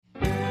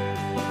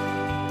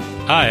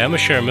Hi, I'm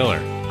Asher Miller.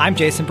 I'm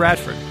Jason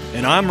Bradford.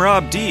 And I'm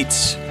Rob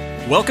Dietz.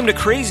 Welcome to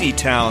Crazy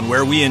Town,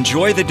 where we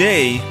enjoy the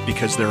day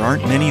because there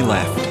aren't many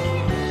left.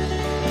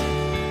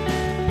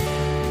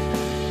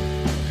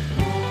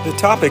 The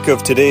topic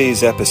of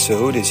today's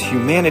episode is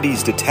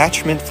humanity's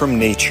detachment from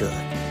nature.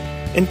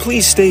 And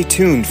please stay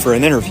tuned for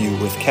an interview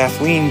with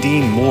Kathleen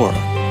Dean Moore.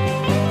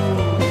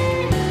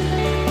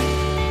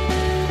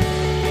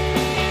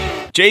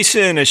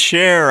 Jason,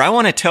 Asher, I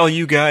want to tell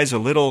you guys a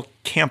little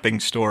camping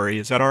story.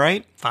 Is that all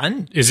right?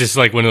 Fun. Is this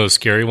like one of those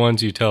scary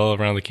ones you tell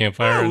around the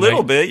campfire? A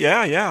little bit,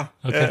 yeah.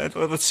 Okay.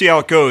 Let's see how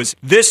it goes.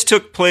 This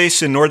took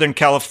place in Northern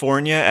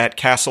California at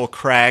Castle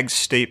Crags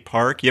State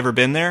Park. You ever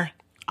been there?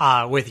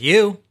 With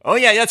you. Oh,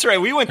 yeah, that's right.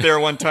 We went there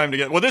one time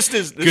together. Well, this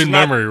is Good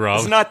memory, Rob.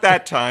 This is not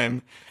that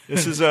time.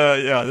 This is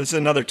this is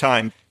another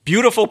time.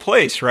 Beautiful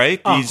place,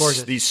 right?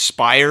 Gorgeous. These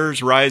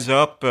spires rise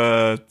up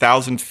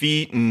 1,000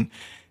 feet, and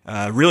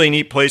really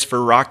neat place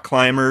for rock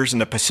climbers.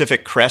 And the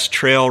Pacific Crest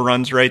Trail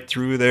runs right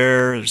through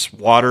there. There's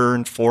water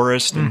and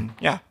forest, and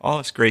all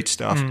this great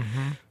stuff.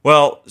 Mm-hmm.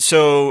 Well,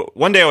 so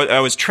one day I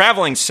was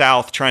traveling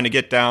south, trying to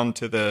get down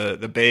to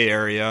the Bay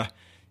Area,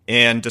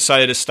 and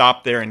decided to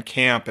stop there and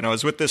camp. And I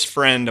was with this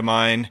friend of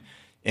mine,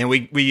 and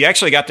we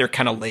actually got there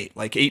kind of late,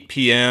 like 8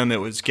 p.m.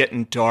 It was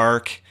getting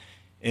dark.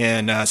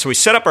 And so we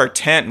set up our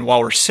tent, and while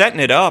we're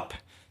setting it up,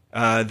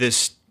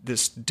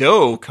 this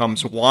doe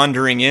comes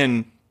wandering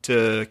in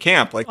to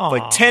camp, like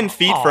 10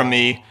 feet from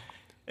me.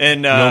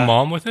 And no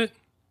mom with it?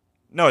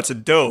 No, it's a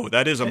doe.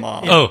 That is a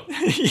mom. Oh.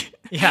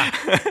 Yeah.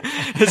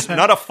 It's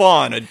not a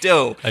fawn, a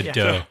doe. A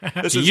doe.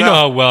 You know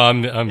how well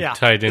I'm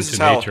tied into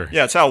nature.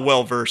 It's how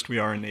well-versed we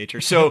are in nature.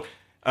 So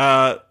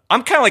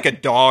I'm kind of like a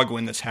dog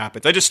when this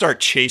happens. I just start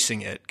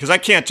chasing it because I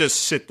can't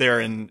just sit there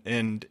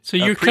and So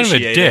you're kind of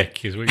a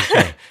dick, is what you're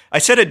saying. I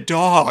said a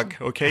dog,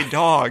 okay,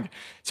 dog.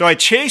 So I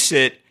chase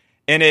it,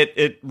 and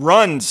it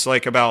runs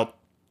like about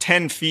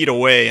 10 feet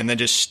away and then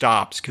just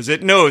stops because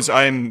it knows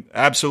I'm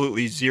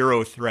absolutely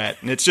zero threat.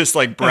 And it's just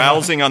like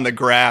browsing on the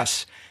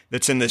grass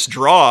that's in this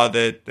draw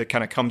that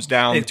kind of comes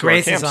down It to our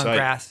graces campsite. on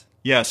grass.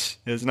 Yes.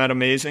 Isn't that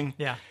amazing?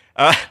 Yeah.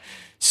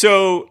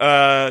 So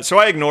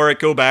I ignore it,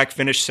 go back,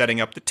 finish setting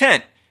up the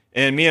tent.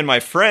 And me and my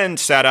friend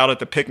sat out at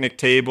the picnic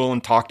table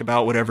and talked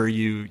about whatever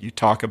you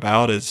talk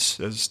about as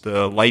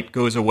the light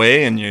goes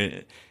away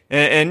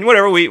and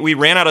whatever. We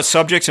ran out of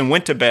subjects and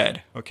went to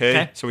bed.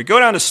 Okay. So we go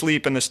down to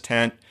sleep in this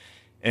tent.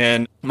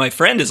 And my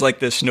friend is like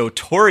this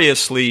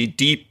notoriously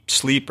deep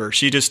sleeper.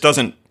 She just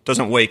doesn't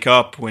wake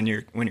up when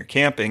you're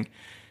camping.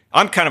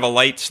 I'm kind of a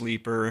light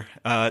sleeper.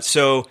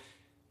 So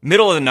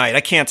middle of the night,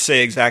 I can't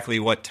say exactly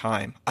what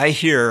time, I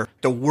hear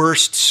the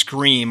worst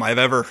scream I've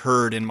ever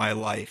heard in my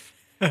life.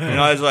 And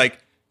I was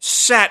like,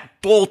 sat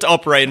bolt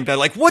upright in bed,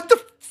 like, what the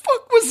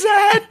fuck was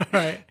that?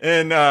 Right.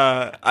 And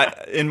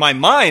in my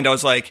mind, I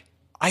was like,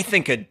 I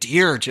think a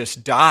deer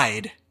just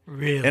died.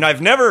 Really? And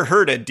I've never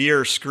heard a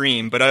deer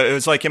scream, but it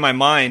was like in my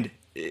mind,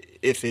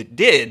 if it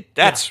did,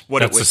 that's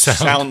what it would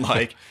sound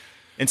like.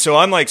 And so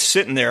I'm like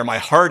sitting there, my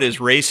heart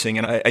is racing,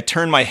 and I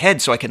turn my head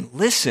so I can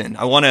listen.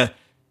 I want to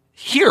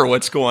hear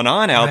what's going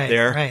on out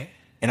there. Right.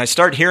 And I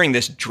start hearing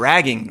this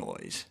dragging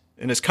noise,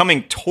 and it's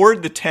coming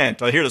toward the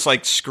tent. I hear this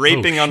like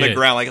scraping on the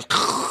ground, like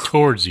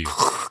towards you.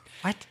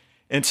 What?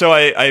 And so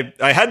I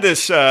had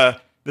this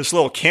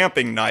little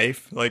camping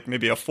knife, like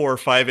maybe a 4 or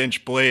 5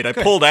 inch blade. I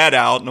pull that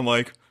out, and I'm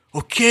like,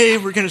 okay,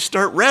 we're going to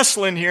start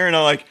wrestling here.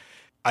 And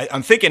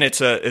I'm thinking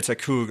it's a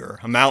cougar,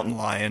 a mountain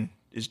lion,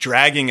 is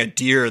dragging a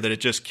deer that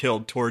it just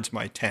killed towards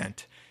my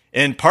tent.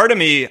 And part of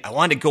me, I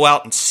wanted to go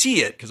out and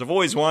see it because I've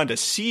always wanted to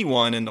see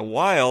one in the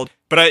wild.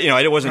 But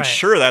I wasn't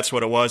sure that's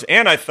what it was.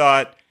 And I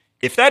thought,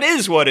 if that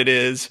is what it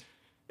is,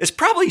 it's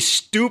probably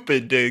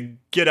stupid to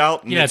get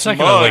out and it's not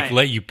going to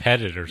let you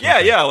pet it or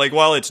something. Yeah, like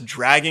while it's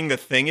dragging the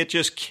thing it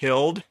just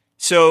killed.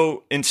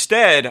 So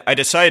instead, I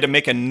decided to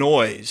make a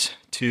noise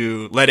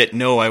to let it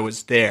know I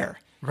was there.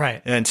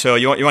 Right. And so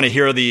you want to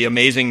hear the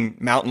amazing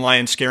mountain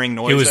lion scaring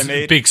noise I made?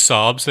 It was big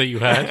sobs that you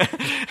had?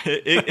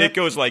 it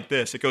goes like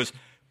this. It goes,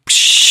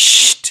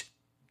 psht.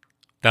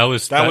 That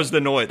was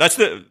the noise.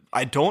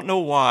 I don't know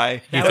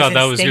why. You thought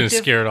that was going to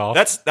scare it off?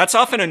 That's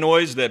often a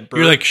noise that birds...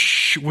 You're like,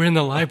 shh, we're in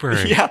the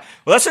library. Yeah.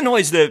 Well, that's a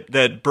noise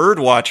that bird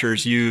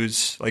watchers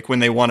use, like when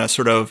they want to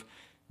sort of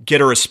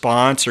get a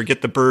response or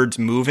get the birds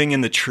moving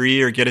in the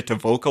tree or get it to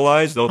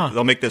vocalize.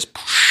 They'll make this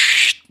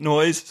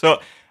noise.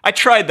 So I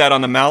tried that on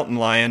the mountain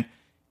lion,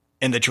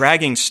 and the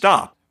dragging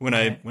stopped when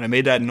I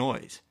made that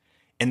noise.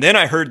 And then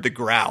I heard the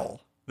growl.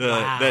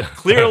 That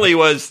clearly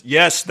was,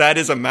 yes, that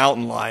is a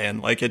mountain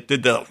lion. Like it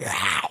did the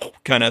wow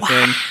kind of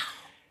thing.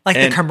 Like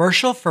the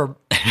commercial for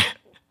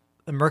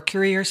the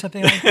Mercury or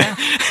something like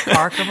that?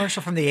 Car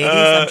commercial from the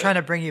 80s? I'm trying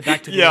to bring you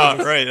back to the 80s.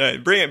 Yeah,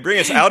 right. Bring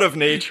us out of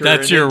nature.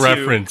 That's your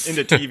reference.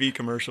 Into TV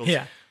commercials.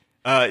 Yeah.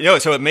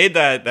 So it made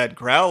that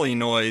growly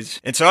noise.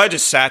 And so I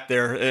just sat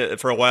there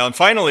for a while. And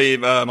finally,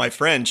 my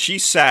friend, she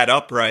sat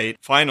upright,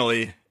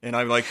 finally. And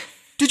I'm like,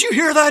 did you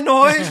hear that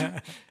noise?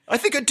 I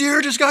think a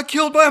deer just got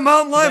killed by a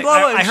mountain lion. Blah,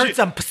 blah. I heard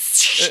some...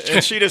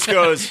 And she just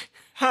goes,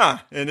 huh,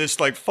 and just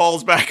like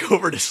falls back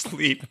over to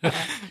sleep. You're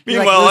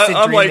Meanwhile, like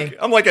lucid dreaming.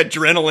 I'm like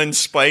adrenaline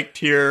spiked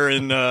here,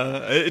 and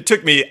it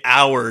took me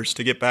hours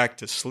to get back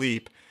to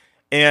sleep.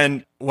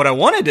 And what I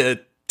wanted to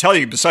tell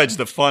you, besides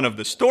the fun of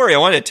the story, I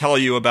wanted to tell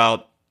you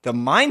about the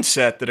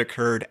mindset that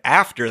occurred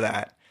after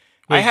that.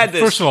 Wait, I had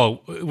this. First of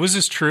all, was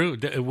this true?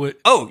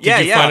 Oh, yeah,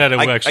 Did you yeah. find out it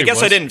I actually guess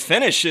was? I didn't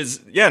finish.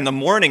 In the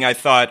morning I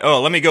thought,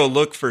 oh, let me go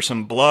look for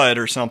some blood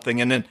or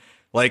something. And then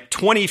like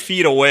 20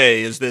 feet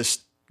away is this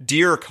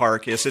deer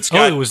carcass. It's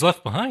got, it was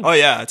left behind. oh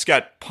yeah, it's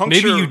got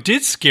puncture. Maybe you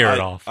did scare it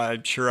off.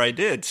 I'm sure I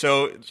did.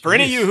 So for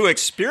any of you who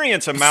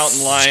experience a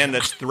mountain lion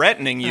that's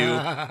threatening you,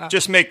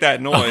 just make that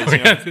noise. You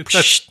know?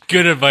 That's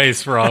good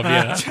advice, Rob.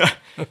 Yeah.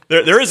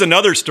 There is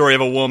another story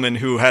of a woman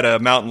who had a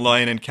mountain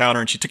lion encounter,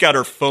 and she took out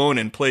her phone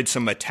and played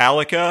some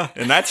Metallica,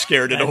 and that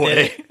scared it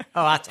away.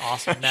 Oh, that's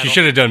awesome. She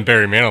should have done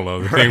Barry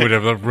Manilow. The thing would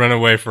have run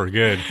away for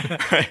good.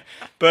 Right.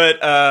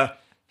 But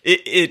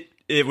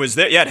it was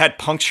there. Yeah, it had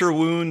puncture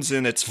wounds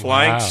in its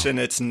flanks, Wow. and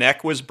its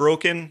neck was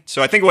broken.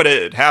 So I think what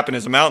had happened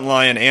is a mountain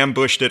lion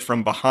ambushed it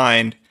from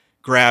behind,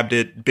 grabbed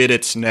it, bit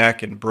its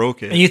neck, and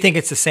broke it. And you think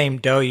it's the same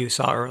doe you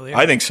saw earlier?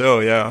 I think so.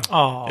 Yeah.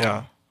 Oh.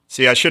 Yeah.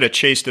 See, I should have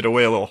chased it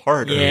away a little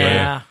harder.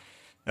 Yeah.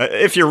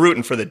 If you're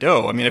rooting for the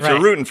doe, I mean, if Right.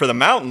 you're rooting for the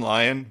mountain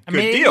lion, good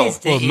it deal. needs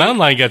to Well, eat. Mountain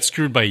Lion got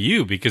screwed by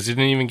you because it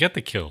didn't even get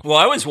the kill. Well,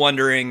 I was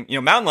wondering,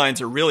 mountain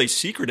lions are really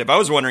secretive. I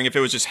was wondering if it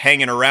was just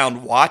hanging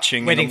around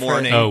watching Waiting in the for-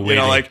 morning. Oh,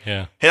 waiting, Like,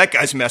 yeah. hey, that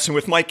guy's messing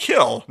with my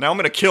kill. Now I'm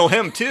going to kill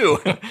him too.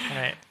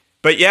 Right.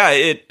 But yeah,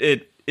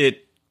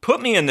 it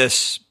put me in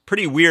this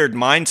pretty weird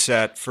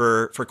mindset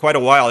for quite a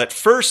while. At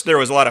first, there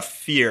was a lot of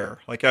fear.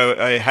 Like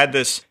I had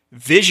this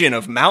vision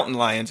of mountain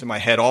lions in my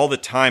head all the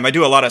time. I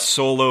do a lot of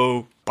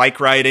solo bike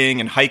riding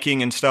and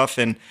hiking and stuff,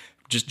 and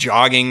just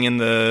jogging in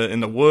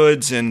the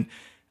woods, and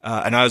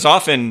I was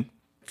often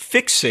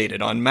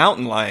fixated on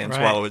mountain lions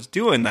Right. while I was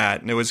doing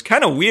that, and it was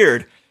kind of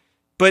weird.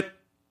 But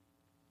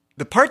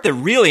the part that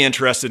really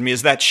interested me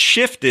is that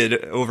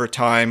shifted over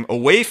time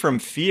away from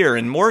fear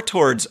and more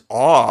towards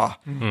awe.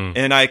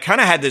 And I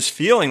kind of had this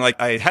feeling like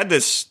I had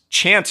this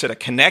chance at a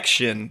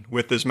connection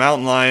with this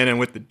mountain lion and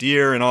with the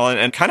deer and all,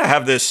 and kind of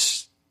have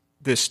this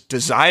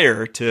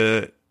desire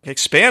to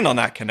expand on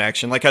that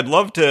connection. Like I'd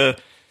love to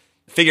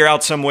figure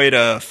out some way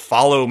to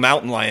follow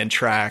mountain lion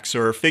tracks,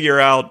 or figure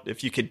out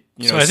if you could,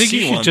 So I think see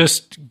you should one.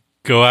 just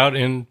go out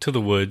into the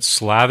woods,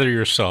 slather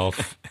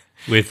yourself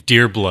with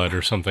deer blood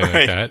or something Right.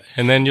 like that,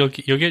 and then you'll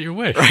get your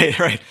wish.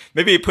 Right.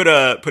 Maybe put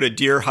a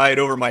deer hide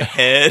over my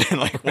head and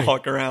like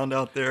walk around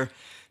out there.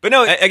 But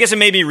no, I guess it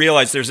made me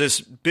realize there's this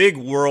big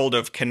world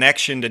of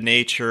connection to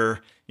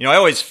nature. I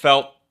always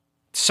felt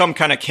some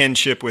kind of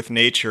kinship with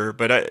nature,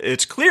 but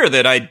it's clear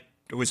that I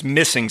was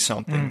missing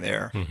something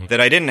there,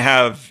 that I didn't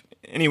have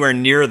anywhere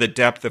near the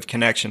depth of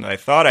connection that I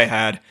thought I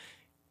had.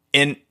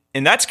 And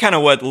that's kind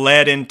of what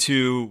led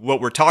into what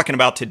we're talking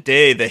about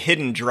today, the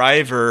hidden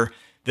driver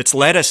that's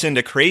led us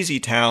into Crazy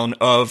Town,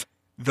 of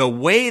the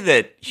way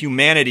that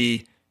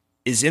humanity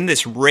is in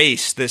this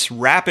race, this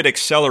rapid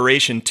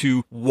acceleration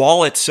to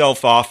wall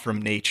itself off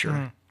from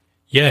nature.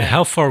 Yeah,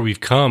 how far we've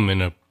come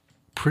in a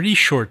pretty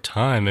short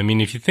time. I mean,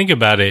 if you think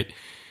about it,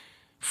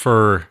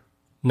 for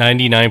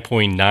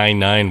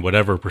 99.99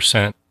 whatever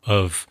percent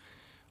of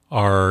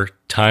our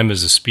time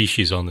as a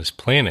species on this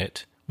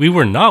planet, we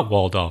were not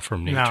walled off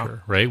from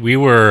nature, right? We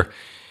were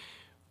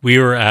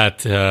at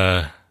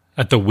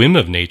the whim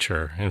of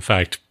nature. In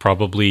fact,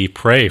 probably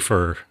prey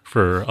for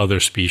other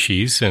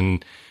species,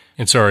 and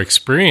so our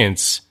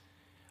experience,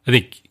 I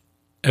think,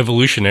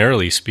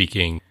 evolutionarily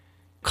speaking,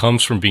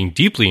 comes from being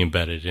deeply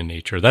embedded in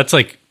nature. That's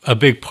like a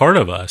big part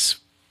of us,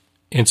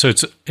 and so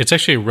it's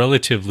actually a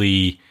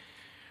relatively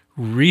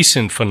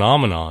recent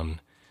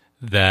phenomenon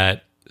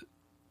that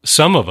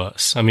some of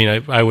us, I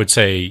mean, I would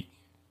say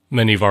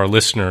many of our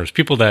listeners,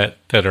 people that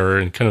are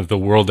in kind of the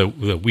world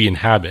that we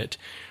inhabit,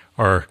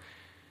 are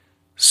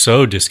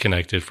so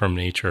disconnected from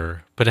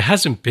nature, but it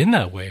hasn't been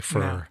that way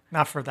for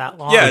Not for that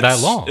long. Yeah,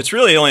 that long. It's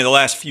really only the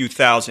last few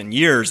thousand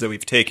years that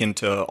we've taken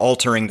to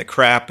altering the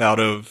crap out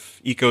of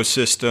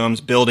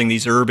ecosystems, building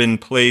these urban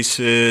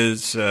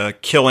places,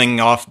 killing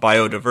off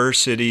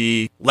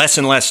biodiversity, less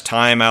and less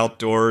time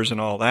outdoors and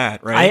all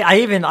that, right?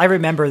 I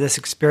remember this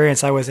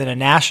experience. I was in a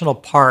national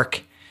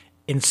park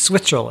in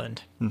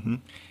Switzerland,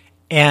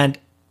 and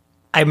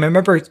I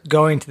remember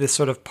going to this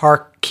sort of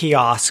park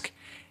kiosk,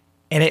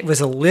 and it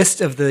was a list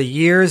of the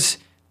years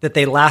that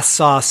they last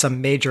saw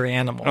some major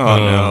animal.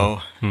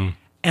 Oh, no.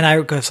 And I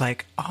was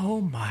like, oh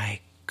my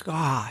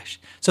gosh.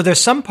 So there's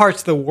some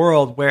parts of the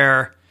world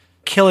where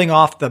killing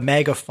off the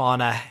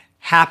megafauna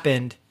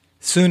happened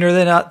sooner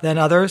than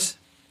others,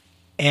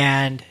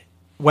 and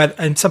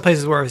some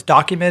places where it was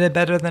documented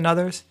better than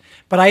others.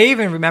 But I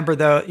even remember,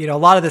 though, a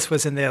lot of this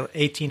was in the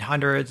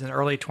 1800s and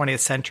early 20th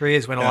century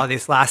is when a lot of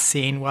this last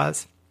seen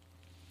was.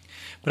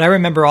 But I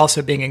remember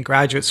also being in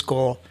graduate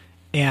school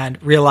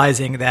and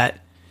realizing that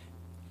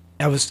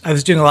I was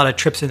doing a lot of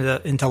trips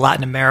into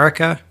Latin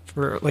America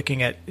for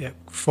looking at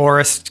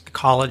forest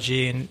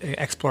ecology and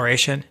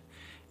exploration,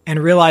 and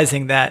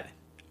realizing that,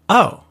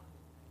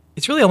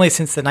 it's really only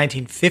since the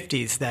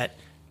 1950s that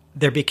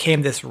there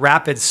became this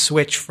rapid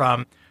switch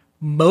from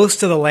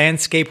most of the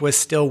landscape was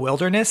still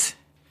wilderness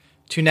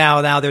to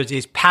now there's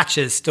these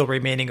patches still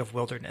remaining of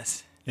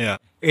wilderness. Yeah.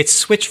 It's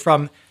switched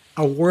from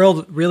a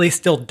world really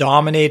still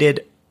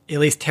dominated, at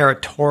least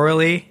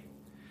territorially,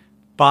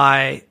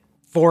 by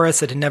forests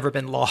that had never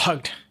been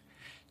logged,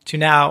 to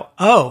now,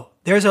 you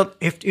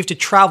have to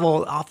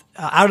travel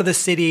out of the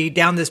city,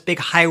 down this big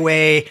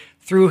highway,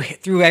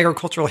 through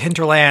agricultural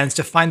hinterlands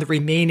to find the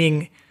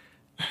remaining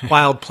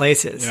wild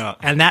places. Yeah.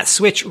 And that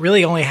switch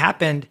really only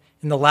happened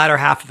in the latter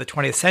half of the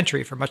 20th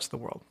century for much of the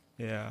world.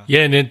 Yeah.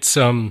 Yeah, and it's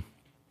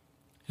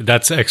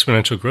that's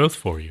exponential growth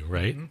for you,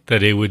 right? Mm-hmm.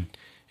 That it would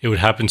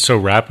happen so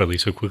rapidly,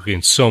 so quickly,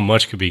 and so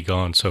much could be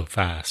gone so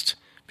fast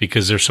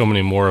because there's so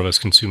many more of us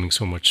consuming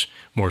so much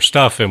more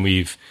stuff, and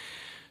we've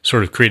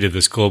sort of created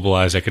this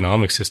globalized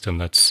economic system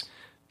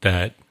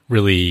that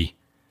really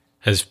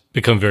has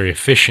become very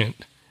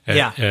efficient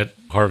at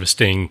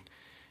harvesting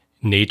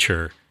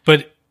nature.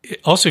 But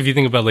also, if you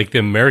think about like the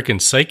American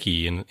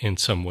psyche in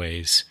some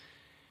ways,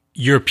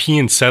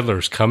 European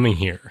settlers coming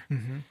here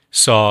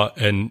saw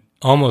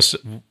almost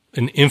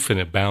an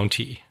infinite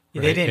bounty.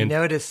 Right? They didn't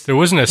notice. There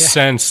wasn't a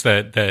sense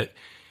that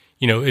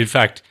in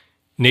fact,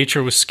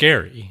 nature was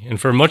scary. And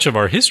for much of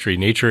our history,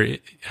 nature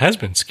has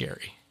been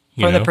scary.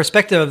 From the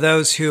perspective of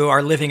those who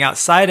are living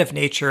outside of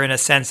nature in a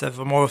sense of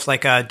almost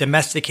like a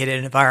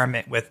domesticated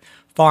environment with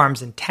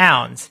farms and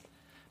towns.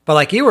 But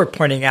like you were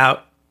pointing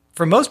out,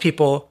 for most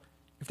people,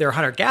 if they're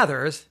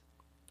hunter-gatherers,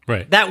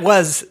 right, that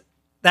was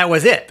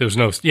it. There's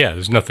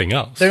nothing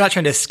else. They're not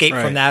trying to escape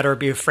from that or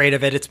be afraid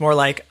of it. It's more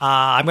like,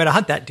 I'm going to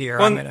hunt that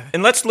deer.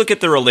 And let's look at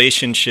the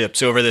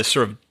relationships over this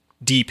sort of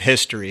deep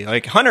history.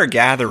 Like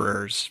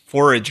hunter-gatherers,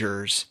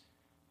 foragers,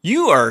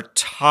 you are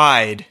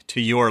tied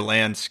to your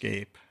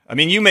landscape. I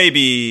mean, you may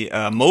be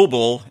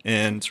mobile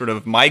and sort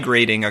of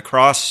migrating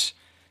across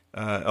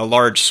a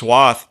large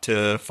swath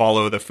to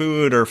follow the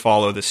food or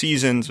follow the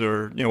seasons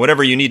or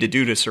whatever you need to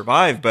do to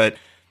survive. But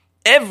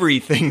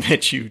everything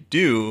that you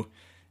do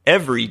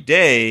every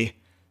day,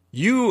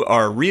 you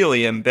are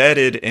really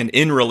embedded and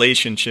in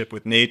relationship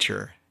with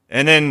nature.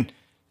 And then,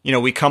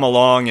 we come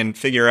along and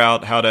figure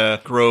out how to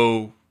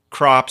grow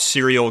crops,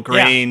 cereal,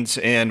 grains,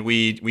 and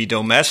we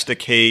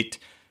domesticate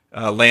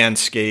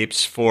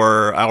landscapes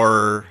for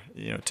our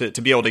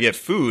to be able to get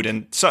food,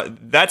 and so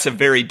that's a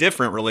very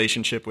different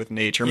relationship with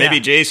nature. Maybe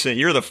Jason,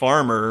 you're the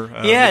farmer.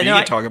 You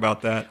can talk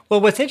about that.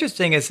 Well, what's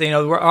interesting is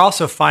we're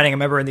also finding. I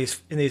remember in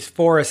these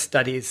forest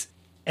studies,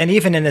 and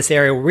even in this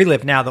area where we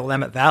live now, the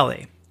Willamette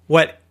Valley,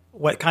 what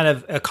kind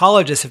of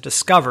ecologists have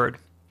discovered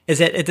is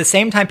that at the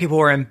same time people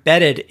were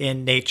embedded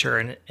in nature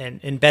and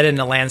embedded in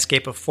the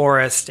landscape of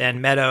forest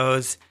and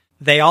meadows,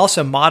 they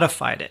also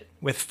modified it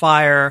with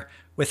fire,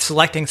 with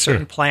selecting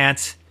certain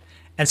plants.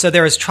 And so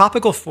there is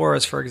tropical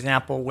forests, for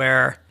example,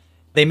 where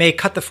they may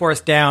cut the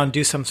forest down,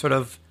 do some sort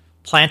of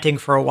planting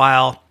for a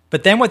while,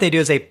 but then what they do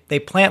is they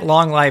plant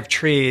long-lived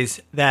trees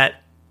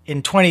that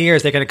in 20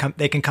 years they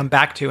can come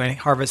back to and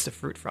harvest the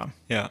fruit from.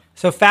 Yeah.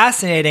 So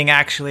fascinating,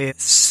 actually,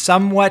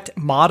 somewhat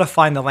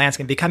modifying the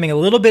landscape, becoming a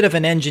little bit of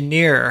an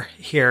engineer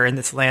here in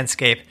this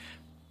landscape,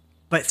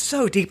 but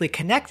so deeply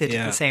connected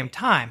at the same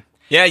time.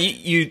 Yeah,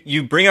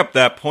 you bring up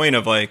that point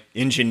of like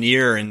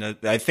engineer, and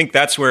I think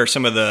that's where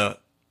some of the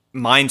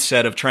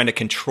mindset of trying to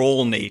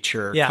control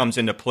nature comes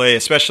into play,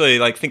 especially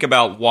like think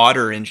about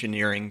water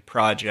engineering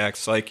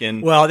projects like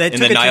in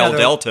the Nile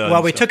Delta.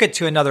 Well, we took it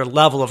to another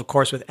level, of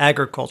course, with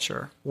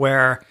agriculture,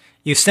 where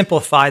you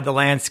simplified the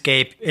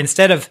landscape.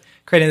 Instead of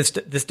creating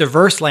this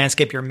diverse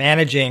landscape you're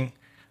managing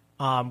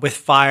with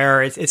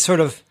fire, it's sort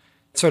of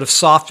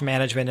soft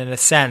management in a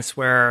sense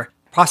where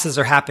processes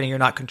are happening you're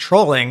not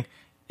controlling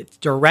it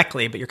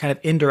directly, but you're kind of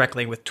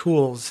indirectly with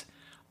tools.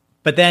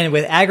 But then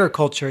with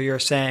agriculture, you're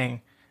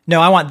saying, no,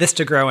 I want this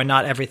to grow and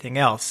not everything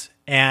else.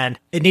 And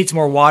it needs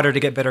more water to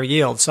get better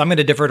yield. So I'm going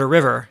to divert a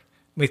river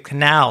with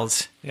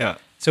canals. Yeah.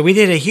 So we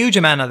did a huge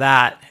amount of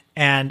that.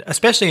 And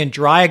especially in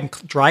dry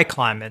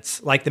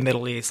climates like the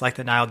Middle East, like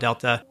the Nile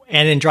Delta.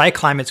 And in dry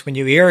climates, when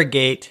you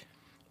irrigate,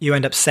 you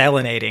end up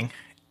salinating.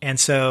 And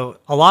so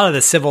a lot of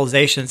the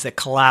civilizations that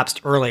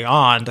collapsed early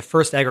on, the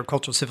first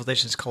agricultural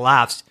civilizations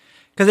collapsed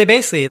because they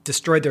basically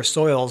destroyed their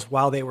soils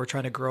while they were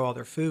trying to grow all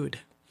their food.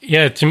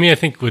 Yeah, to me, I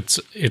think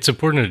it's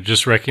important to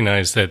just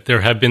recognize that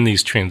there have been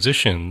these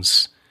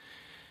transitions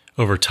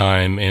over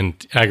time,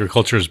 and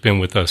agriculture has been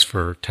with us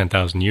for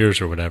 10,000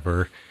 years or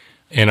whatever,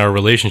 and our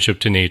relationship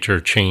to nature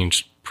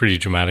changed pretty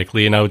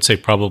dramatically. And I would say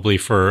probably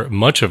for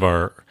much of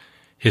our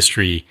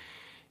history,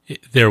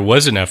 there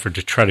was an effort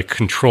to try to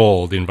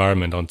control the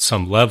environment on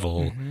some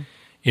level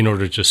in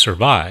order to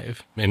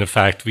survive. And in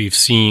fact, we've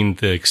seen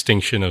the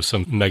extinction of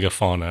some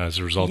megafauna as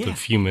a result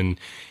of human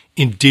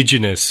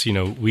indigenous,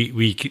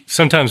 we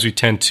sometimes we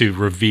tend to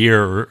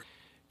revere or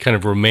kind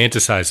of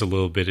romanticize a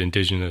little bit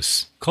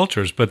indigenous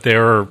cultures, but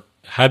there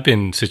have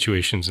been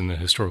situations in the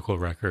historical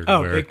record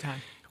where big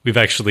time. We've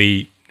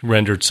actually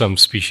rendered some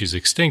species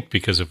extinct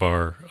because of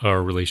our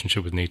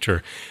relationship with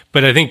nature.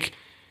 But I think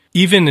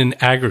even in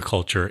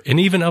agriculture, and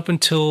even up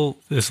until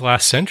this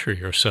last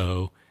century or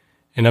so,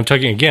 and I'm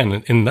talking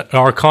again in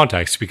our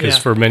context, because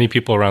for many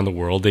people around the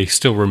world, they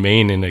still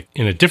remain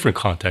in a different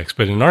context.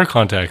 But in our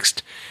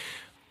context,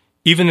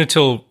 even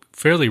until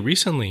fairly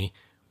recently,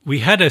 we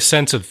had a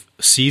sense of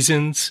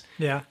seasons.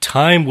 Yeah.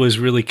 Time was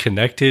really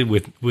connected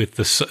with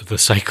the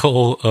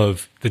cycle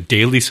of the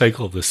daily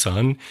cycle of the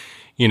sun.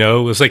 You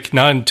know, it was like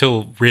not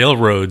until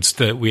railroads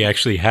that we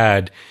actually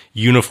had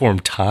uniform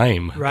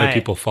time that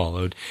people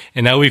followed.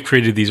 And now we've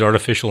created these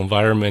artificial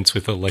environments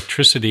with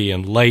electricity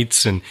and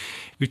lights, and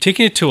we've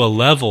taken it to a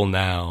level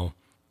now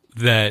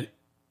that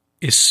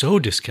is so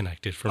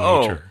disconnected from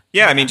nature.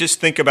 Yeah, I mean,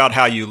 just think about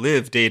how you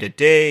live day to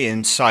day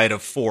inside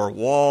of four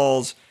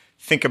walls.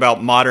 Think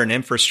about modern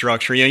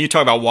infrastructure. You know, you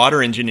talk about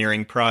water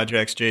engineering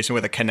projects, Jason,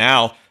 with a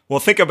canal. Well,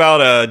 think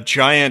about a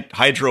giant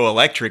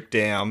hydroelectric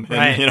dam,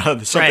 and, you know,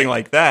 something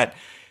like that.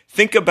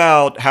 Think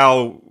about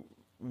how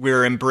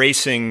we're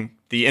embracing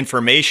the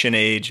information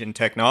age and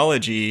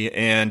technology,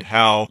 and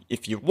how,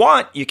 if you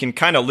want, you can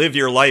kind of live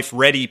your life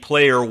Ready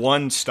Player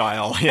One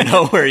style, you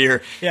know, where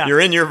you're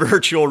in your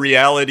virtual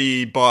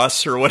reality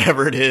bus or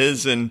whatever it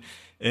is, and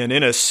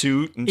in a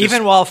suit. And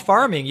even while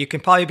farming, you can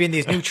probably be in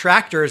these new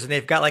tractors, and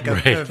they've got like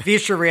a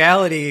virtual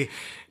reality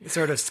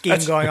sort of scheme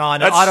going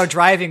on, auto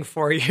driving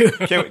for you.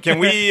 Can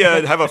we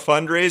have a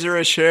fundraiser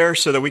a share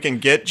so that we can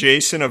get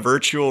Jason a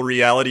virtual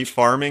reality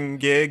farming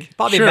gig?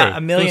 Probably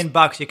about $1 million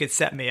you could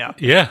set me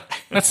up. Yeah,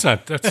 that's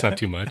not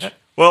too much.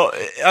 Well,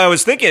 I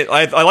was thinking,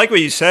 I like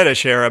what you said,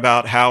 Asher,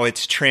 about how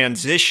it's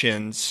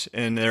transitions,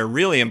 and they're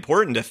really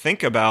important to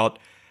think about.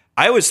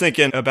 I was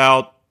thinking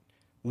about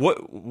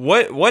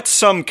what's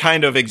some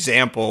kind of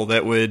example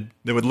that would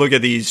look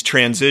at these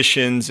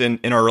transitions in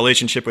our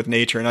relationship with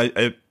nature,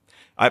 and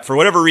I, for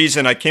whatever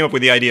reason, I came up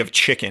with the idea of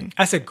chicken.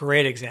 That's a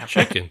great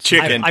example.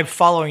 Chicken. I'm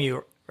following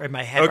you in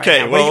my head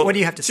okay, right now. Well, what do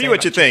you have to say? See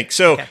what you think.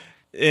 So,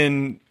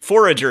 in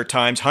forager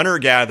times,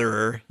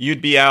 hunter-gatherer,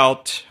 you'd be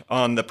out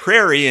on the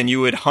prairie and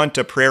you would hunt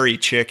a prairie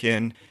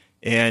chicken,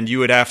 and you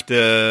would have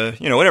to,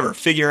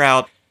 figure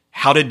out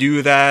how to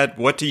do that,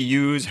 what to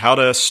use, how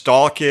to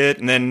stalk it,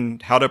 and then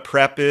how to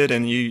prep it,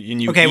 and you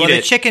eat it.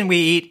 The chicken we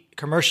eat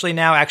commercially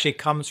now actually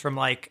comes from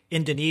like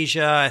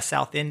Indonesia,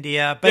 South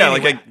India. But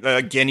anyway. Like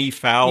a guinea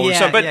fowl or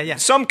something.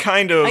 But some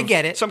kind of, I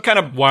get it. Some kind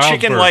of wild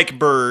chicken-like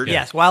bird.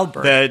 Yes, wild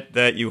bird.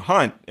 That you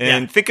hunt.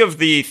 And think of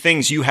the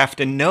things you have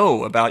to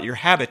know about your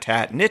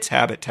habitat and its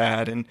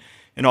habitat and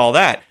all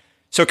that.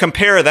 So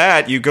compare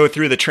that, you go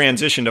through the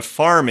transition to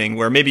farming,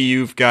 where maybe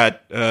you've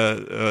got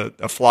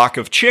a flock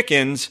of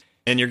chickens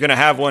and you're going to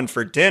have one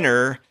for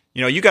dinner.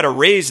 You got to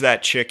raise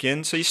that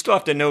chicken, so you still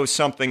have to know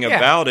something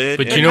about it.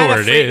 But you know where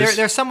it is.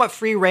 They're somewhat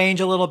free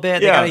range a little bit.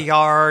 They got a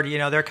yard.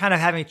 They're kind of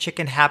having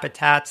chicken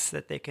habitats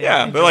that they can.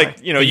 Yeah, enjoy. but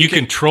like you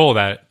control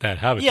that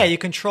habitat. Yeah, you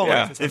control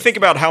it. And think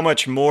about how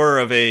much more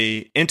of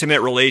a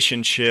intimate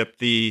relationship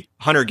the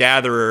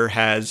hunter-gatherer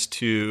has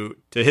to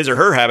his or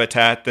her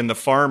habitat than the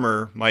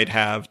farmer might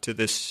have to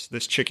this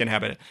chicken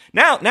habitat.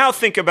 Now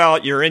think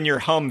about you're in your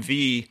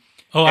Humvee.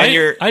 Oh,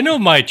 I know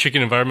my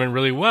chicken environment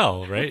really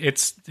well, right?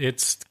 It's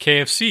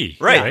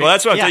KFC. Right. Well,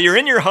 that's what I'm saying. You're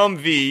in your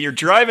Humvee, you're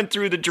driving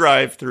through the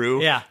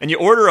drive-thru, and you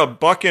order a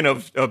bucket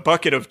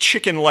of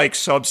chicken-like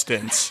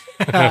substance.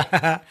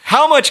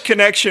 How much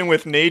connection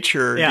with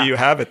nature do you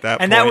have at that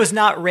point? And that was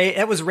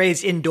that was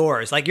raised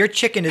indoors. Like your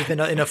chicken has been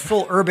in a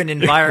full urban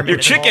environment. Your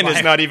chicken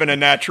is not even a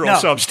natural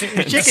substance.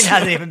 Your chicken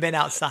hasn't even been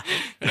outside.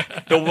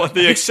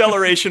 The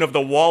acceleration of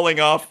the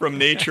walling off from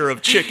nature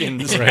of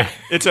chickens. Right.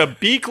 It's a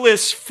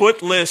beakless,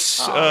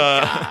 footless.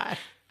 God.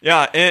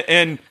 Yeah,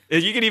 and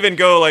you can even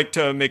go like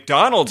to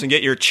McDonald's and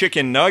get your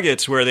chicken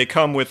nuggets, where they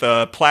come with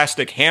a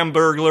plastic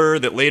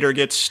hamburglar that later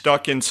gets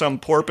stuck in some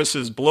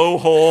porpoise's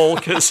blowhole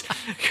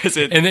because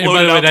it. And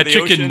by the way, that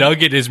chicken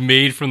nugget is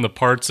made from the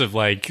parts of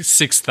like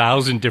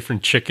 6,000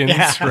 different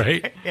chickens,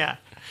 right? Yeah.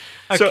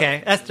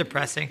 Okay, that's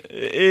depressing.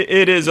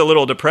 It is a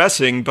little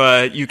depressing,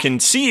 but you can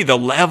see the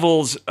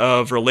levels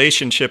of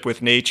relationship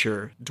with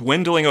nature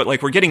dwindling.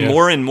 Like we're getting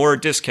more and more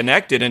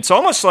disconnected, and it's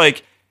almost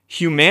like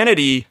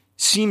humanity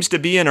seems to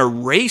be in a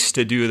race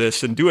to do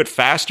this and do it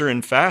faster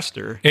and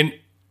faster. And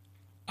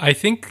I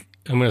think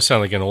I'm going to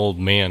sound like an old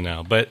man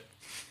now, but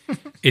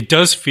it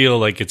does feel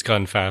like it's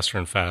gotten faster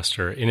and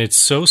faster. And it's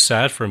so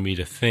sad for me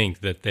to think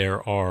that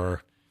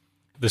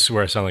this is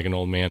where I sound like an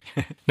old man.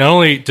 Not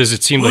only does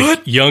it seem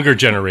like younger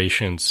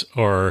generations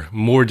are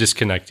more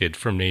disconnected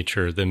from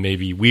nature than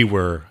maybe we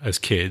were as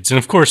kids. And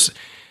of course,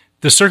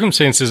 the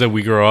circumstances that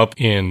we grow up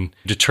in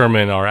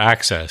determine our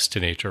access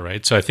to nature,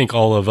 right? So I think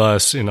all of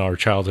us in our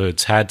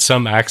childhoods had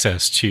some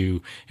access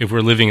to, if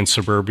we're living in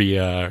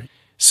suburbia,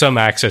 some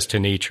access to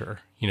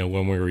nature,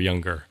 when we were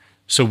younger.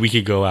 So we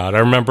could go out. I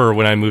remember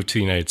when I moved to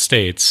the United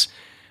States,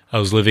 I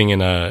was living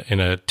in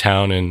a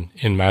town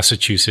in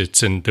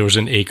Massachusetts, and there was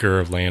an acre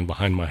of land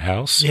behind my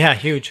house. Yeah,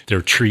 huge. There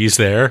were trees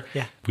there.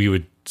 Yeah. We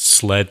would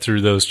sled through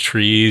those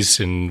trees,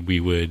 and we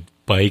would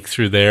bike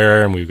through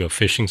there, and we would go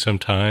fishing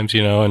sometimes,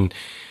 and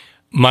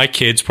my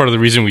kids, part of the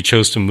reason we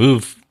chose to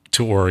move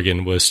to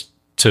Oregon was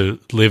to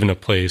live in a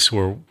place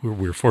where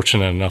we're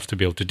fortunate enough to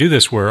be able to do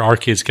this, where our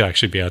kids can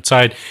actually be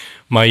outside.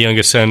 My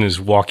youngest son is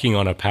walking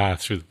on a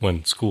path through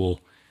when school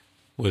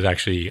was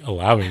actually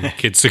allowing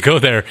kids to go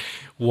there,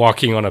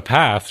 walking on a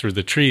path through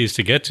the trees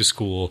to get to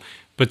school.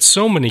 But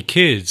so many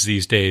kids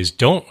these days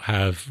don't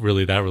have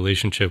really that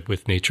relationship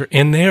with nature.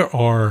 And there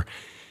are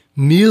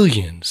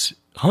millions,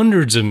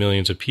 hundreds of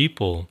millions of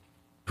people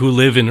who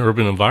live in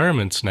urban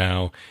environments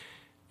now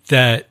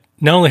that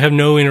not only have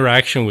no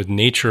interaction with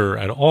nature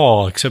at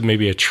all, except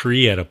maybe a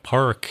tree at a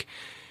park,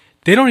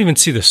 they don't even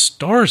see the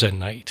stars at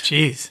night.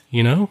 Jeez.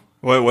 You know?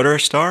 What are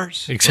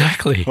stars?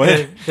 Exactly.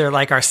 They're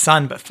like our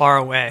sun, but far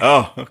away.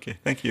 Oh, okay.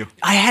 Thank you.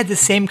 I had the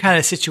same kind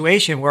of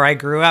situation where I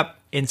grew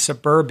up in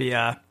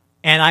suburbia,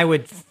 and I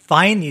would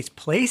find these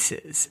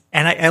places,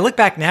 and I look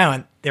back now,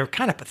 and they're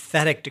kind of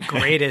pathetic,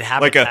 degraded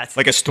habitats.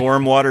 like a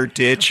stormwater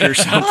ditch or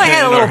something. Well, I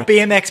had a little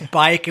BMX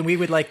bike, and we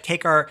would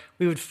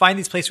we would find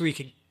these places where you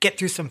could get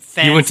through some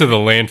fence. You went to the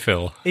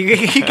landfill. You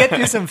get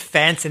through some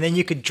fence, and then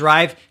you could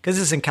drive, because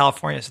this is in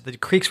California, so the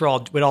creeks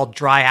would all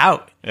dry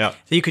out. Yeah.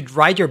 So you could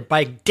ride your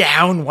bike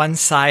down one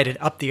side and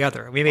up the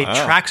other. We made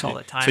tracks all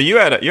the time. So you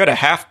had a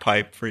half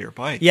pipe for your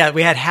bike. Yeah,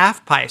 we had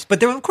half pipes,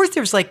 but of course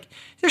there's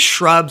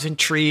shrubs and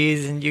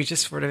trees, and you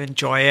just sort of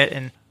enjoy it.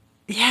 And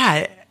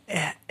yeah,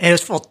 and it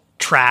was full of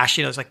trash.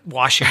 It was like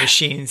washing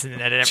machines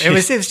and it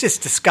was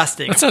just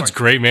disgusting. That sounds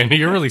great, man.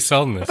 You're really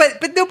selling this. But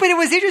it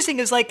was interesting.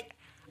 It was like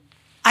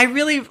I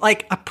really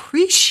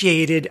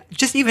appreciated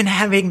just even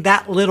having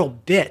that little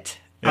bit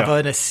of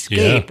an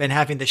escape and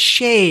having the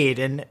shade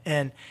and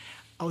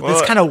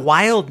this kind of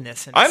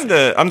wildness. I'm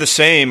the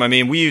same. I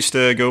mean, we used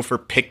to go for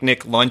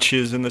picnic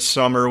lunches in the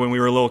summer when we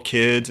were little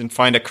kids and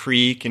find a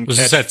creek and was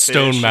catch this at fish.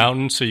 Stone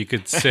Mountain so you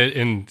could sit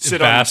and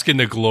bask in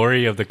the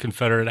glory of the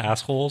Confederate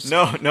assholes?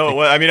 No.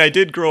 Well, I mean, I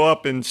did grow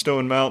up in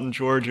Stone Mountain,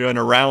 Georgia, and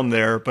around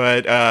there,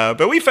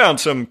 but we found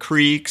some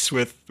creeks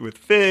with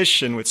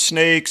fish and with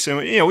snakes, and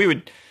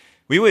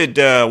we would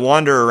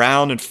wander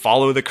around and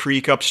follow the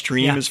creek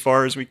upstream as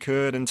far as we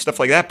could and stuff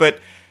like that. But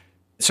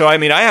so, I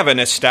mean, I have a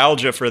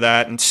nostalgia for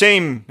that, and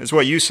same as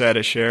what you said,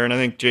 Asher, and I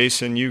think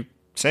Jason, you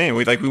saying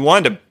we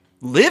wanted to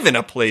live in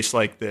a place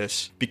like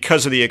this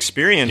because of the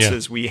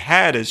experiences we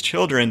had as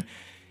children.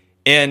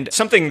 And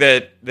something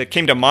that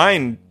came to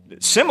mind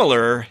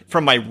similar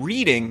from my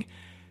reading,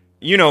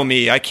 you know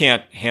me, I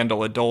can't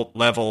handle adult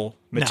level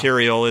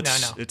material.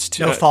 It's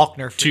too no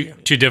Faulkner for you.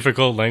 Too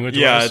difficult language.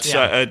 Yeah, it's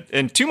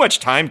and too much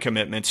time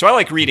commitment. So I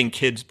like reading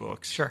kids'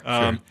 books. Sure.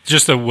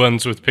 Just the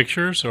ones with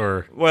pictures,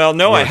 or well,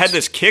 no, words? I had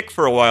this kick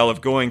for a while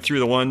of going through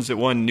the ones that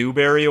won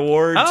Newbery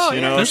Awards. Oh,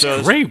 you know, there's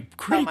so great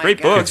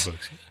books.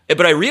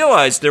 But I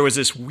realized there was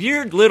this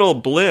weird little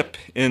blip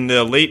in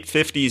the late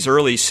 50s,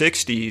 early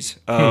 60s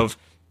of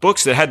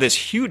books that had this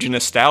huge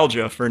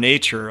nostalgia for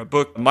nature. A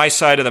book, My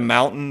Side of the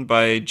Mountain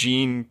by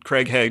Gene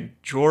Craighead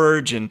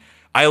George, and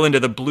Island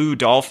of the Blue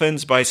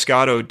Dolphins by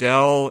Scott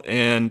Odell,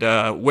 and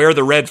Where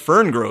the Red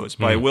Fern Grows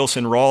by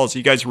Wilson Rawls.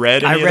 You guys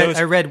read any of those?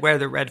 I read Where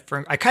the Red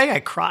Fern. I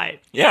cried.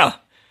 Yeah,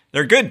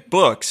 they're good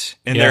books,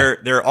 and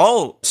they're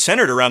all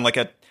centered around like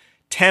a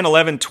 10,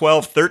 11,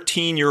 12,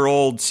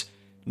 13-year-old's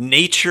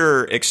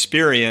nature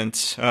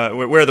experience.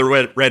 Where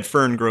the Red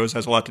Fern Grows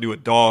has a lot to do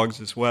with dogs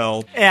as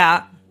well.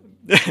 Yeah.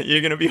 You're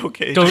going to be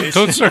okay,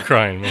 Don't start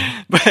crying,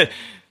 man. But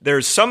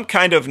there's some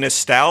kind of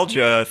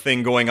nostalgia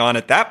thing going on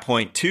at that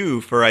point, too,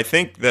 for I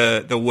think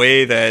the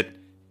way that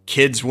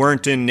kids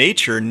weren't in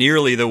nature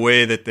nearly the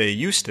way that they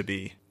used to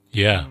be.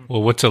 Yeah.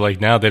 Well, what's it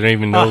like now? They don't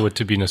even know what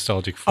to be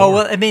nostalgic for. Oh,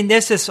 well, I mean,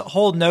 there's this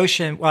whole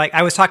notion, like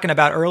I was talking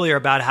about earlier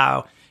about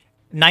how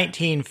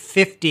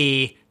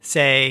 1950,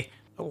 say,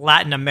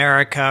 Latin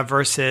America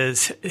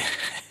versus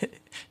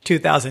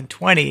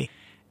 2020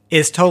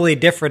 is totally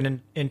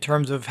different in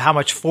terms of how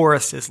much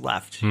forest is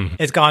left.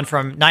 It's gone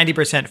from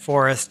 90%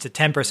 forest to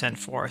 10%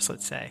 forest,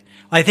 let's say.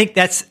 I think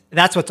that's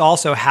what's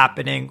also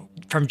happening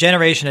from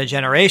generation to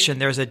generation.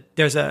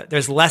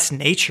 There's less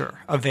nature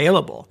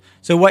available.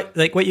 So what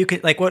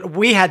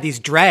we had these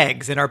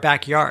drags in our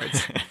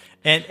backyards.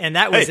 And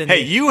that was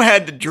you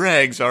had the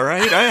drags, all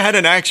right? I had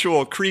an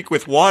actual creek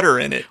with water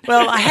in it.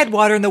 Well, I had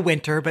water in the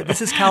winter, but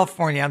this is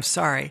California. I'm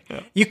sorry. Yeah.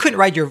 You couldn't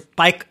ride your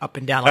bike up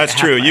and down like That's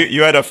true.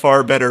 You had a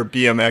far better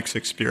BMX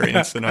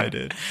experience than I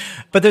did.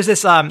 But there's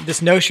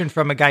this notion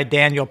from a guy,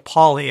 Daniel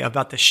Pauly,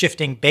 about the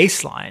shifting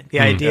baseline, the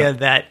idea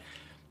that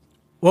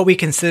what we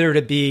consider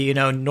to be,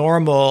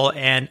 normal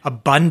and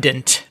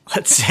abundant,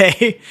 let's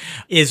say,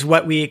 is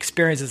what we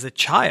experience as a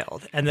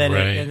child. And then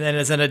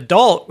as an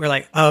adult, we're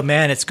like, oh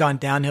man, it's gone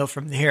downhill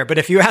from here. But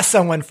if you ask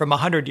someone from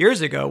 100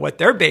 years ago what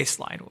their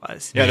baseline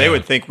was. Yeah, they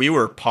would think we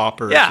were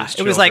paupers. Yeah,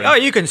 it was like, oh,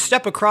 you can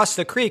step across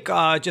the creek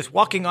just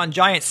walking on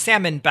giant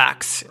salmon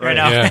backs. Right.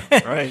 Yeah.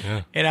 Right.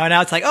 Yeah.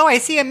 Now it's like, oh, I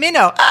see a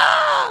minnow.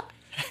 Ah!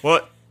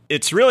 Well,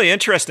 it's really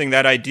interesting,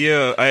 that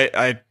idea.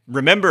 I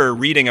remember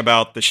reading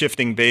about the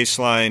shifting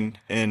baseline,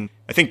 and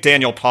I think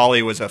Daniel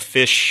Pauly was a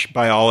fish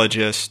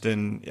biologist,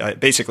 and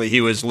basically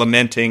he was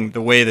lamenting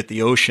the way that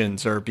the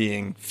oceans are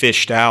being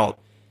fished out.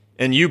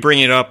 And you bring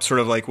it up sort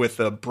of like with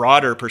a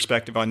broader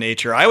perspective on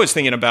nature. I was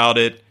thinking about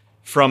it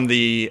from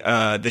the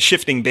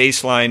shifting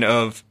baseline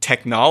of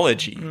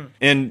technology.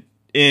 And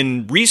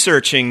in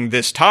researching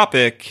this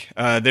topic,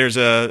 there's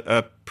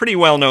a pretty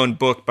well-known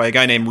book by a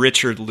guy named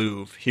Richard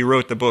Louv. He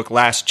wrote the book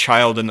Last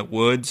Child in the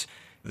Woods.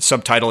 The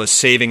subtitle is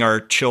Saving Our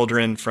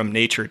Children from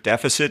Nature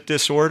Deficit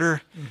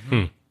Disorder.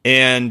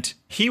 And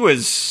he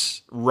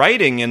was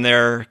writing in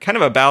there kind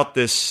of about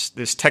this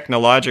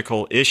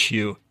technological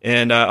issue.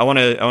 And I want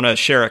to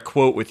share a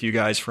quote with you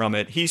guys from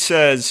it. He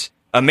says,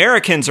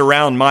 Americans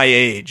around my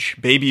age,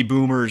 baby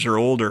boomers or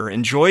older,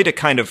 enjoyed a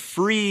kind of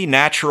free,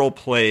 natural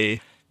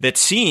play that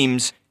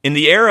seems, in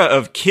the era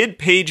of kid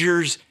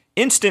pagers,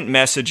 instant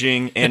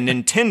messaging, and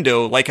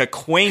Nintendo, like a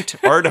quaint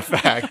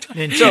artifact.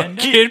 Nintendo?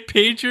 Kid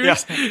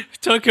pagers? Yeah.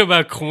 Talk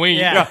about quaint.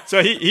 Yeah.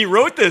 So he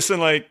wrote this in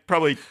like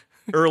probably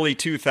early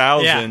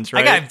 2000s,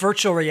 right? I got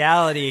virtual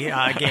reality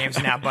games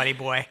now, buddy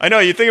boy. I know,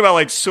 you think about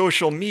like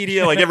social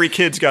media, like every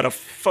kid's got a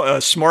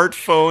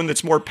smartphone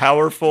that's more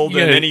powerful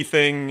than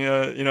anything,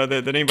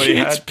 that anybody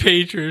Kids had.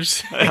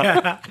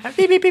 pagers.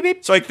 Beep, beep, beep,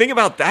 beep. So like think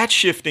about that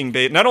shifting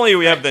base. Not only do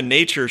we have the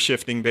nature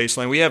shifting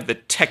baseline, we have the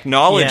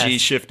technology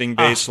Yes. shifting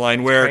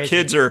baseline where crazy.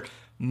 kids are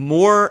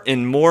more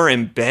and more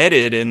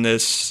embedded in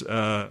this,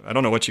 I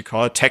don't know what you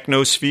call it,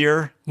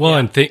 technosphere. Well,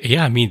 and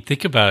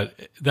think about,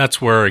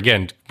 that's where,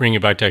 again, bring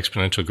it back to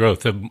exponential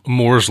growth, the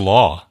Moore's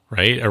law,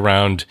 right,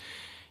 around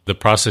the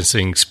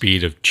processing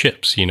speed of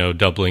chips,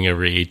 doubling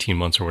every 18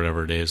 months or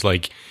whatever it is.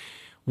 Like,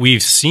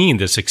 we've seen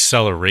this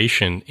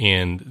acceleration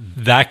in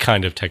that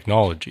kind of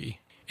technology.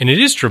 And it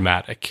is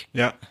dramatic.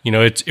 Yeah.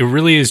 It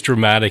really is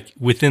dramatic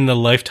within the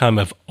lifetime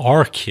of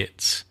our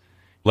kids,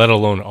 let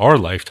alone our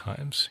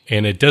lifetimes.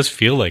 And it does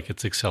feel like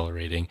it's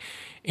accelerating.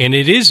 And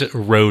it is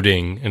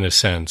eroding, in a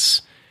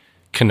sense,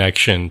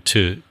 connection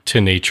to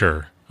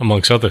nature,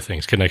 amongst other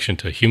things, connection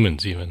to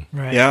humans even.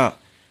 Right. Yeah.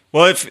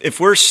 Well, if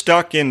we're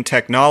stuck in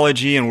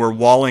technology and we're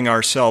walling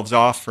ourselves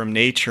off from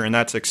nature and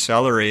that's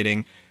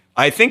accelerating,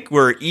 I think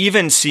we're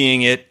even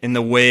seeing it in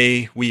the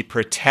way we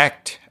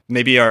protect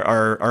maybe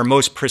our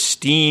most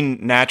pristine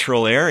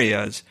natural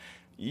areas.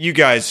 You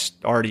guys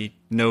already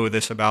know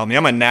this about me.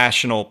 I'm a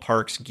national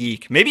parks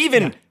geek. Maybe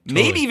even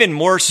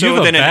more You so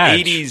have a than badge,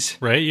 an 80s.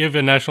 right? You have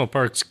a National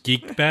Parks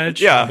geek badge?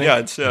 Yeah.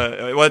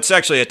 It's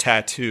actually a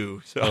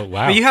tattoo. So. Oh,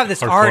 wow. But you have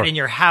this Hardcore. art in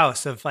your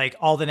house of like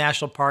all the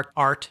national park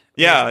art.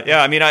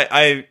 Yeah. I mean,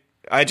 I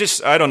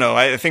don't know.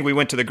 I think we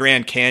went to the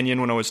Grand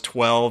Canyon when I was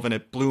 12, and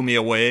it blew me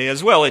away.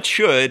 As well, it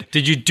should.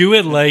 Did you do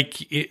it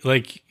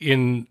like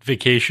in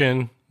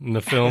Vacation in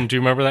the film? Do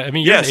you remember that? I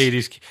mean, you're Yes. in the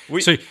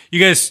 80s. So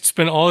you guys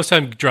spent all this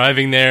time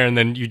driving there, and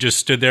then you just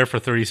stood there for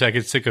 30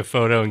 seconds, took a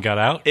photo, and got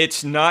out?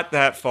 It's not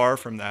that far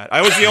from that.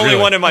 I was the only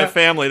Really? one in my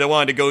family that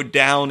wanted to go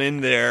down in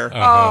there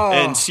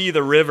and see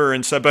the river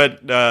and stuff.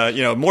 But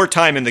more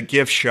time in the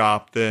gift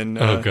shop than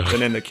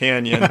than in the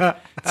canyon.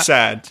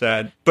 Sad.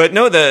 But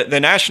no, the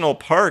national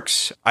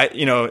parks.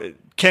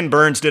 Ken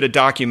Burns did a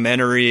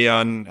documentary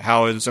on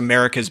how it's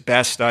America's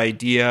best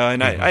idea,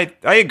 and I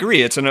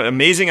agree. It's an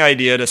amazing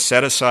idea to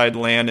set aside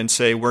land and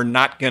say we're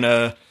not going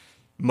to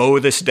mow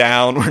this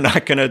down. We're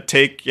not going to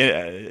take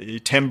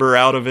timber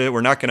out of it. We're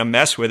not going to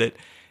mess with it.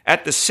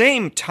 At the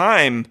same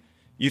time,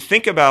 you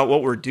think about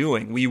what we're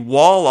doing. We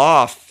wall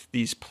off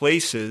these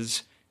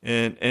places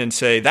and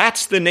say,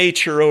 that's the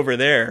nature over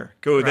there.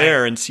 Go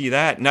there and see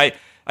that. And I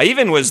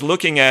even was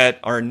looking at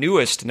our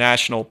newest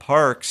national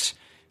parks.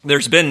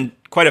 There's been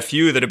quite a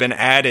few that have been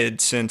added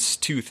since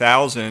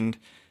 2000.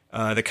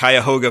 The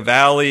Cuyahoga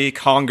Valley,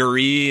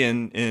 Congaree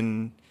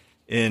in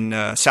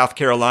South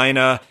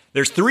Carolina.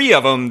 There's 3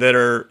 of them that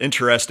are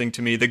interesting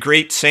to me. The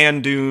Great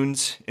Sand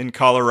Dunes in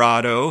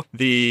Colorado,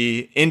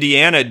 the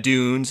Indiana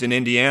Dunes in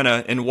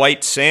Indiana, and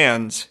White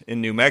Sands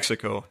in New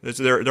Mexico.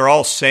 They're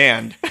all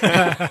sand.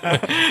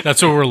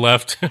 That's what we're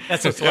left.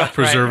 That's what's left,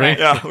 preserving.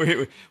 right.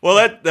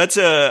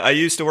 Yeah, I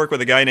used to work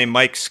with a guy named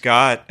Mike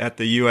Scott at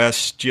the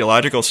U.S.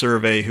 Geological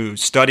Survey who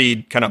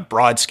studied kind of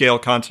broad-scale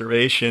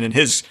conservation, and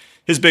his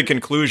big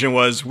conclusion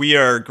was we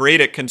are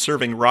great at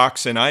conserving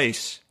rocks and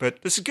ice,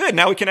 but this is good.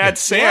 Now we can add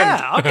sand.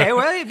 Yeah, okay,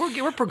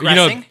 well, we're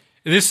progressing.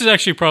 This is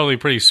actually probably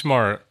pretty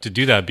smart to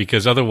do that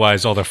because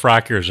otherwise all the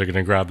frackers are going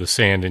to grab the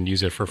sand and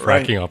use it for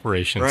fracking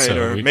operations. Right, So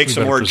or we make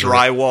some better more preserve it.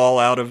 drywall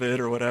out of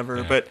it or whatever.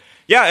 Yeah. But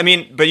yeah, I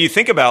mean, but you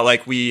think about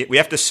like we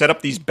have to set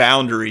up these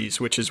boundaries,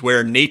 which is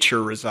where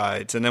nature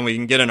resides, and then we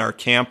can get in our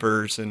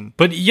campers and.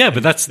 But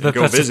that's the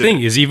visit.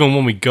 thing is even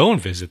when we go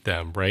and visit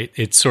them, right?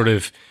 It's sort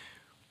of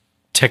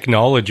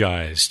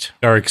technologized.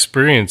 Our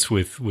experience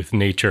with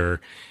nature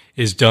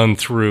is done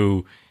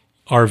through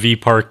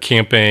RV park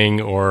camping,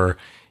 or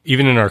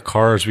even in our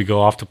cars, we go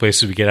off to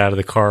places, we get out of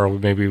the car,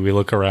 maybe we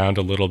look around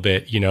a little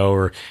bit,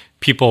 or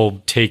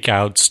people take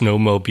out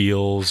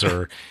snowmobiles,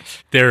 or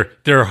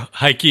they're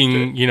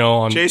hiking,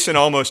 on. Jason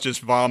almost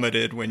just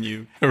vomited when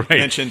you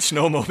mentioned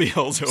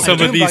snowmobiles. Some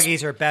Dune of these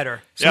buggies are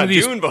better. Some of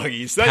these dune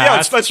buggies.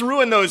 paths- Let's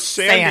ruin those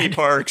sandy Sand.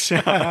 parks.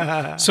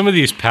 Some of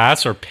these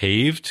paths are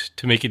paved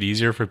to make it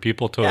easier for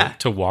people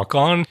to walk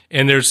on,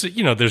 and there's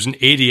an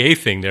ADA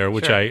thing there,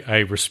 which Sure. I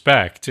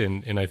respect,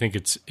 and I think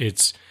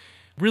it's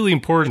really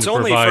important It's to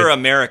only provide. for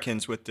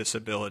Americans with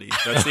disabilities.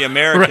 That's the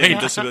American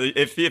disability.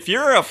 If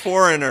you're a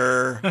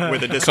foreigner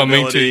with a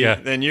disability,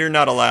 then you're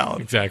not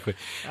allowed. Exactly.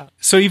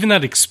 So even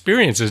that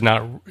experience is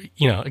not,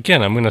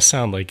 again, I'm going to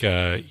sound like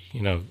a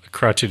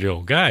crotchety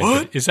old guy,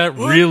 but is that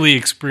really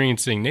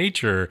experiencing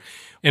nature?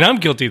 And I'm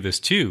guilty of this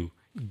too.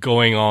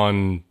 Going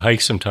on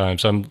hikes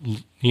sometimes, I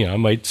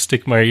might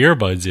stick my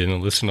earbuds in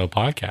and listen to a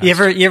podcast. You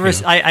ever?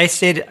 I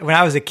stayed when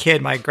I was a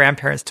kid. My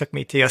grandparents took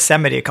me to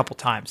Yosemite a couple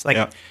times. I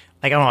don't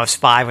know, I was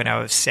 5 when I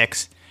was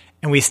 6,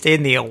 and we stayed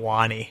in the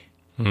Ahwahnee.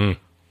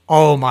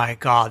 Oh my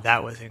God,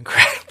 that was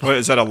incredible! What,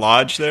 is that a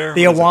lodge there?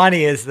 The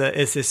Ahwahnee is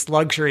this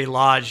luxury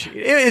lodge.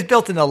 It was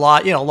built in the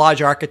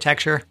lodge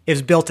architecture. It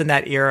was built in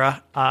that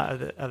era of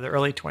the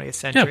early 20th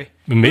century.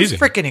 Yeah, amazing,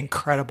 it was freaking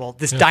incredible.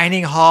 This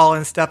dining hall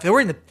and stuff. We're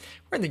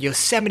in the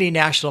Yosemite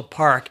National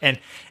Park,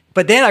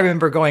 but then I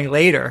remember going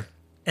later,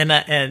 and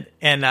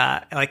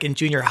like in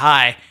junior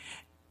high,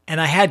 and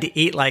I had to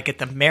eat like at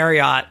the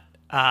Marriott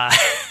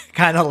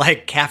kind of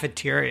like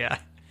cafeteria.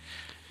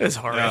 It was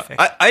horrific.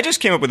 I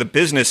just came up with a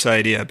business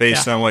idea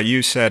based on what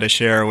you said,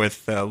 Asher,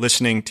 with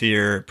listening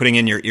to putting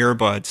in your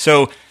earbuds.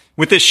 So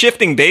with this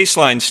shifting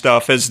baseline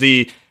stuff, as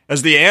the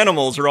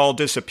animals are all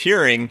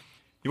disappearing,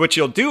 what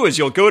you'll do is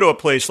you'll go to a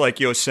place like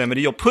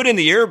Yosemite, you'll put in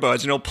the earbuds,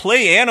 and it'll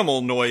play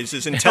animal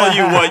noises and tell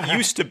you what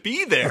used to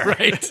be there.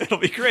 Right. It'll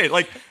be great.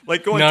 Like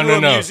going to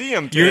a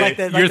museum.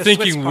 You're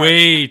thinking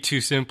way too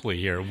simply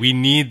here. We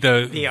need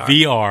the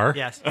VR.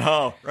 Yes.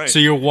 Oh, right. So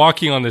you're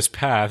walking on this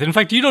path. In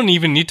fact, you don't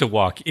even need to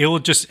walk. It will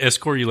just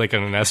escort you like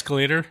on an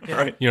escalator.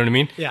 Right. You know what I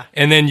mean? Yeah.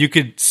 And then you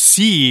could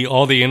see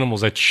all the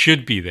animals that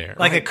should be there.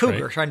 Like a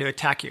cougar trying to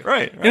attack you.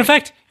 Right. And in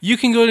fact, you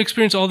can go and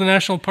experience all the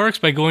national parks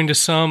by going to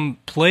some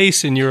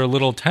place in your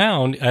little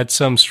town at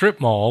some strip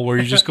mall where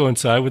you just go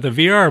inside with the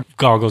VR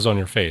goggles on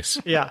your face.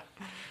 Yeah.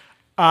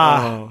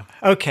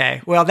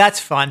 Okay. Well, that's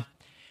fun.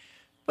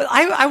 But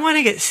I want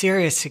to get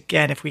serious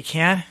again if we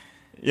can.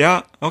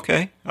 Yeah.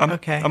 Okay.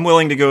 Okay. I'm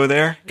willing to go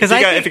there.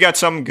 If you got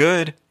something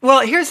good. Well,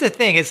 here's the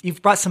thing: is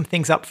you've brought some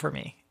things up for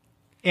me,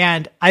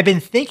 and I've been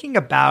thinking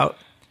about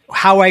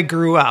how I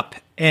grew up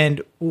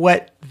and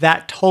what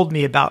that told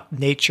me about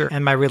nature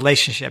and my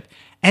relationship.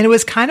 And it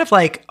was kind of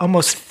like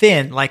almost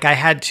thin, like I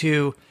had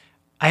to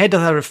sort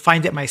of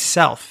find it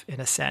myself in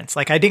a sense.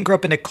 Like I didn't grow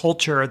up in a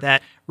culture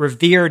that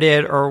revered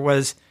it or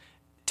was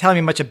telling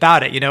me much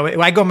about it.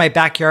 I go in my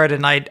backyard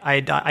and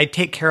I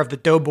take care of the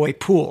Doughboy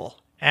pool.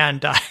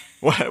 And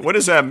what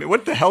does that mean?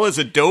 What the hell is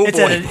a Doughboy pool?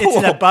 It's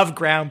an above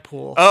ground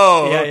pool.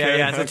 Oh, yeah, okay.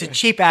 yeah. So it's a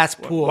cheap ass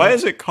pool. Why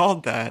is it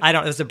called that?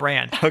 It's a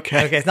brand.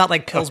 Okay. It's not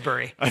like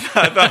Pillsbury. I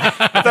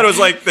thought it was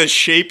like the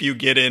shape you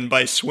get in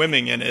by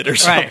swimming in it or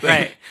something.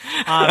 Right.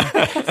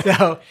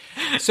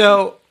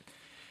 So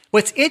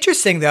what's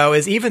interesting though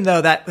is even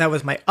though that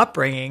was my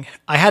upbringing,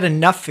 I had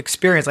enough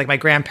experience. Like my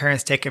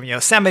grandparents taking me to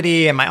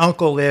Yosemite, and my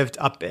uncle lived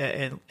up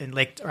in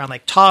around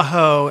Lake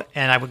Tahoe,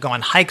 and I would go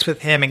on hikes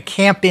with him and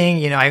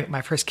camping.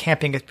 My first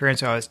camping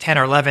experience when I was 10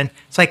 or 11.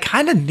 So I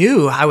kind of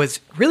knew I was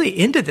really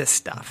into this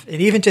stuff,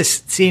 and even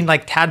just seeing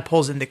like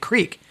tadpoles in the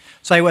creek.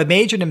 So I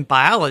majored in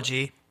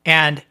biology,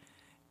 and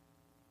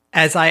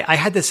as I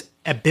had this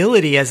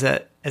ability as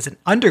an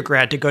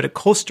undergrad to go to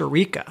Costa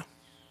Rica,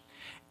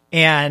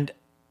 and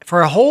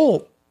for a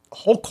whole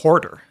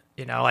quarter,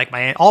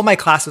 all my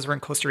classes were in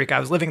Costa Rica. I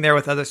was living there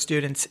with other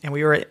students, and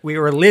we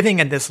were living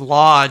in this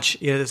lodge,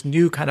 this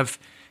new kind of,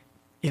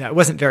 it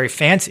wasn't very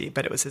fancy,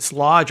 but it was this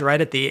lodge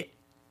right at the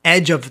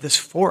edge of this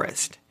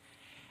forest.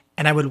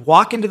 And I would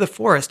walk into the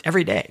forest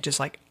every day, just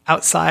like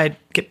outside,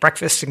 get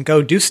breakfast and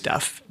go do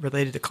stuff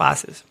related to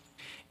classes.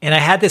 And I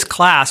had this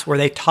class where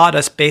they taught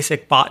us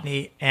basic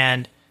botany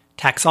and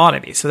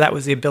taxonomy. So that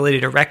was the ability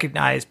to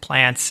recognize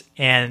plants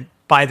and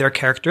by their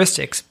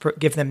characteristics,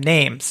 give them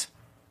names.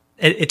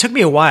 It took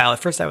me a while. At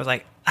first I was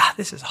like,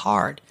 this is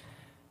hard.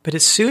 But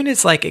as soon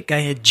as like it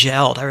had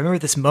gelled, I remember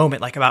this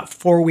moment like about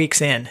 4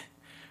 weeks in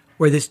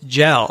where this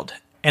gelled,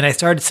 and I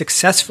started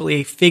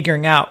successfully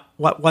figuring out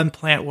what one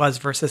plant was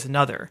versus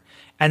another.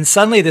 And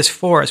suddenly this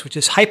forest, which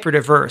is hyper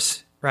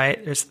diverse,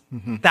 right? There's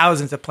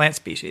thousands of plant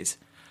species.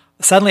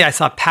 Suddenly I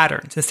saw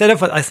patterns. Instead of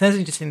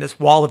just seeing this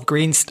wall of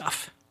green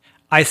stuff,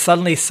 I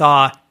suddenly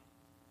saw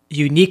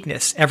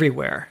uniqueness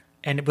everywhere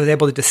and was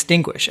able to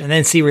distinguish and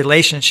then see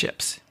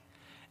relationships.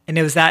 And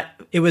it was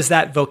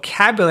that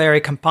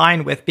vocabulary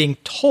combined with being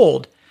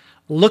told,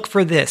 look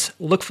for this,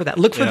 look for that,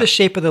 look for the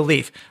shape of the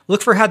leaf,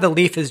 look for how the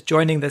leaf is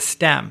joining the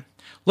stem,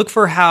 look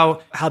for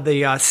how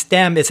the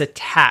stem is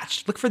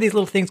attached, look for these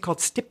little things called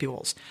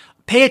stipules,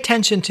 pay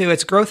attention to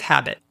its growth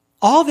habit.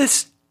 All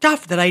this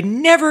stuff that I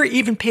never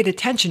even paid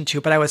attention to,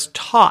 but I was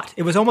taught.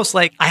 It was almost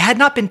like I had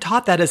not been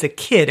taught that as a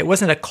kid. It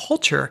wasn't a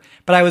culture,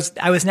 but I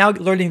was now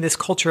learning this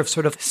culture of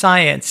sort of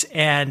science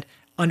and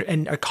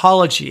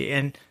ecology,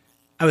 and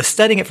I was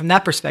studying it from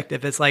that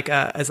perspective as like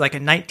a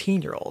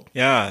 19-year-old.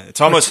 Yeah, it's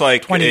almost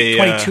like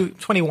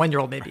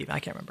 21-year-old maybe.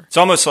 I can't remember. It's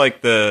almost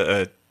like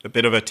a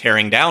bit of a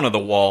tearing down of the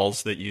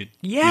walls that you've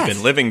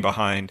been living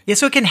behind. Yeah,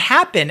 so it can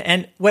happen.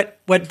 And what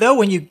though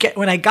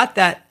when I got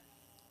that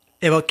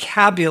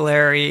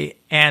vocabulary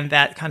and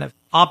that kind of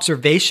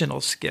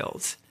observational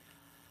skills,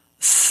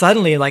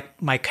 suddenly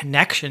like my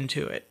connection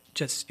to it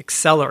just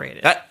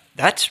accelerated.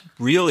 That's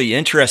really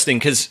interesting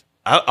because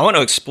I want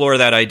to explore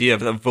that idea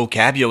of the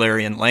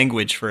vocabulary and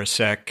language for a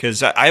sec,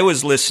 because I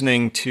was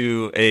listening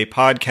to a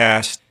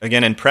podcast,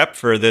 again, in prep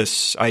for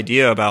this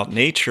idea about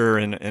nature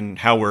and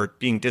how we're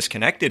being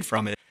disconnected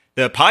from it.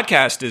 The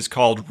podcast is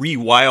called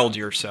Rewild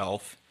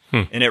Yourself,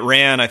 and it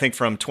ran, I think,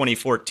 from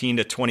 2014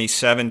 to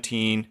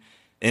 2017.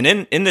 And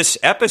in this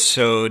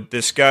episode,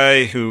 this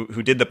guy who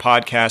did the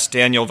podcast,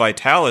 Daniel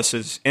Vitalis,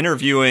 is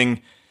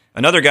interviewing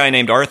another guy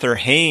named Arthur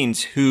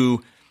Haynes,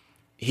 who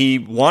he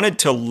wanted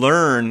to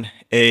learn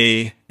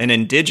an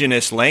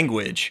indigenous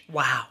language.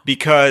 Wow.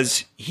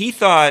 Because he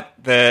thought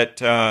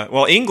that,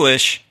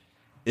 English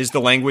is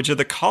the language of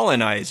the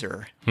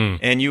colonizer.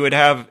 And you would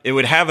have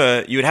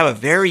a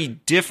very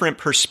different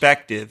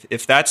perspective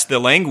if that's the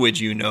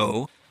language you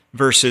know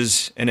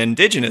versus an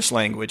indigenous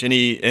language.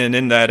 And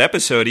in that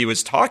episode, he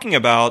was talking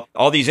about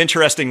all these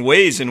interesting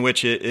ways in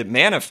which it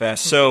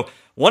manifests. So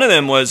one of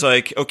them was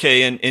like,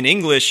 okay, in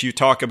English, you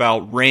talk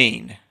about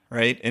rain,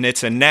 right? And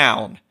it's a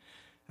noun.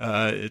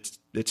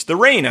 It's the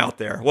rain out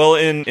there. Well,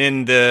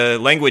 in the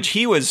language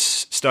he was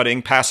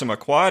studying,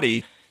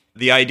 Passamaquoddy,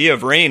 the idea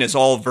of rain is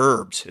all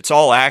verbs. It's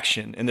all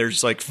action. And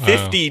there's like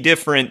 50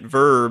 different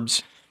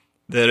verbs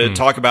that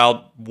talk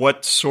about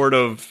what sort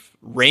of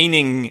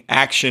raining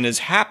action is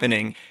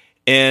happening.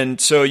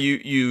 And so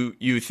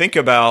you think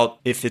about,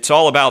 if it's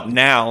all about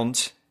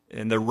nouns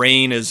and the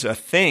rain is a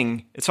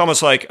thing, it's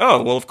almost like,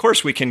 oh, well, of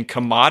course we can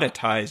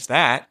commoditize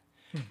that.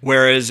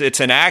 Whereas it's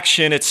an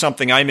action, it's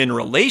something I'm in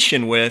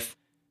relation with.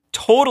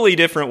 Totally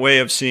different way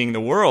of seeing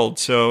the world.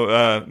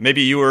 So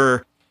maybe you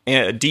were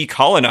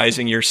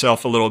decolonizing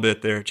yourself a little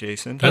bit there,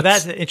 Jason.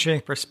 That's an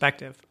interesting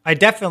perspective. I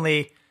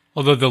definitely...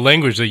 Although the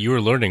language that you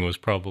were learning was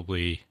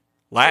probably...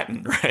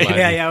 Latin, right? Latin.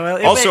 Yeah.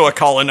 Well, also a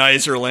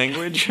colonizer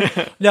language.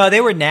 No,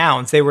 they were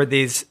nouns. They were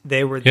these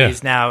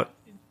now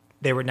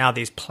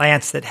these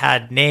plants that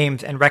had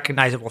names and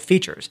recognizable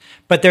features.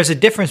 But there's a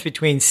difference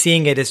between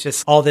seeing it as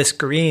just all this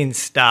green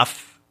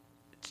stuff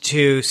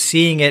to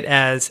seeing it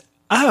as,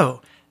 oh,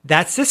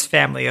 that's this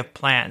family of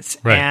plants.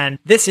 Right. And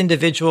this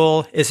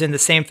individual is in the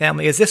same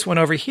family as this one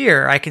over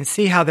here. I can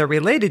see how they're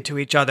related to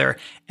each other.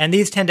 And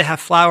these tend to have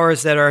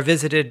flowers that are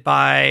visited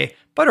by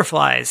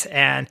butterflies.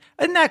 And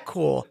isn't that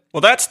cool?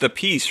 Well, that's the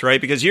piece, right?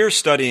 Because you're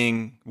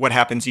studying what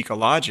happens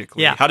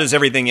ecologically. Yeah. How does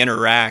everything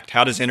interact?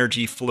 How does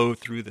energy flow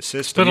through the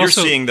system? But You're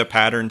also, seeing the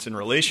patterns and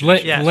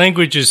relationships. Yes.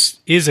 Language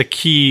is a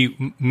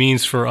key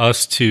means for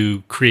us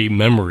to create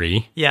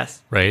memory.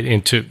 Yes. Right,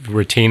 and to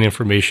retain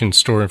information,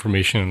 store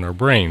information in our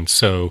brains.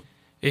 So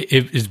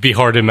it'd be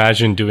hard to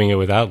imagine doing it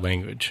without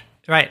language.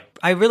 Right.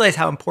 I realized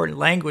how important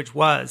language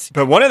was.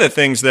 But one of the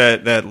things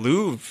that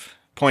Louvre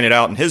pointed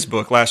out in his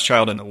book, Last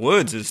Child in the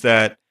Woods, is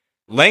that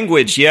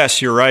language,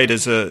 yes, you're right,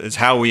 is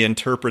how we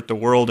interpret the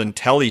world and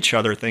tell each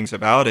other things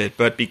about it.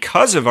 But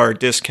because of our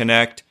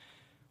disconnect,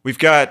 we've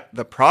got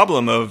the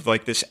problem of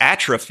like this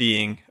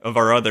atrophying of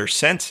our other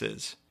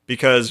senses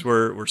because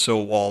we're so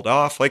walled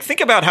off. Like,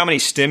 think about how many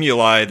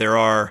stimuli there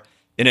are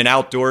in an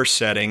outdoor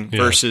setting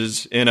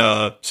versus in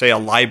a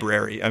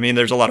library. I mean,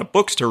 there's a lot of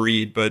books to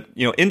read, but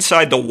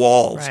inside the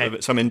walls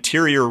of some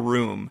interior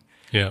room,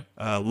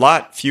 a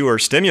lot fewer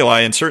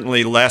stimuli and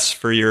certainly less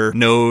for your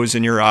nose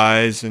and your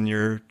eyes and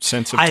your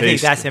sense of taste. I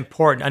think that's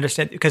important to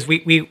understand because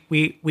we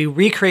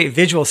recreate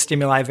visual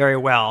stimuli very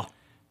well,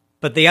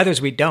 but the others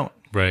we don't.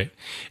 Right.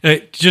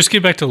 Just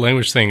get back to the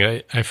language thing.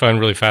 I find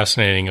really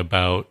fascinating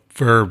about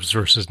verbs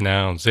versus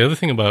nouns. The other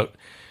thing about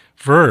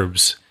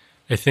verbs,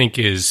 I think,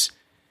 is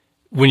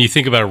when you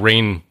think about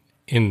rain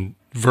in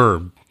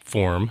verb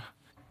form,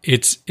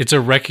 it's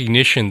a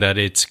recognition that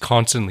it's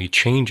constantly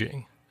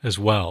changing as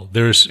well.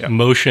 There's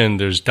motion,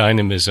 there's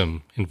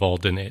dynamism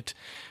involved in it,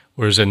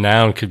 whereas a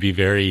noun could be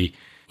very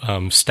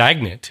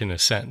stagnant in a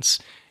sense.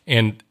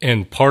 And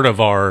part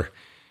of our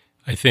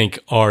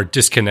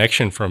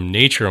disconnection from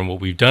nature and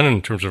what we've done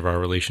in terms of our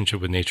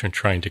relationship with nature and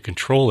trying to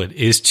control it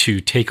is to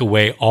take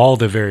away all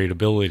the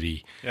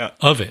variability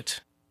of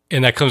it.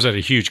 And that comes at a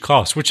huge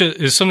cost, which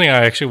is something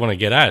I actually want to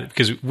get at,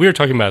 because we were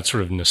talking about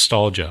sort of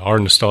nostalgia, our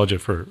nostalgia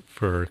for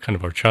kind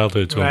of our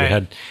childhoods when we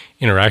had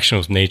interaction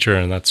with nature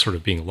and that's sort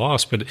of being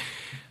lost. But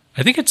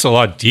I think it's a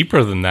lot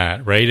deeper than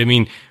that, right? I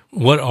mean,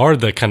 what are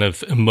the kind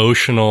of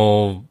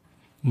emotional,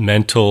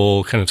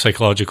 mental, kind of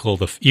psychological,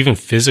 even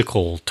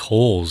physical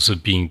tolls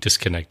of being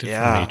disconnected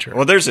from nature?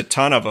 Well, there's a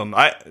ton of them.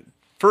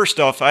 First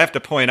off, I have to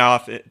point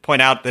out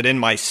that in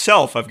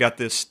myself, I've got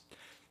this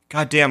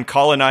goddamn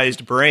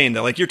colonized brain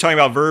that, like, you're talking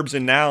about verbs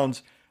and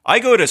nouns. I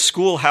go to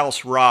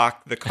Schoolhouse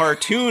Rock, the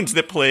cartoons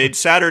that played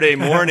Saturday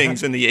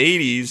mornings in the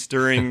 80s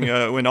during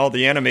when all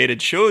the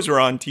animated shows were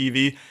on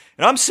TV.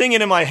 And I'm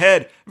singing in my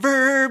head,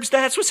 verbs,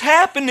 that's what's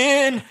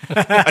happening.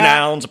 A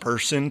noun's a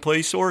person,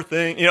 place, or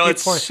thing.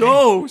 It's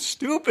so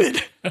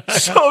stupid.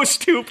 So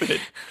stupid.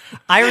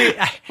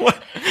 I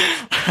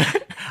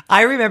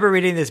remember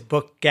reading this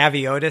book,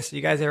 Gaviotis.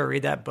 You guys ever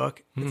read that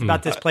book? It's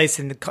about this place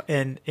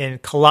in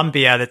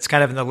Colombia that's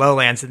kind of in the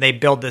lowlands, and they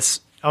build this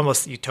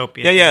almost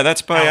utopian. Yeah,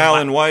 that's by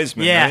Alan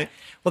Wiseman, right?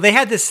 Well, they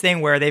had this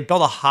thing where they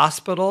built a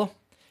hospital,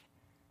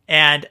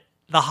 and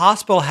the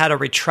hospital had a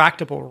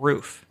retractable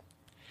roof.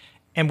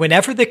 And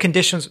whenever the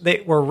conditions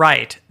were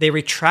right, they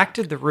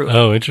retracted the roof.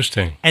 Oh,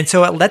 interesting. And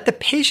so it let the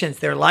patients,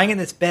 they're lying in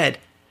this bed,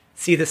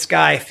 see the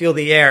sky, feel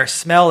the air,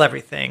 smell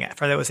everything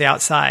for that was the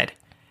outside.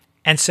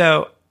 And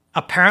so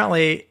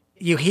apparently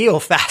you heal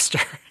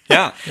faster.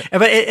 Yeah.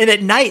 And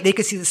at night they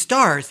could see the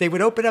stars. They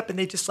would open up and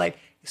they just like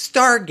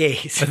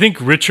stargaze. I think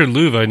Richard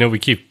Louv, I know we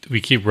keep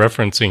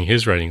referencing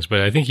his writings,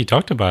 but I think he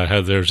talked about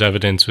how there's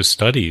evidence with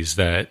studies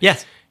that,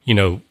 yes,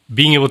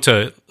 being able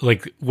to,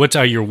 like, what's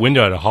out your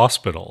window at a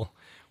hospital,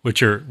 what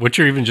you're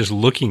even just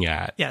looking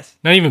at, yes,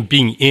 not even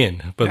being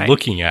in, but right,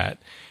 looking at,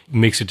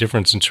 makes a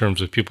difference in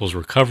terms of people's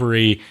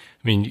recovery.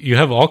 I mean, you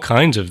have all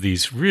kinds of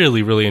these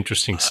really, really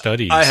interesting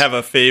studies. I have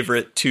a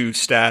favorite 2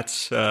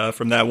 stats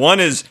from that. One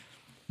is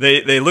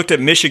they looked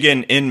at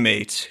Michigan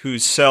inmates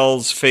whose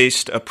cells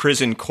faced a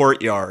prison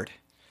courtyard.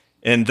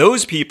 And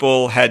those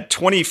people had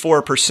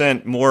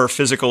 24% more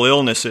physical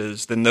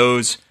illnesses than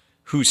those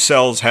whose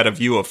cells had a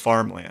view of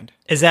farmland.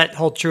 Is that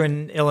hold true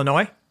in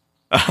Illinois?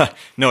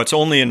 No, it's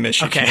only in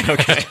Michigan.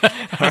 Okay.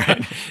 All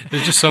right.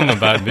 There's just something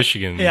about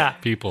Michigan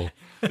people.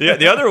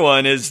 The other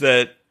one is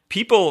that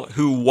people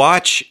who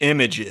watch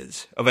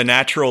images of a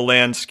natural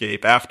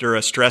landscape after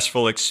a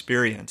stressful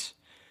experience,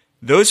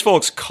 those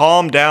folks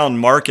calm down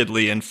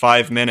markedly in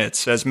 5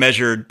 minutes as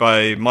measured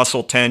by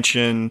muscle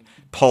tension,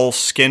 pulse,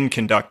 skin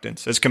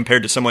conductance, as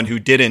compared to someone who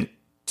didn't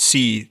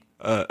see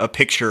a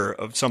picture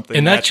of something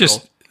and natural.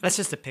 That's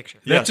just a picture.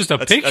 That's just a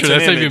picture.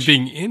 That's not even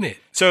being in it.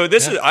 So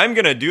this is. I'm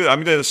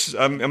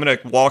gonna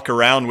walk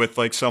around with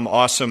like some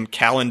awesome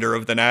calendar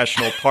of the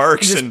national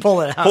parks and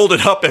pull it out. Hold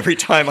it up every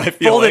time I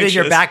feel. Hold anxious. it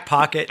in your back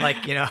pocket,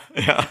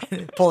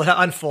 pull it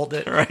out, unfold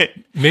it. Right.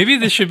 Maybe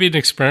this should be an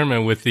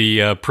experiment with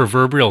the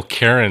proverbial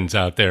Karens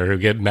out there who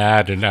get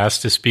mad and ask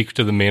to speak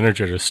to the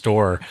manager at a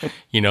store.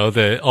 All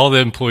the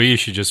employees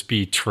should just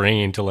be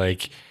trained to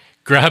like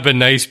grab a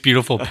nice,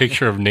 beautiful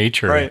picture of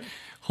nature. Right.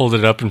 Hold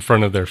it up in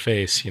front of their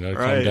face,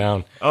 calm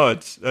down. Oh,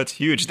 that's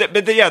huge.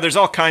 There's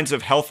all kinds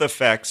of health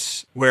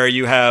effects where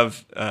you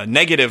have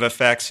negative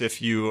effects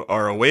if you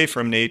are away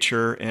from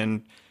nature,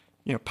 and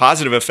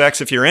positive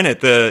effects if you're in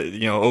it.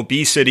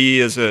 Obesity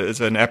is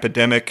an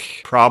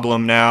epidemic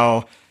problem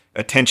now.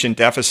 Attention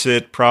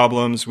deficit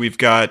problems. We've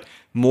got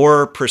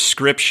more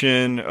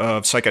prescription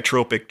of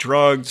psychotropic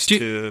drugs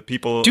to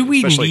people, do we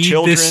especially need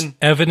children. This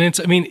evidence?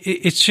 I mean,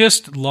 it's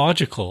just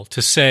logical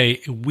to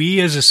say we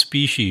as a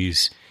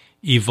species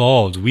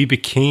evolved. We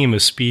became a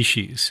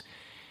species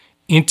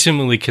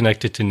intimately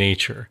connected to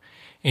nature.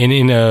 And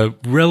in a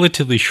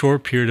relatively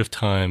short period of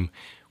time,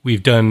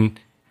 we've done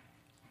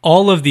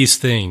all of these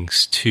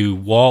things to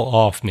wall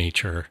off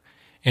nature,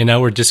 and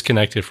now we're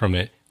disconnected from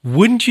it.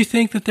 Wouldn't you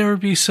think that there would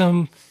be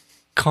some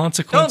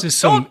consequences,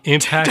 some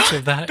impacts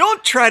of that?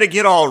 Don't try to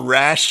get all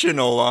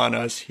rational on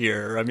us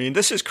here. I mean,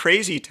 this is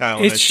crazy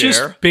town. It's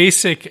just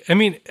basic. I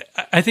mean,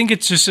 I think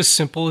it's just as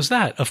simple as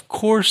that. Of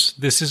course,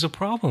 this is a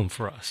problem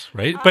for us,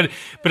 right? But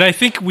I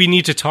think we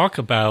need to talk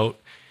about,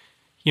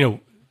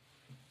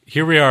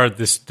 here we are.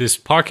 This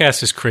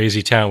podcast is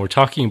Crazy Town. We're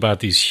talking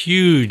about these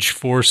huge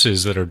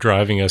forces that are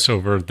driving us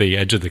over the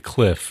edge of the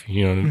cliff,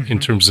 in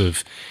terms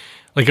of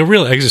like a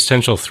real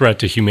existential threat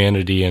to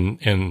humanity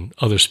and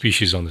other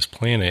species on this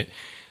planet.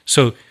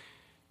 So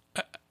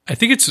I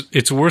think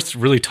it's worth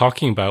really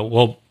talking about,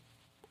 well,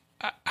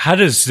 how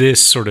does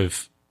this sort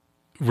of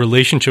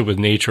relationship with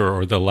nature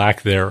or the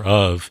lack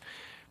thereof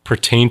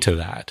pertain to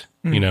that,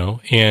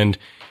 And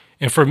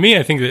for me,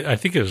 I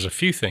think there's a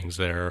few things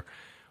there.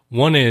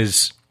 One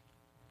is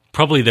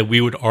probably that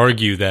we would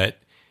argue that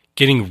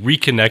getting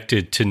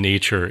reconnected to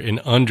nature and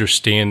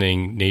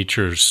understanding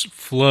nature's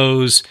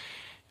flows,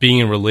 being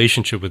in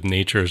relationship with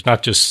nature is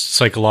not just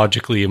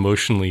psychologically,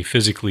 emotionally,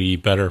 physically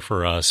better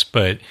for us,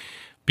 but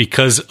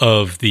because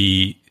of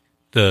the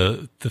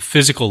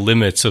physical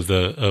limits of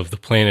the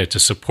planet to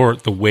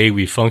support the way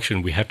we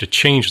function, we have to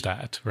change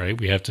that, right?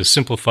 We have to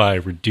simplify,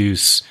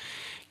 reduce,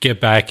 get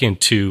back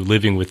into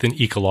living within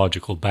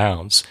ecological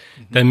bounds.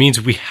 Mm-hmm. That means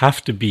we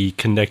have to be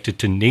connected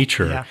to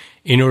nature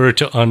in order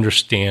to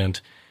understand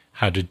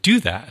how to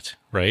do that,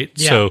 right?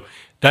 Yeah. So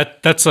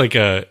that's like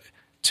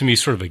to me,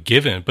 sort of a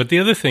given. But the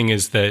other thing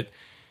is that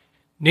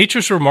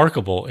nature's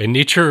remarkable, and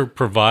nature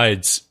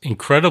provides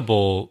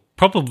incredible,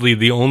 probably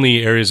the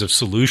only areas of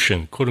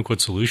solution, quote unquote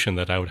solution,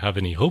 that I would have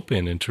any hope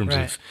in terms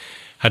of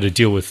how to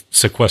deal with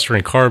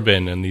sequestering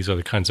carbon and these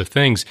other kinds of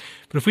things.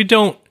 But if we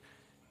don't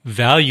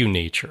value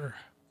nature,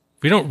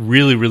 if we don't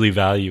really, really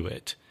value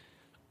it,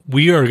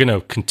 we are going to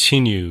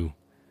continue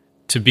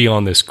to be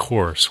on this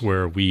course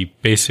where we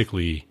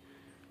basically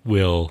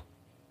will,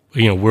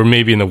 we're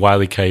maybe in the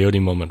Wile E. Coyote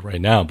moment right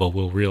now, but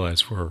we'll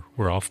realize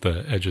we're off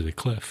the edge of the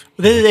cliff.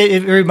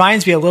 It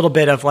reminds me a little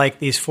bit of like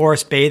these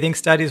forest bathing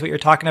studies, what you're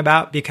talking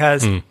about,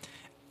 because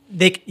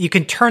you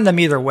can turn them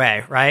either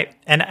way, right?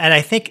 And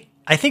I think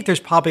there's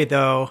probably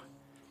there's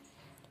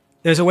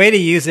a way to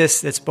use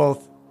this that's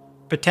both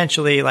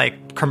potentially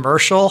like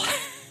commercial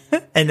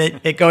and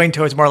then it going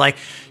towards more like,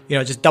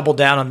 just double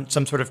down on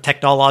some sort of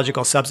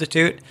technological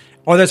substitute.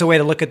 Or there's a way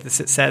to look at this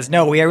that says,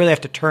 no, we really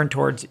have to turn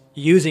towards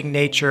using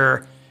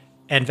nature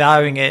and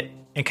valuing it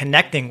and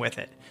connecting with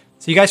it.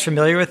 So you guys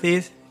familiar with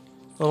these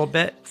a little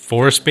bit?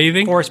 Forest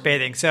bathing? Forest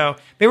bathing. So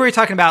maybe we were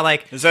talking about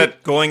like... Is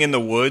that going in the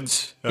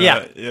woods?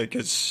 Yeah.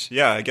 Because,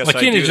 I guess Why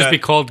can't it just be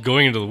called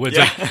going into the woods?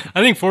 Yeah. Like,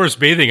 I think forest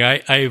bathing, I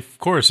of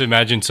course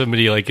imagine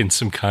somebody like in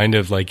some kind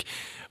of like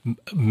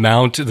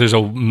there's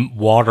a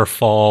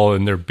waterfall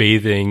and they're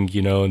bathing,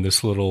 in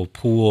this little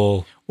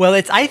pool.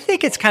 Well, I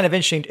think it's kind of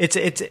interesting.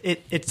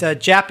 It's a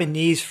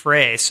Japanese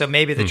phrase, so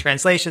maybe the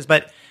translations,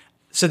 but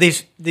so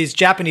these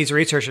Japanese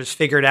researchers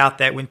figured out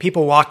that when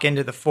people walk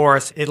into the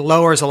forest, it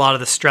lowers a lot of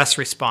the stress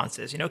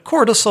responses,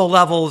 cortisol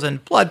levels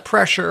and blood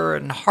pressure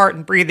and heart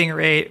and breathing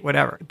rate,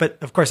 whatever. But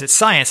of course, it's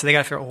science, so they got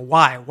to figure out,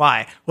 well,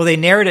 why? Well, they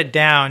narrowed it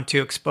down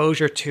to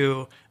exposure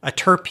to a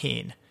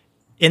terpene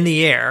in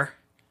the air.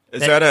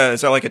 Is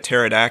that like a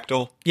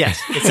pterodactyl?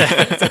 Yes,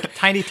 it's a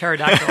tiny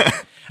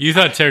pterodactyl. You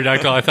thought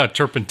pterodactyl, I thought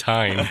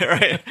turpentine.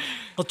 Right.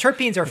 Well,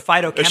 terpenes are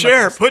phytochemicals.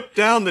 Cher, put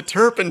down the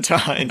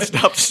turpentine.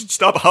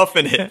 Stop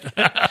huffing it.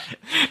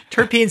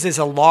 Terpenes is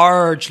a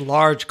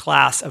large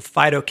class of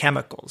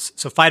phytochemicals.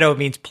 So phyto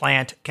means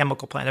plant,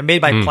 chemical plant. They're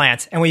made by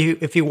plants. And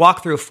if you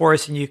walk through a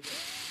forest and you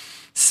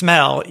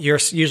smell, you're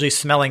usually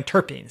smelling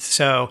terpenes.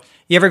 So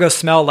you ever go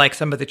smell like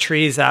some of the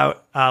trees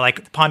out,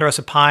 like the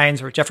ponderosa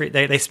pines or Jeffrey,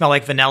 they smell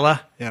like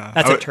vanilla? Yeah.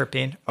 That's a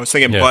terpene. I was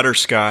thinking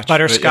butterscotch.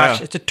 Butterscotch,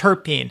 yeah. It's a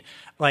terpene.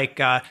 Like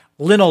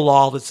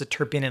linalool is a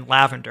terpene in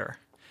lavender.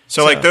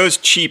 So like those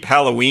cheap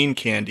Halloween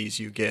candies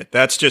you get,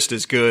 that's just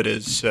as good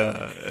as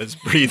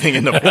breathing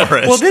in the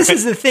forest. Well, this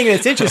is the thing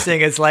that's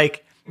interesting is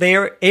like they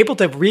are able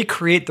to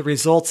recreate the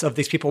results of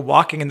these people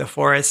walking in the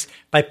forest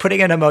by putting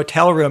in a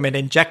motel room and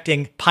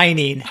injecting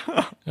pinene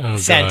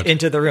scent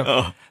into the room.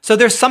 Oh. So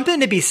there's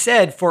something to be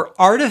said for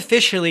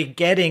artificially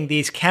getting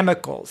these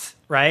chemicals,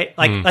 right?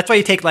 Like that's why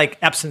you take like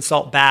Epsom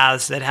salt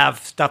baths that have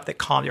stuff that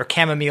calm your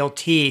chamomile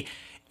tea.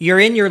 You're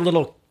in your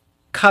little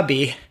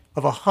cubby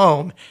of a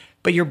home,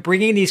 but you're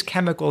bringing these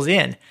chemicals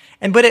in.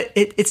 But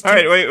it's... All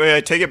right, wait,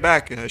 I take it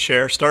back,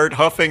 Cher. Start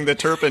huffing the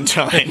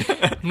turpentine.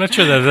 I'm not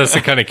sure that's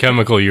the kind of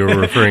chemical you were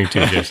referring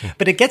to, Jason.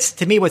 But it gets,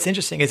 to me, what's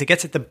interesting is it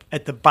gets at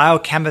the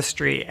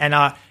biochemistry and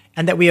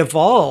that we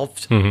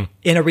evolved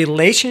in a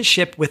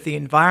relationship with the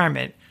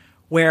environment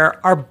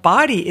where our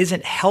body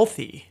isn't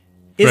healthy.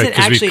 Right,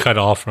 because we cut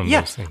off from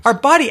those things. Our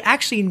body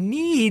actually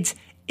needs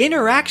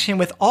interaction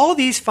with all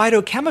these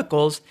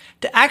phytochemicals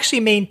to actually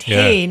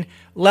maintain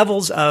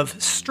levels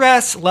of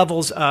stress,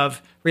 levels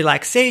of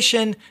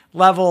relaxation,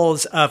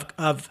 levels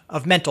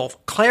of mental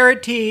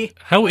clarity.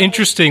 How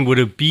interesting would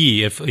it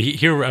be if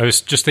here I was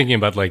just thinking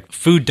about like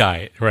food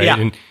diet, right?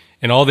 Yeah.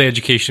 And all the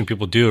education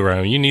people do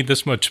around you need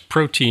this much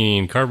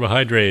protein,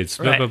 carbohydrates,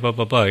 blah blah blah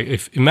blah blah.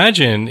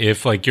 Imagine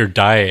if like your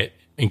diet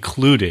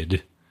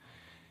included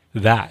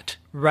that.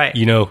 Right.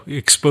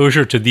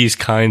 Exposure to these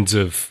kinds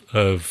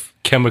of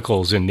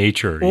chemicals in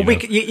nature. Well,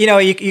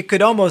 you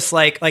could almost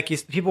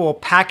people will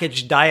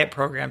package diet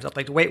programs up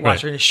like the Weight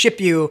Watcher and ship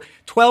you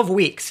 12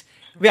 weeks.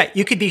 Yeah,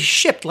 you could be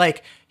shipped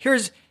like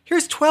here's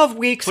 12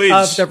 weeks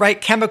of the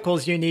right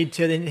chemicals you need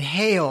to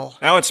inhale.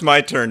 Now it's my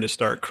turn to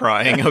start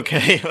crying.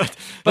 Okay,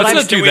 let's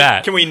not do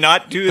that. Can we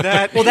not do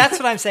that? Well, that's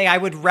what I'm saying. I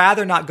would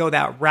rather not go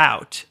that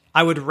route.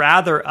 I would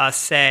rather us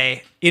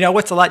say,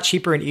 what's a lot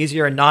cheaper and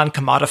easier, a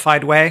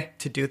non-commodified way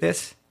to do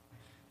this?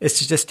 Is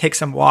to just take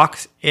some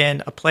walks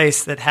in a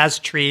place that has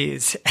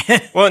trees.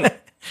 Well,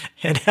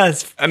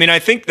 I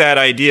think that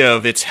idea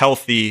of it's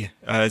healthy,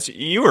 as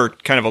you were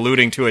kind of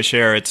alluding to,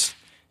 Cher, it's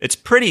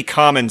pretty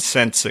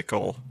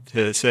commonsensical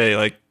to say,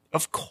 like,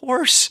 of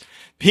course,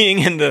 being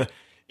in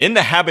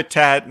the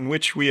habitat in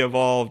which we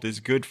evolved is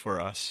good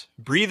for us.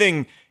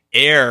 Breathing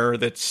air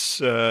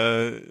that's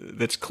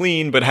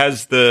clean but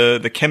has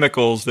the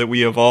chemicals that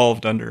we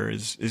evolved under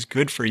is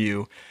good for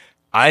you.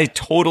 I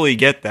totally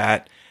get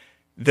that.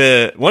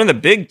 One of the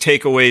big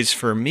takeaways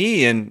for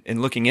me in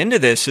looking into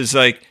this is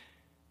like,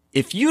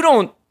 if you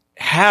don't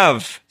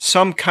have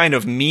some kind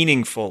of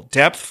meaningful,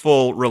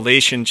 depthful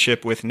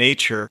relationship with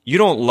nature, you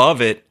don't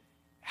love it,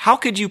 how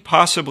could you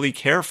possibly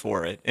care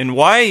for it? And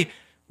why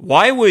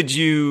would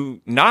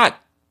you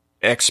not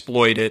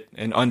exploit it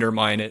and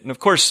undermine it? And of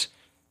course,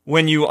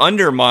 when you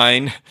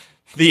undermine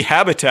the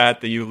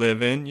habitat that you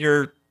live in,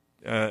 you're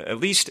at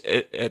least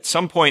at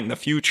some point in the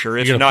future,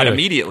 if not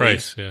immediately,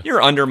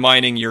 you're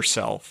undermining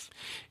yourself.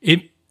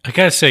 I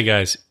gotta say,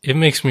 guys, it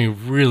makes me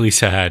really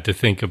sad to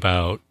think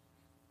about.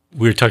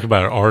 We were talking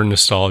about our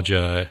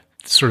nostalgia,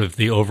 sort of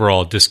the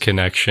overall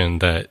disconnection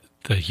that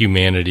the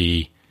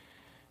humanity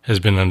has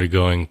been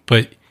undergoing.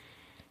 But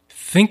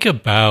think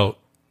about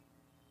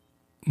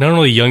not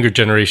only younger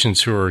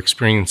generations who are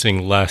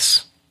experiencing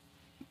less,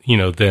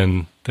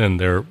 than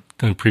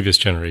previous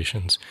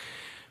generations,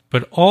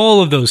 but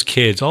all of those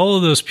kids, all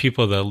of those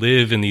people that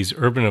live in these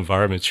urban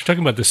environments. You're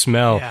talking about the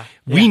smell. Yeah.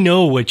 We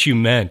know what you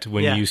meant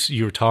when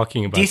you were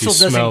talking about diesel these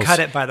smells. Doesn't cut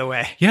it, by the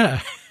way.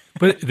 Yeah,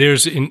 but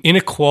there's an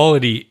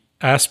inequality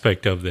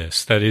aspect of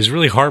this that is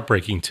really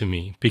heartbreaking to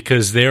me,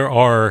 because there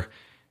are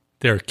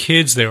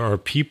kids, there are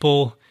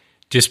people,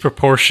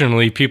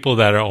 disproportionately people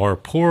that are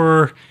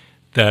poorer,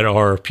 that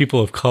are people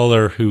of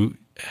color who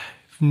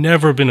have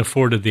never been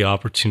afforded the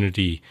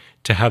opportunity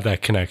to have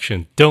that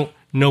connection, don't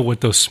know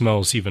what those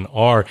smells even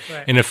are.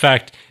 Right. And in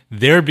fact,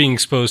 they're being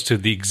exposed to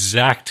the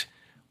exact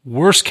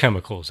worst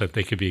chemicals that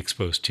they could be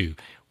exposed to.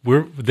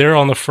 They're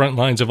on the front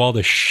lines of all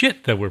the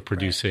shit that we're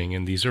producing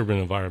in these urban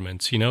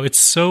environments. It's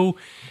so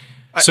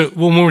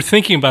when we're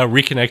thinking about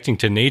reconnecting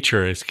to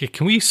nature,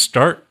 can we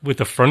start with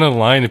the front of the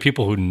line of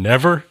people who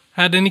never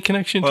had any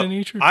connection to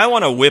nature? I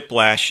want to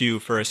whiplash you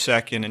for a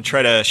second and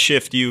try to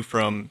shift you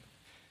from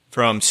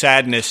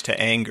sadness to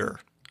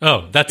anger.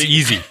 Oh, that's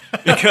easy.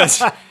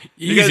 Because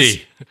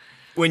Easy.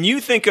 When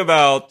you think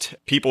about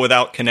people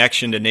without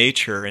connection to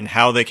nature and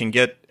how they can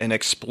get an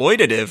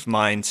exploitative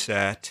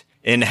mindset,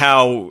 and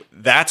how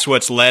that's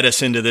what's led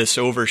us into this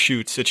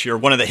overshoot situation, or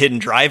one of the hidden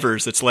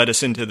drivers that's led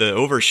us into the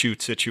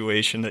overshoot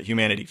situation that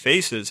humanity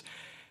faces,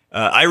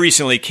 I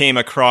recently came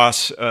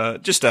across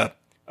just an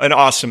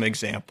awesome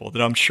example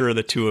that I'm sure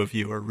the two of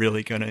you are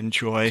really going to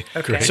enjoy.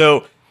 Okay.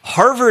 So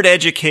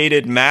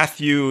Harvard-educated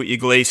Matthew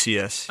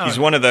Iglesias, he's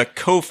one of the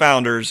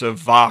co-founders of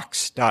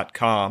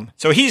Vox.com.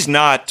 So he's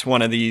not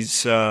one of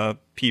these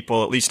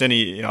people, at least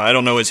any, I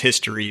don't know his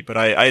history, but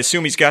I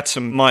assume he's got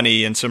some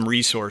money and some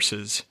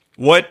resources.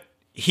 What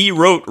he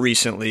wrote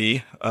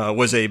recently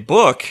was a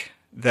book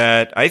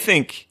that I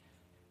think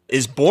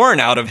is born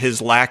out of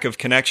his lack of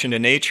connection to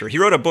nature. He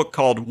wrote a book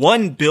called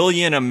 1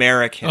 Billion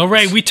Americans. Oh,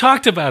 right. We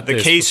talked about The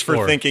this Case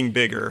before. for Thinking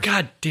Bigger.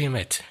 God damn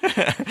it.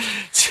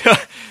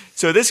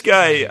 So this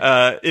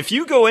guy, if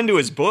you go into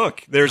his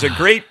book, there's a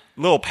great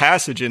little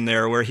passage in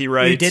there where he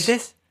writes... You did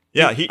this?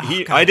 Yeah,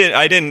 I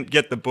didn't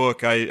get the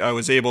book. I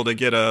was able to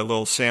get a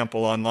little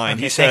sample online.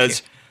 Okay, He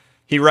says...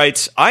 He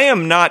writes, I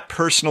am not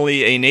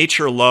personally a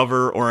nature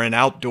lover or an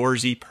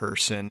outdoorsy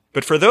person,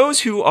 but for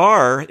those who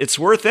are, it's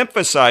worth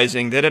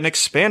emphasizing that an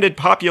expanded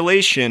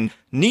population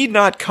need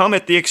not come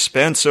at the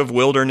expense of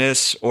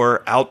wilderness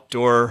or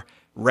outdoor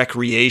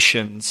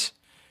recreations.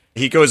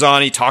 He goes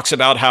on, he talks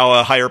about how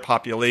a higher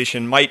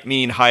population might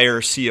mean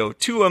higher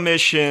CO2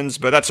 emissions,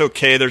 but that's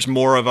okay. There's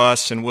more of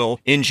us, and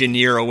we'll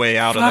engineer a way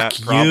out of that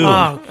problem. you.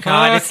 Oh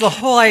God! It's the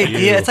whole idea.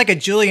 you. It's like a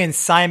Julian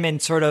Simon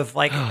sort of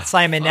like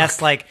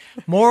Simon-esque, like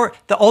more.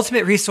 The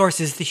ultimate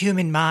resource is the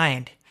human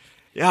mind.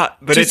 Yeah,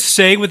 but To it's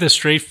say with a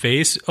straight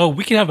face, oh,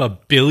 we can have 1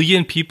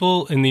 billion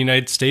people in the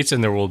United States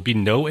and there will be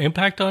no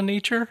impact on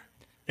nature?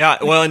 yeah.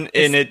 Well, and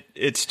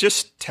it's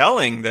just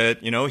telling that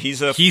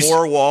he's a He's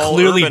four-wall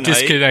clearly urbanite.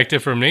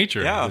 disconnected from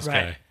nature. Yeah, this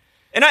right. guy.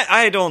 And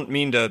I don't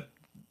mean to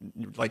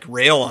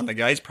rail on the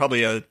guy. He's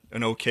probably an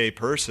okay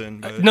person.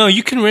 But No,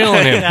 you can rail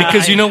on him Yeah,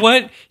 because you know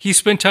what? He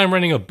spent time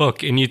writing a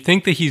book, and you'd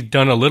think that he's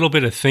done a little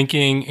bit of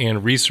thinking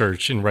and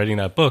research in writing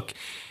that book,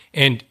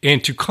 and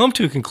to come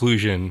to a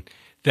conclusion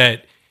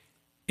that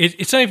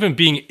it's not even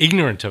being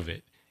ignorant of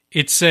it.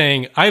 It's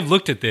saying, I've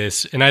looked at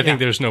this, and I think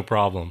there's no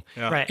problem.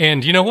 Right.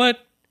 And you know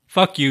what?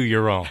 Fuck you,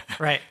 you're wrong.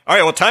 Right. All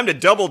right, well, time to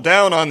double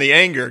down on the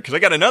anger, because I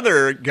got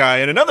another guy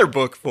and another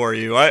book for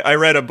you. I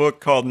read a book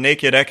called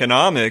Naked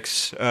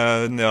Economics,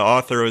 and the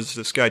author was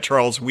this guy,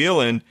 Charles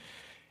Whelan,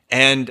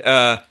 and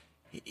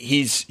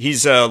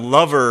he's a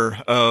lover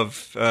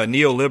of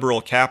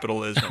neoliberal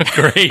capitalism.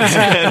 Great.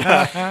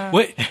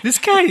 What? This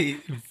guy,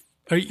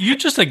 are you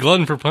just a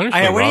glutton for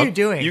punishment, What are Rob? you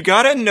doing? You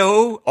got to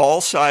know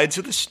all sides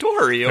of the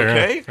story,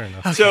 okay? Fair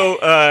enough.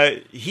 So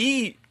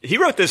he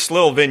wrote this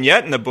little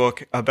vignette in the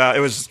book about,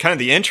 it was kind of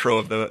the intro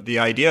of the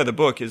idea of the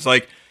book, is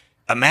like,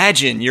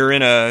 imagine you're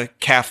in a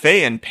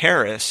cafe in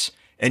Paris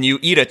and you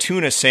eat a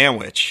tuna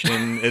sandwich,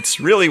 and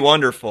it's really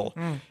wonderful.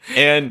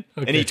 And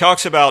he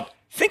talks about,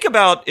 think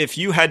about if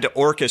you had to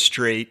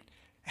orchestrate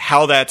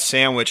how that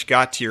sandwich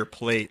got to your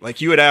plate.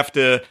 Like you would have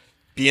to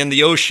be in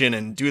the ocean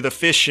and do the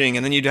fishing,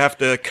 and then you'd have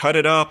to cut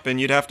it up, and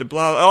you'd have to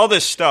blah, all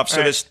this stuff. So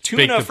Right. this Bake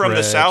tuna the from the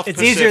bread. South It's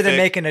Pacific. easier than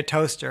making a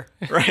toaster.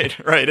 Right,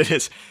 it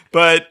is.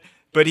 But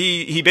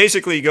he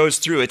basically goes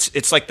through,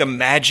 it's like the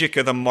magic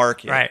of the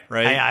market. Right.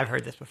 Right. I've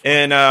heard this before.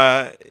 And,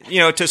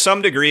 to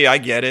some degree, I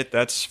get it.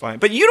 That's fine.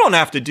 But you don't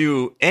have to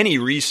do any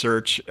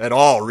research at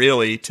all,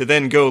 really, to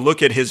then go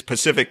look at his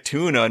Pacific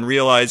tuna and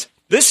realize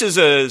this is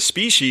a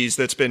species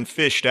that's been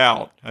fished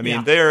out. I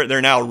mean, Yeah.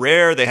 they're now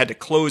rare. They had to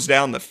close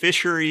down the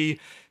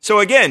fishery. So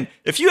again,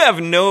 if you have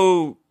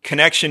no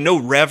connection, no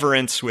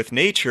reverence with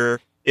nature,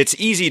 it's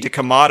easy to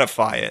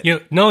commodify it. You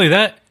know, not only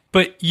that,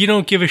 but you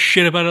don't give a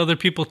shit about other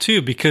people too,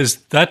 because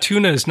that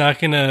tuna is not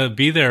going to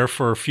be there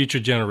for future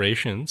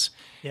generations.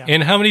 Yeah.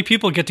 And how many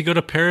people get to go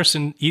to Paris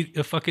and eat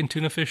a fucking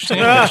tuna fish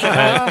sandwich?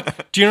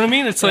 Do you know what I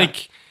mean? It's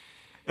like,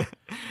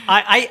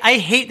 I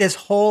hate this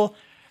whole.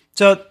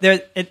 So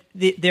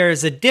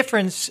there's a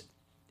difference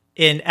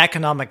in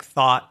economic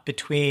thought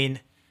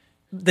between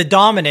the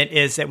dominant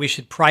is that we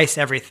should price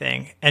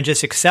everything and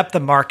just accept the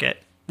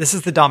market. This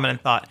is the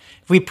dominant thought.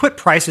 If we put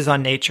prices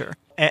on nature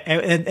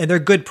and they're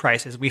good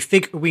prices,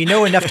 we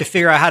know enough to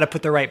figure out how to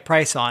put the right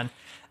price on.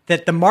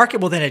 that the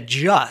market will then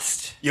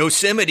adjust.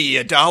 Yosemite,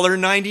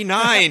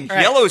 $1.99.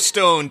 Right.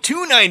 Yellowstone,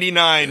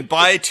 $2.99.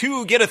 Buy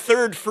 2, get a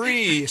 3rd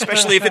free,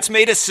 especially if it's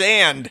made of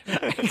sand.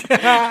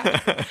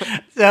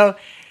 So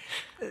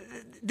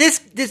this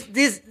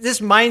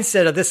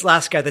mindset of this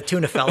last guy, the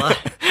tuna fella,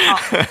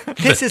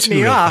 pisses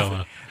me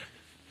off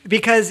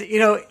because,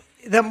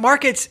 the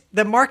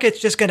market's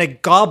just going to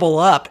gobble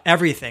up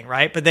everything,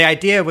 right? But the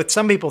idea with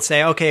some people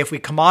say, okay, if we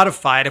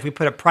commodify it, if we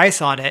put a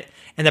price on it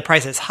and the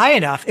price is high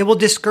enough, it will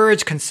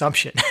discourage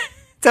consumption.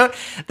 So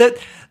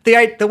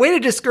the way to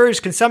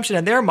discourage consumption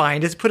in their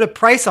mind is put a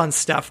price on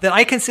stuff that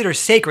I consider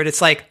sacred.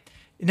 It's like,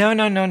 no.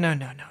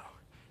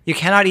 You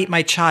cannot eat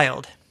my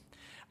child.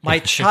 My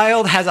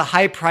child has a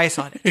high price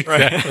on it.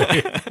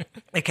 Exactly.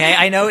 Okay,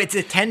 I know it's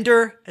a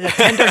tender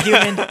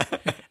human.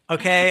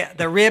 Okay,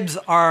 the ribs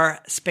are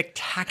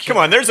spectacular.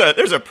 Come on, there's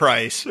a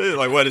price.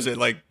 Like, what is it?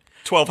 Like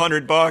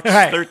 $1,200,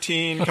 right.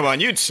 $13. Come on,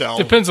 you'd sell.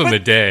 Depends on the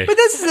day. But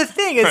this is the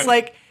thing. It's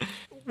like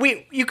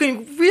you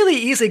can really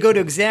easily go to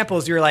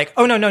examples. You're like,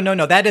 oh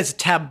no, that is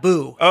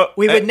taboo.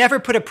 We would never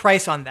put a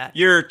price on that.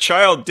 Your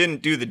child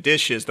didn't do the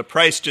dishes. The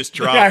price just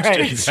dropped. Yeah, right.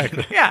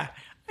 Exactly. Yeah.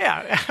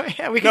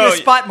 We can do a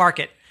spot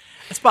market.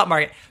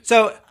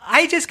 So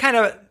I just kind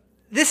of.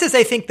 This is,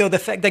 I think, though, the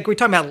fact like we're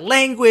talking about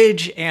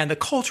language and the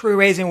culture we're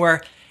raising,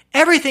 where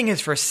everything is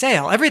for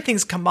sale,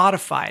 everything's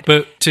commodified.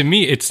 But to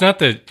me, it's not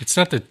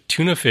the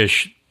tuna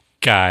fish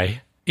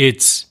guy.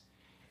 It's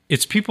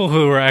people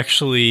who are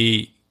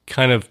actually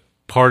kind of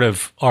part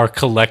of our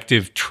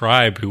collective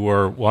tribe who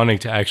are wanting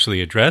to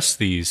actually address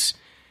these.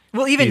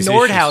 Well, even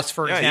Nordhaus, issues.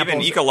 for example.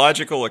 Even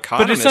ecological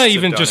economists. But it's not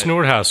even just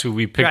Nordhaus who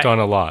we picked on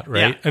a lot,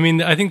 right? Yeah. I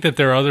mean, I think that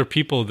there are other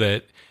people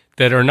that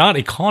are not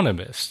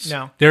economists.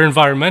 No. They're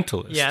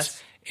environmentalists.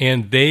 Yes.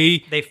 And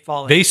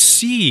they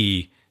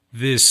see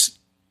this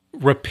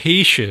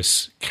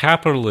rapacious,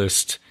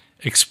 capitalist,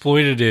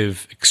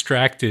 exploitative,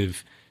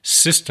 extractive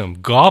system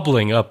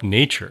gobbling up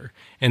nature.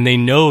 And they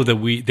know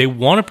that they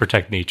want to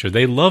protect nature.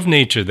 They love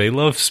nature. They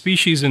love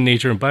species in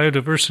nature and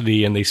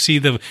biodiversity. And they see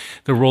the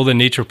role that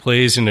nature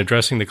plays in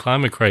addressing the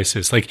climate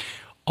crisis. Like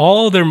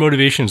all their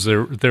motivations,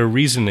 their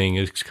reasoning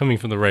is coming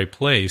from the right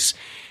place.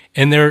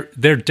 And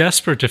they're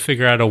desperate to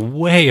figure out a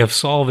way of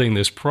solving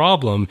this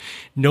problem,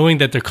 knowing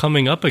that they're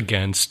coming up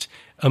against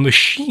a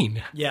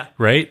machine. Yeah.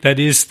 Right? That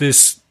is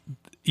this,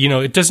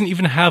 it doesn't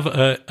even have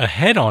a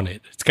head on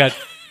it. It's got,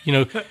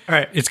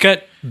 right. It's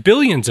got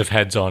billions of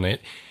heads on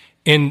it.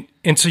 And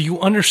so you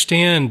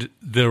understand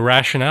the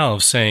rationale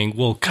of saying,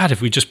 well, God,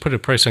 if we just put a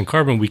price on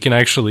carbon, we can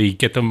actually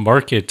get the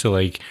market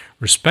to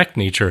respect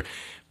nature.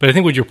 But I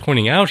think what you're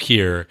pointing out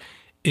here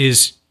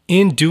is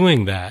in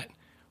doing that,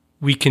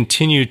 we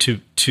continue to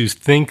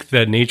think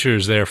that nature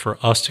is there for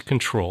us to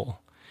control.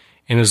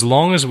 And as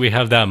long as we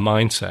have that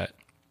mindset,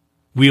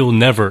 we'll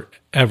never,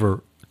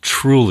 ever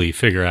truly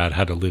figure out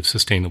how to live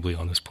sustainably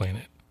on this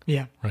planet.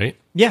 Yeah. Right?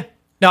 Yeah.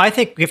 No, I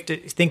think we have to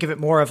think of it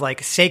more of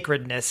like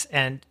sacredness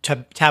and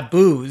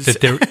taboos.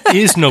 That there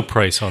is no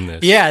price on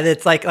this. Yeah,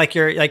 that's like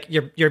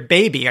your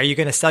baby. Are you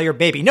going to sell your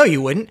baby? No,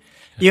 you wouldn't.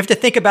 You have to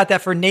think about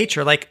that for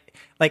nature. Like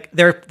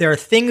there are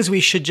things we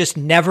should just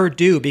never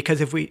do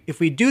because if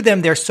we do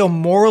them, they're so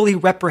morally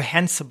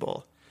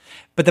reprehensible.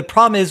 But the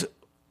problem is,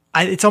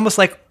 it's almost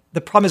like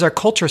the problem is our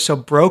culture is so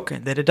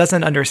broken that it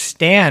doesn't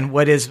understand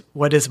what is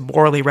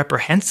morally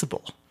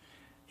reprehensible,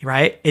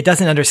 right? It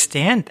doesn't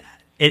understand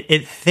that.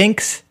 It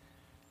thinks,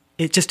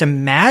 it just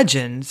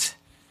imagines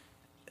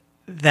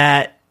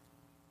that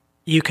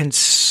you can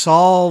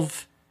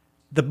solve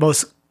the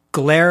most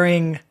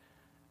glaring,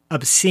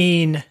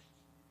 obscene,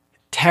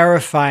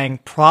 terrifying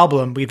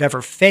problem we've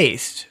ever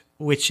faced,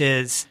 which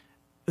is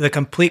the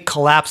complete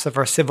collapse of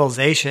our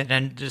civilization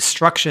and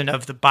destruction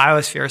of the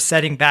biosphere,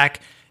 setting back,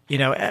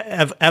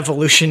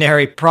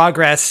 evolutionary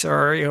progress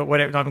or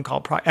whatever I'm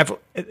called,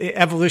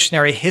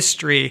 evolutionary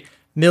history,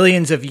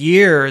 millions of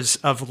years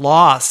of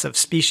loss of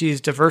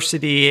species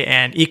diversity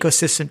and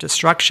ecosystem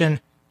destruction.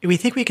 We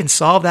think we can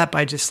solve that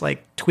by just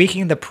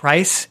tweaking the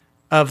price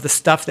of the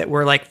stuff that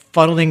we're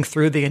funneling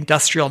through the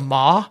industrial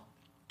maw.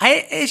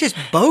 It's just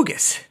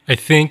bogus. I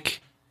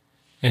think,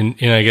 and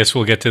I guess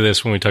we'll get to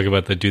this when we talk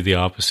about do the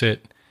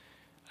opposite.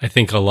 I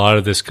think a lot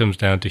of this comes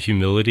down to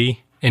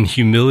humility, and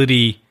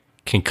humility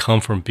can come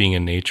from being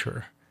in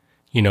nature.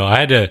 I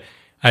had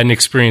an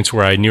experience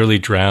where I nearly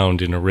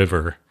drowned in a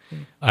river.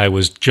 I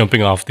was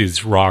jumping off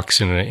these rocks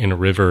in a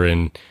river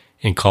in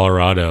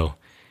Colorado,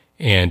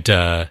 and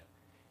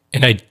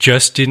I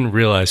just didn't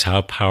realize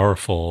how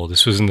powerful.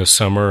 This was in the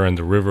summer, and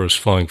the river was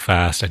flowing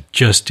fast. I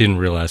just didn't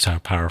realize how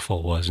powerful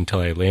it was until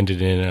I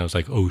landed in, and I was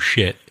like, "Oh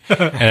shit!"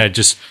 And I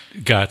just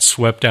got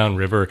swept down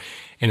river,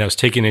 and I was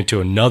taken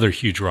into another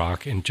huge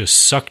rock and just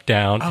sucked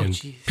down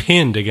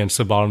pinned against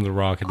the bottom of the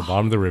rock at the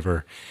bottom of the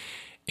river.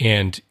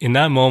 And in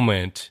that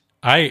moment,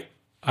 I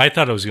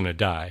thought I was going to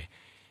die.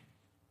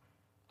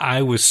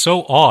 I was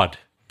so awed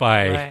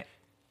by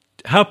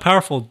how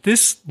powerful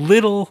this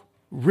little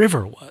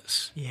river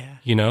was.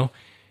 Yeah.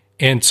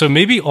 And so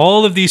maybe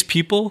all of these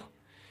people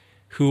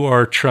who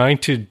are trying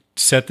to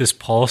set this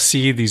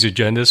policy, these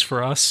agendas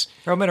for us,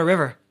 throw them in a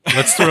river.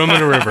 Let's throw them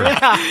in a river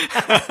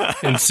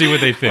and see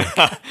what they think.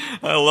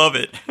 I love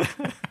it.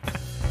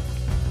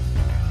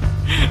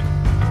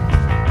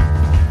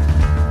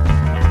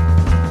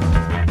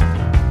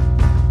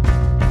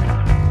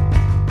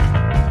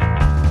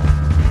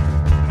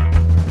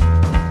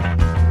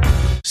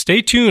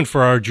 Stay tuned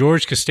for our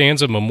George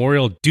Costanza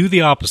Memorial Do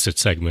the Opposite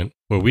segment,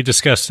 where we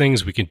discuss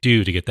things we can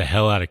do to get the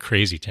hell out of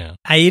Crazy Town.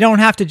 You don't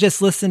have to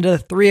just listen to the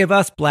three of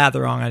us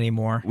blather on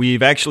anymore.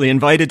 We've actually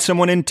invited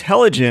someone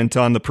intelligent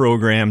on the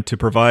program to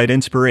provide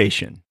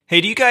inspiration.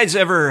 Hey, do you guys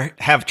ever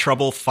have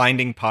trouble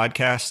finding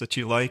podcasts that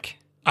you like?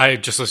 I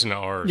just listen to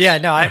ours. Yeah,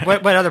 no.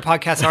 What other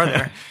podcasts are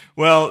there?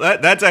 Well,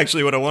 that's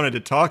actually what I wanted to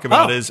talk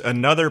about is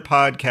another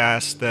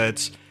podcast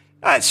that's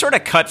sort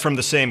of cut from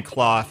the same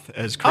cloth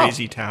as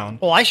Crazy Town.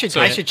 Well, I should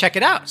check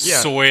it out. Yeah.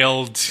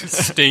 Soiled,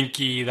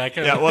 stinky, that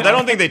kind of Yeah, well, I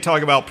don't think they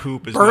talk about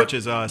poop as much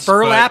as us.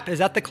 Burlap, is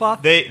that the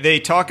cloth? They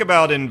talk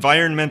about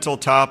environmental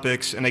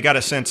topics, and they got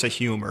a sense of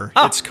humor.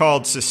 Oh. It's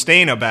called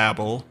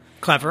Sustainababble.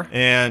 Clever.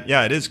 And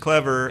yeah, it is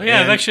clever. Oh, yeah,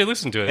 and, I've actually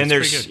listened to it. And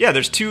it's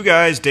there's two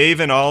guys, Dave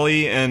and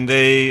Ollie, and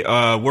they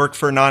work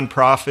for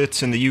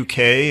nonprofits in the UK,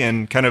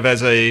 and kind of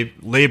as a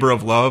labor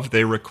of love,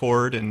 they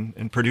record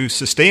and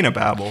produce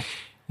Sustainababble.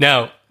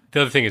 Now,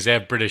 the other thing is they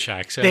have British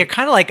accent. They're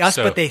kind of like us,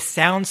 but they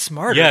sound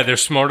smarter. Yeah, they're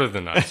smarter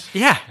than us.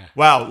 Yeah.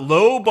 Wow,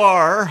 low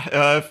bar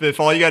if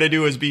all you got to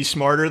do is be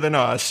smarter than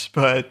us.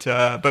 But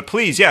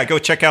please, yeah, go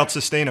check out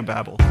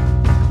Sustainababble.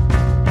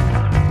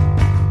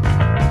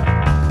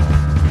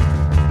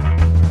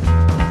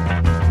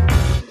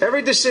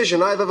 Every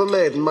decision I've ever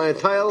made in my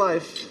entire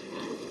life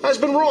has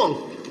been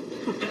wrong.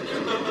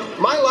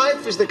 My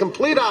life is the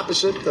complete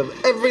opposite of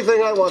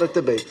everything I want it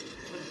to be.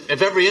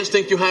 If every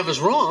instinct you have is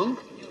wrong,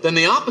 then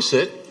the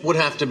opposite would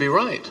have to be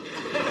right.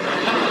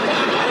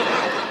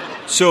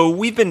 So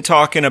we've been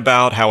talking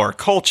about how our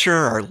culture,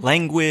 our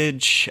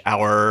language,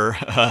 our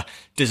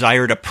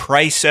desire to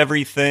price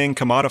everything,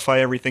 commodify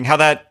everything, how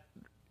that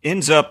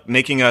ends up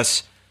making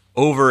us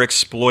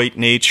overexploit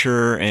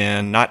nature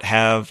and not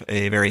have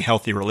a very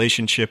healthy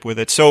relationship with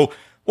it. So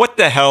what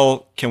the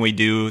hell can we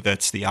do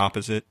that's the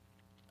opposite?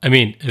 I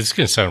mean, it's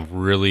going to sound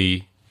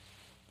really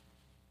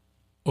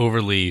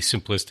overly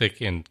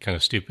simplistic and kind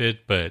of stupid,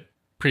 but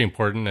pretty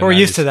important. We're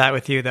used to that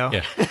with you, though.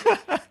 Yeah.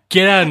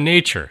 Get out of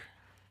nature.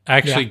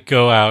 Actually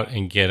go out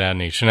and get out of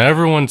nature. Now,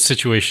 everyone's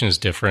situation is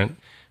different.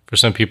 For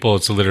some people,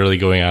 it's literally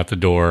going out the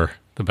door,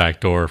 the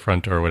back door,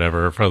 front door,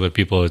 whatever. For other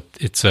people,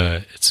 it's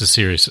a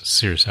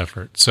serious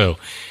effort. So,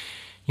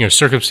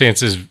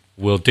 circumstances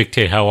will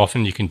dictate how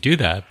often you can do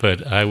that.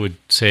 But I would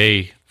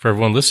say for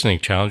everyone listening,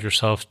 challenge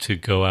yourself to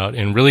go out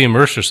and really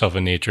immerse yourself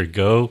in nature.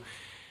 Go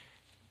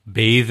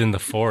bathe in the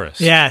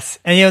forest. Yes.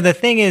 And, the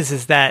thing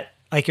is that,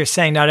 like you're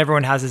saying, not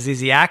everyone has as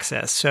easy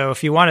access. So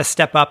if you want to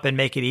step up and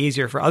make it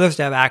easier for others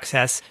to have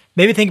access,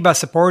 maybe think about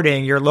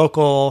supporting your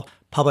local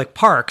public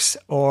parks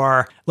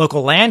or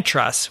local land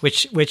trusts,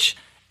 which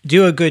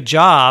do a good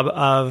job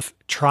of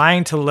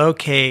trying to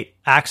locate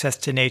access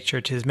to nature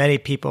to as many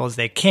people as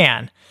they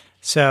can.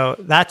 So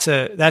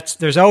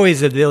there's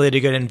always the ability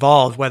to get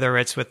involved, whether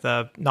it's with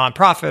a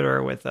nonprofit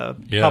or with a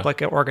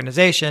public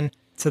organization.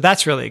 So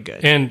that's really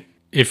good. And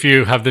if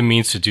you have the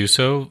means to do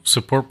so,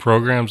 support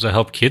programs that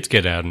help kids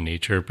get out in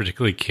nature,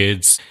 particularly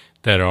kids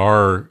that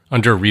are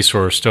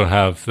under-resourced, don't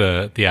have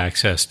the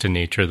access to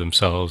nature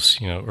themselves,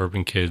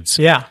 urban kids.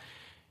 Yeah.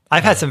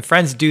 I've had some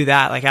friends do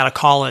that, like out of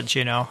college,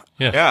 Yeah.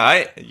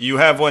 Yeah, you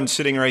have one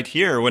sitting right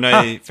here. When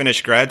I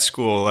finished grad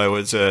school, I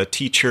was a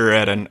teacher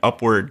at an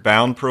Upward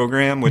Bound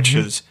program, which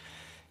is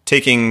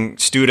taking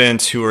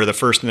students who are the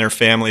first in their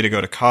family to go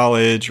to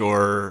college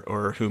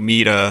or who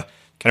meet a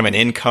kind of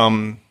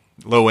an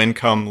low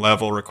income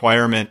level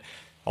requirement.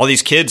 All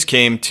these kids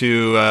came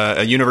to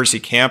a university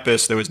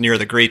campus that was near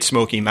the Great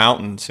Smoky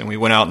Mountains, and we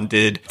went out and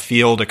did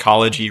field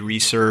ecology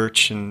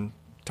research and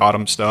taught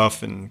them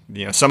stuff. And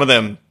some of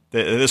them,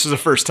 this was the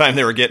first time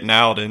they were getting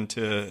out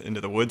into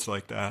the woods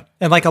like that.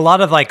 And like a lot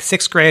of like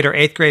 6th grade or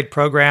 8th grade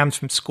programs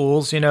from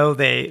schools,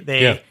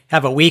 they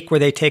have a week where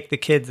they take the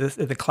kids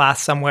the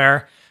class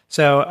somewhere.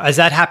 So is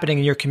that happening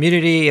in your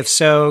community? If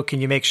so, can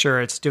you make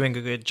sure it's doing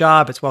a good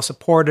job? It's well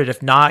supported.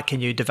 If not,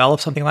 can you develop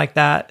something like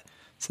that?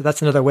 So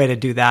that's another way to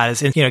do that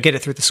is, get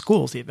it through the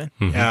schools even.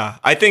 Mm-hmm. Yeah,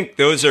 I think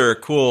those are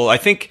cool. I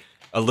think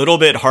a little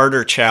bit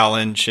harder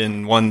challenge,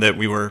 and one that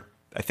we were,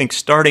 I think,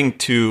 starting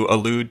to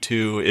allude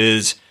to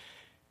is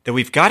that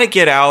we've got to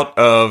get out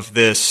of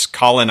this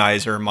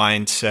colonizer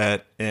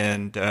mindset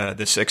and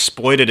this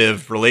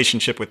exploitative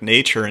relationship with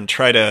nature and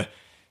try to,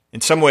 in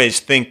some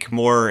ways, think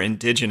more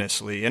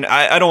indigenously. And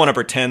I don't want to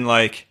pretend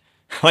like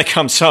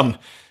I'm someone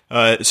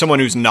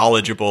who's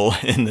knowledgeable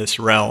in this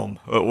realm.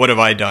 What have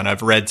I done?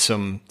 I've read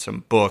some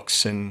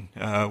books, and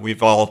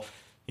we've all,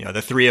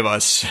 the three of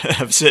us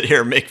have sit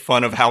here and make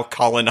fun of how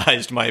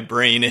colonized my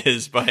brain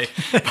is by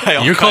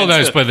all You're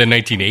colonized by the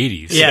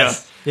 1980s.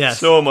 Yes. Yes.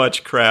 So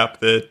much crap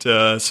that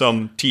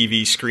some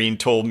TV screen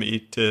told me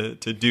to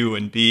do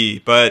and be.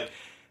 But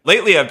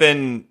lately I've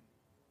been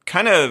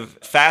kind of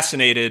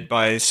fascinated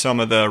by some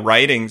of the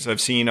writings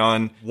I've seen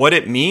on what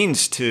it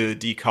means to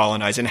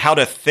decolonize and how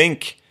to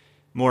think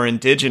more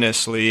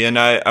indigenously. And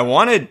I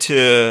wanted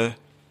to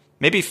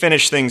maybe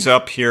finish things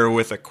up here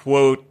with a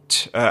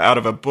quote out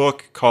of a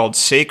book called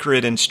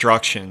Sacred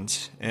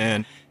Instructions.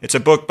 And it's a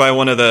book by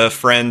one of the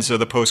friends of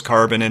the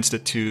Post-Carbon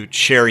Institute,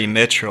 Sherry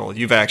Mitchell.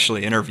 You've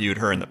actually interviewed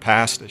her in the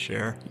past,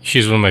 Cher.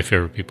 She's one of my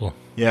favorite people.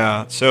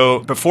 Yeah. So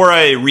before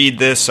I read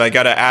this, I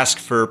got to ask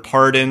for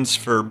pardons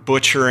for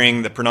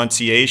butchering the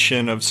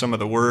pronunciation of some of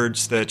the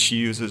words that she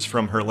uses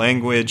from her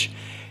language.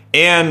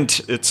 And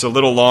it's a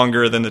little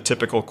longer than the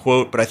typical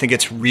quote, but I think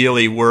it's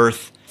really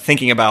worth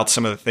thinking about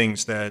some of the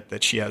things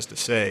that she has to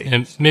say.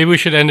 And maybe we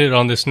should end it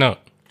on this note.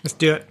 Let's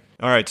do it.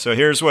 All right, so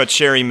here's what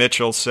Sherry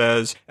Mitchell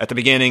says at the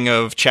beginning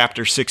of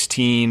chapter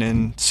 16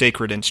 in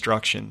Sacred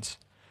Instructions.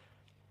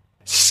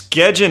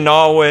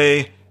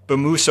 Skejanawe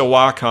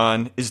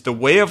Bamusawakan is the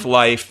way of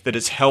life that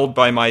is held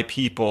by my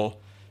people,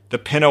 the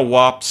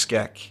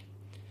Penawapskek,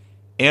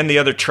 and the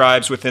other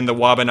tribes within the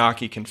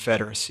Wabanaki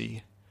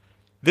Confederacy.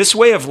 This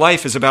way of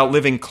life is about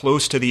living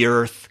close to the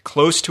earth,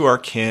 close to our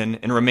kin,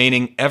 and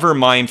remaining ever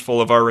mindful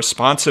of our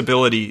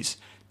responsibilities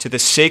to the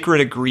sacred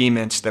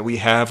agreements that we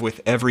have with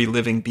every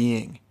living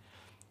being.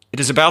 It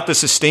is about the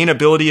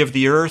sustainability of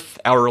the earth,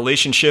 our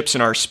relationships,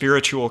 and our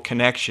spiritual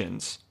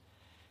connections.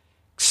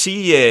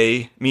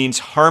 Xiye means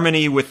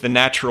harmony with the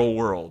natural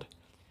world.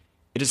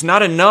 It is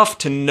not enough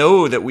to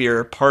know that we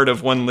are part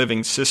of one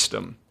living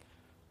system.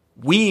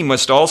 We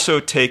must also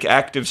take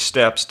active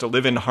steps to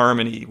live in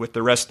harmony with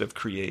the rest of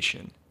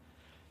creation.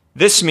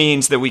 This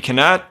means that we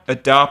cannot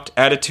adopt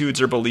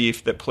attitudes or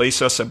beliefs that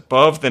place us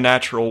above the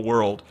natural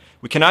world.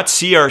 We cannot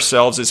see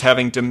ourselves as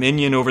having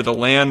dominion over the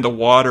land, the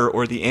water,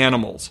 or the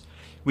animals.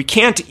 We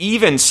can't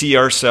even see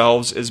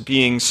ourselves as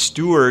being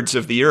stewards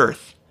of the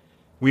earth.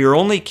 We are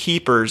only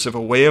keepers of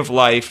a way of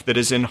life that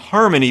is in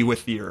harmony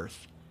with the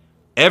earth.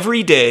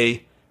 Every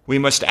day, we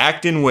must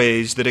act in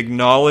ways that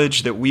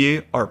acknowledge that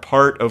we are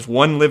part of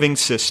one living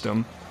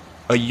system,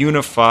 a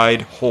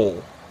unified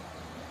whole.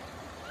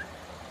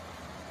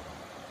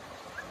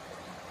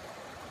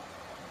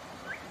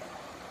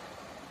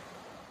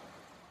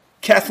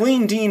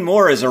 Kathleen Dean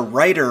Moore is a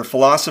writer,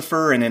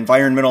 philosopher, and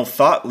environmental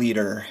thought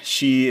leader.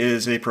 She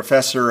is a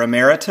professor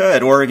emerita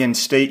at Oregon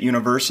State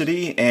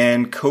University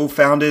and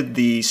co-founded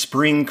the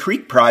Spring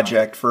Creek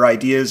Project for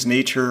Ideas,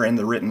 Nature, and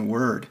the Written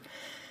Word.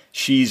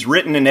 She's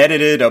written and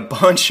edited a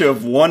bunch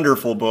of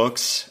wonderful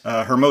books.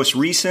 Her most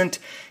recent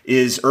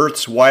is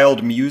Earth's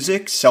Wild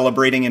Music,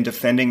 celebrating and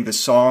defending the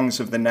songs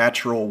of the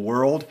natural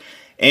world.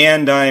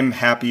 And I'm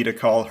happy to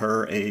call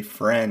her a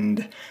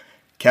friend.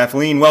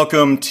 Kathleen,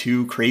 welcome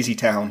to Crazy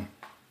Town.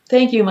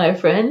 Thank you, my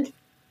friend.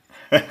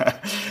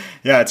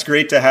 Yeah, it's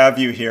great to have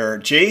you here.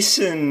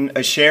 Jason,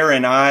 Cher,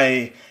 and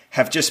I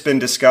have just been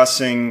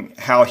discussing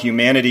how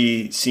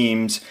humanity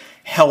seems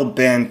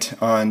hell-bent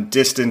on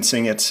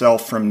distancing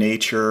itself from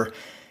nature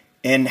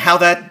and how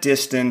that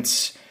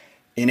distance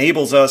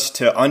enables us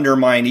to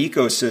undermine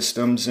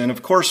ecosystems. And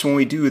of course, when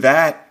we do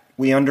that,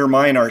 we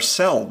undermine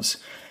ourselves.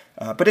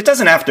 But it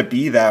doesn't have to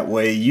be that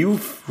way.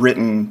 You've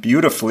written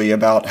beautifully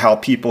about how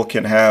people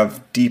can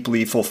have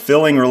deeply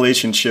fulfilling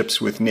relationships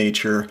with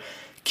nature.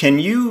 Can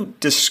you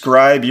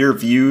describe your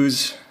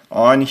views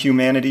on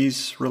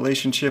humanity's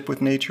relationship with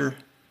nature?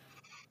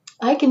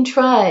 I can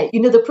try.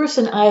 You know, the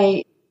person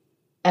I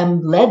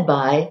am led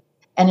by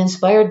and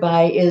inspired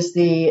by is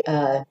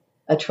a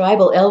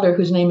tribal elder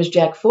whose name is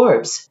Jack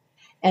Forbes.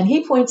 And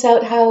he points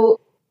out how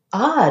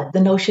odd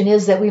the notion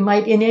is that we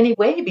might in any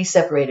way be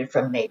separated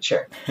from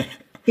nature.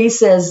 He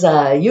says,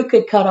 you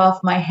could cut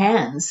off my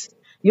hands,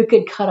 you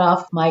could cut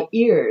off my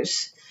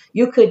ears,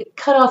 you could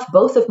cut off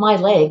both of my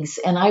legs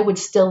and I would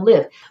still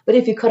live. But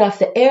if you cut off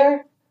the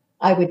air,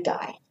 I would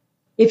die.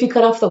 If you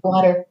cut off the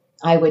water,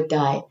 I would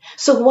die.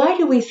 So why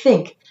do we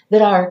think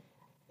that our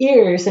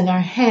ears and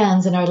our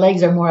hands and our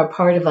legs are more a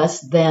part of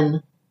us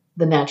than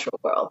the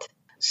natural world?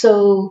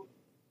 So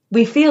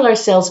we feel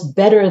ourselves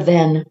better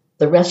than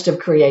the rest of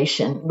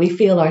creation. We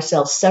feel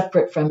ourselves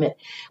separate from it.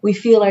 We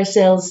feel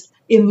ourselves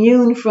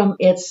immune from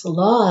its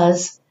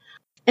laws,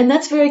 and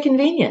that's very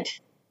convenient.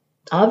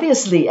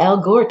 Obviously, Al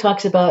Gore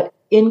talks about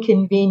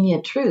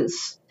inconvenient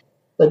truths,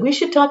 but we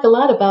should talk a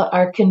lot about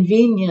our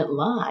convenient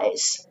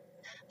lies,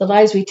 the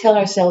lies we tell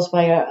ourselves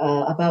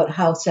about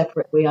how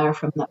separate we are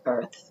from the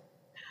earth.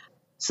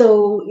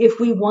 So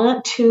if we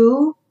want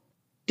to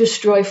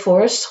destroy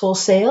forests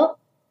wholesale,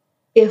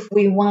 if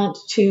we want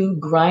to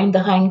grind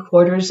the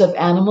hindquarters of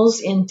animals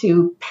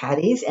into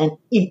patties and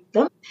eat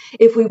them,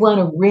 if we want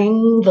to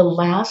wring the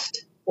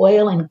last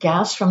oil and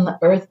gas from the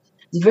earth,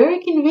 it's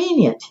very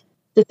convenient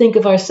to think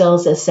of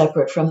ourselves as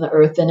separate from the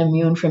earth and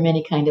immune from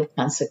any kind of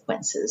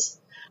consequences.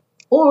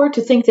 Or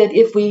to think that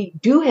if we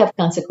do have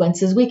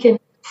consequences, we can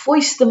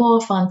foist them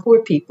off on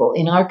poor people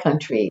in our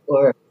country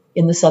or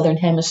in the Southern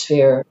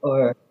Hemisphere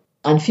or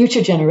on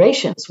future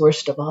generations,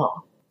 worst of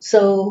all.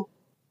 So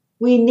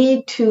we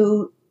need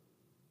to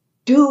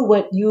do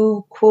what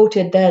you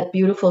quoted that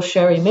beautiful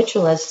Sherry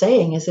Mitchell as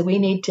saying, is that we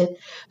need to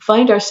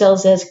find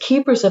ourselves as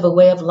keepers of a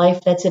way of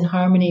life that's in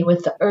harmony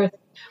with the earth.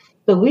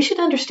 But we should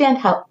understand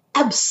how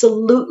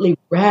absolutely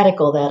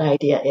radical that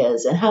idea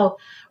is and how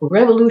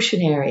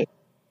revolutionary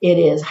it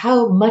is,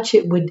 how much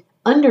it would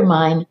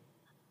undermine,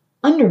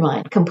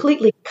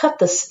 completely cut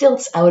the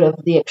stilts out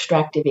of the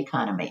extractive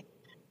economy.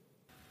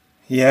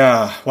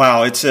 Yeah,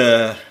 wow. It's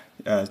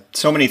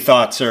so many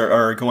thoughts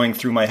are going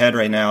through my head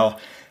right now.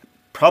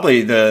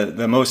 Probably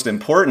the most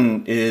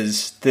important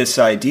is this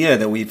idea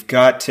that we've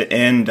got to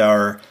end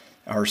our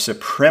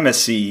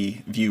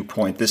supremacy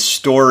viewpoint, this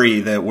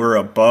story that we're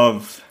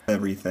above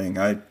everything.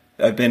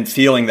 I've been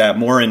feeling that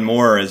more and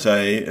more as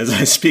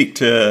I speak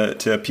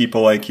to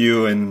people like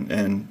you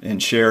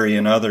and Sherry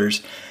and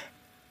others.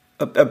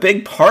 A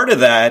big part of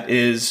that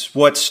is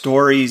what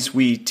stories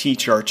we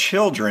teach our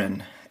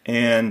children.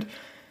 And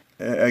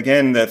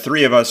again, the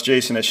three of us,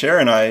 Jason, Asher,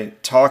 and I,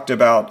 talked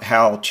about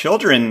how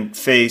children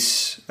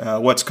face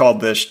what's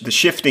called the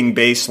shifting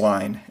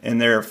baseline.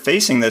 And they're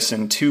facing this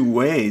in two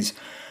ways.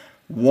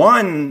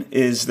 One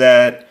is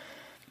that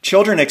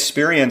children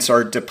experience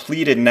our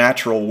depleted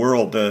natural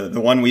world, the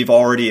one we've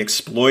already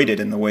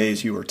exploited in the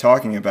ways you were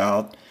talking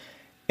about.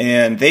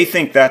 And they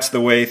think that's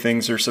the way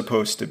things are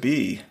supposed to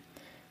be.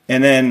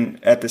 And then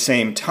at the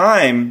same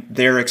time,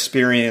 they're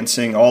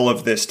experiencing all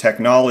of this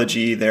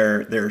technology.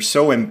 They're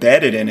so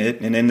embedded in it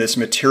and in this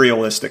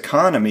materialist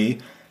economy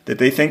that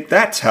they think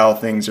that's how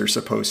things are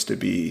supposed to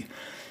be.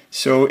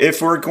 So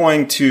if we're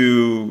going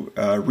to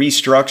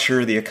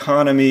restructure the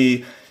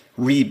economy,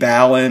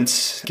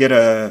 rebalance, get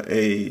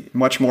a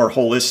much more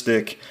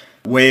holistic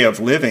way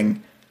of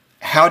living,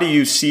 how do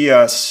you see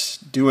us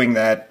doing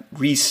that,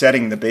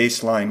 resetting the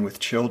baseline with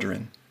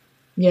children?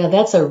 Yeah,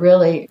 that's a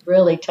really,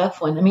 really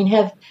tough one. I mean,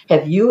 have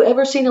you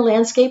ever seen a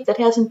landscape that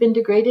hasn't been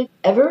degraded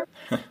ever?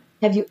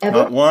 Have you ever?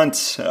 Not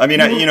once. I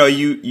mean,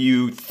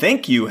 you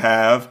think you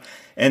have,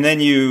 and then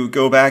you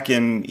go back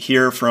and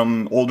hear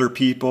from older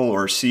people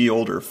or see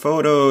older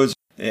photos,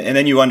 and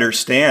then you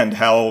understand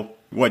how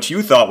what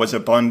you thought was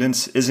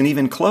abundance isn't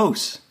even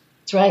close.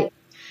 That's right.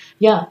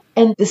 Yeah.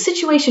 And the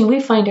situation we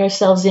find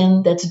ourselves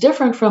in that's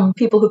different from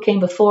people who came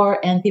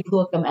before and people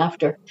who come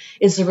after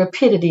is the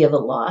rapidity of the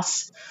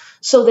loss.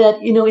 So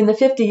that, in the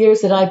 50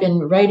 years that I've been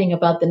writing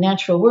about the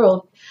natural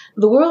world,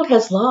 the world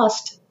has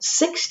lost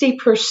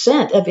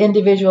 60% of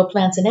individual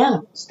plants and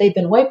animals. They've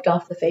been wiped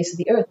off the face of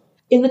the earth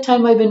in the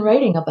time I've been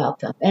writing about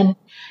them. And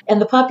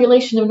the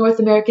population of North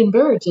American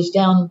birds is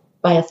down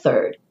by a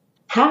third.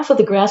 Half of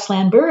the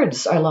grassland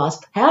birds are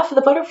lost. Half of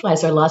the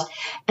butterflies are lost.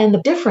 And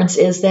the difference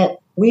is that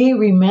we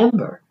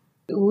remember.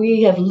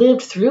 We have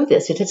lived through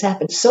this. It has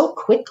happened so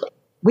quickly.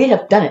 We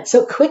have done it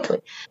so quickly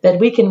that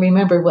we can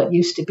remember what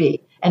used to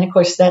be. And of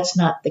course, that's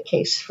not the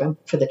case for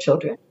the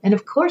children. And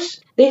of course,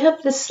 they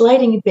have this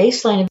sliding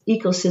baseline of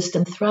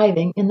ecosystem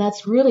thriving, and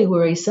that's really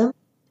worrisome.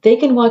 They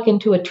can walk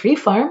into a tree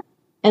farm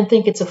and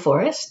think it's a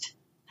forest.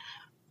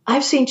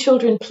 I've seen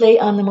children play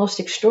on the most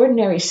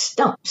extraordinary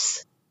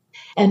stumps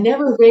and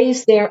never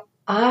raise their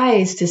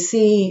eyes to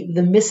see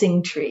the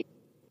missing tree.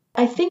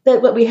 I think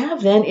that what we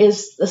have then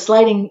is the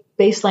sliding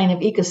baseline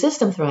of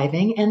ecosystem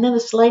thriving, and then the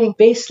sliding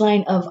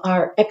baseline of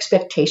our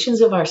expectations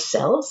of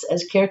ourselves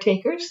as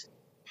caretakers.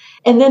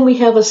 And then we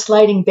have a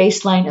sliding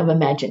baseline of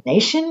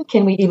imagination.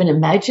 Can we even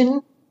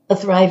imagine a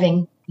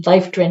thriving,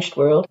 life-drenched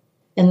world?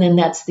 And then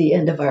that's the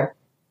end of our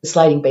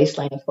sliding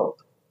baseline of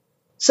hope.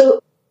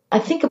 So I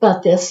think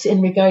about this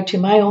in regard to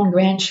my own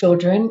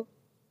grandchildren.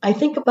 I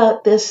think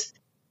about this,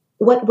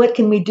 what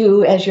can we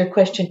do, as your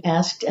question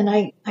asked? And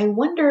I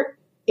wonder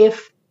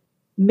if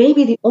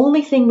maybe the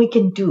only thing we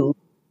can do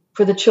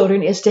for the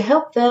children is to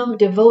help them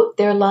devote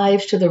their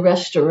lives to the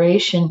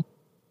restoration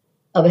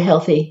of a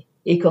healthy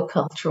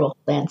ecocultural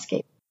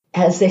landscape.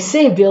 As they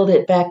say, build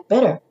it back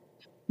better.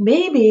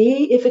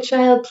 Maybe if a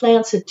child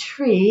plants a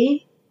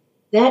tree,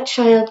 that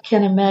child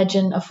can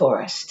imagine a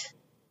forest.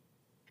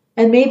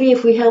 And maybe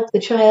if we help the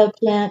child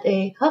plant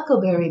a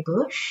huckleberry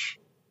bush,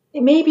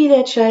 maybe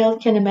that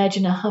child can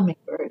imagine a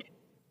hummingbird.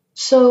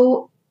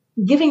 So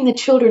giving the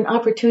children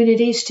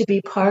opportunities to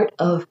be part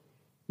of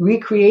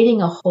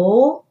recreating a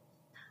whole,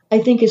 I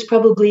think, is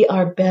probably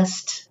our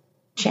best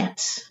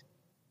chance.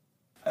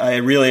 I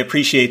really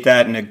appreciate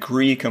that and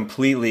agree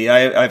completely.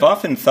 I've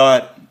often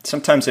thought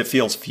sometimes it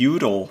feels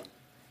futile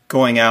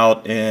going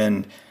out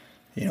and,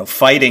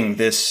 fighting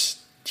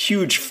this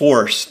huge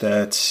force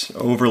that's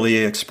overly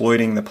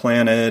exploiting the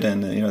planet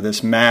and,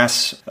 this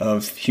mass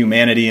of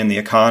humanity in the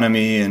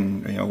economy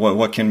and,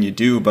 what can you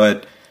do?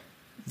 But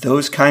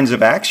those kinds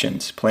of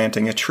actions,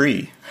 planting a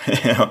tree,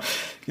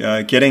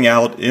 getting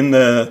out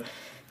in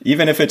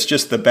even if it's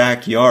just the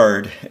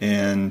backyard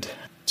and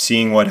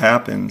seeing what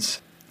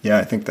happens. Yeah,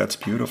 I think that's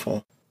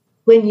beautiful.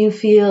 When you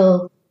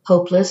feel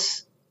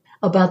hopeless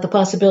about the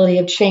possibility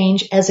of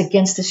change as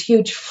against this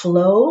huge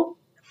flow,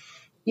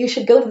 you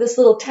should go to this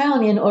little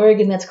town in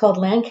Oregon that's called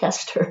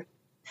Lancaster.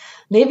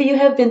 Maybe you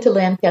have been to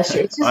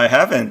Lancaster. I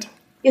haven't.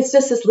 It's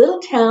just this little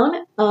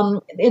town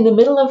in the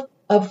middle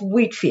of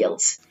wheat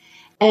fields.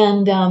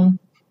 And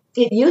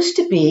it used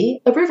to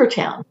be a river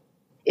town.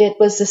 It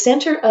was the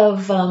center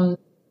of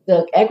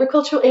the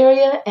agricultural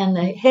area and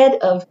the head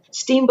of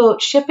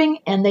steamboat shipping,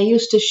 and they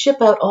used to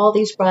ship out all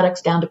these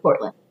products down to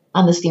Portland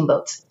on the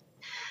steamboats.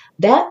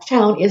 That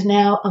town is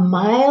now 1.5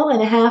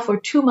 miles or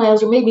 2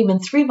 miles or maybe even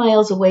 3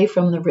 miles away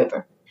from the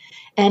river.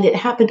 And it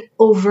happened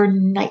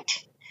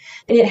overnight.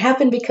 And it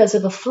happened because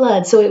of a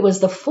flood. So it was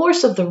the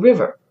force of the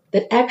river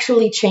that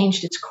actually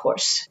changed its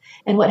course.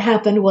 And what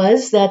happened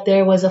was that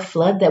there was a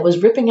flood that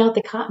was ripping out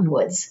the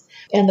cottonwoods.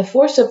 And the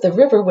force of the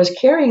river was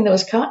carrying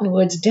those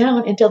cottonwoods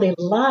down until they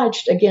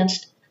lodged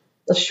against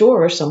the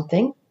shore or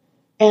something.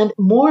 And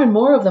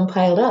more of them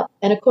piled up.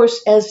 And of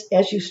course,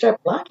 as you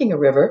start blocking a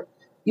river,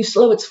 you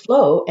slow its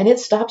flow and it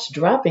stops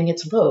dropping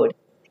its load.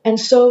 And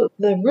so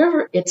the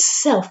river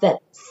itself, that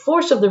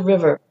force of the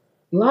river,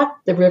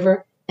 blocked the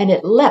river and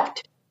it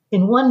leapt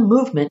in one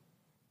movement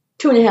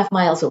 2.5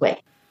 miles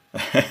away.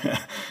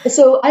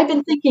 So I've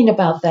been thinking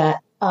about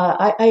that.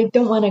 I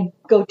don't want to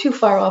go too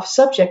far off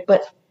subject,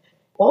 but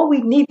all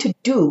we need to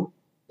do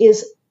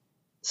is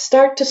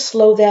start to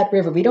slow that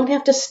river. We don't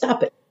have to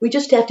stop it. We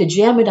just have to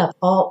jam it up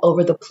all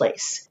over the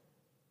place.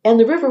 And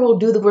the river will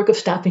do the work of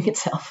stopping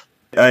itself.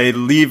 I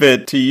leave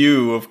it to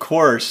you, of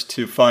course,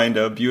 to find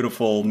a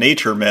beautiful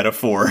nature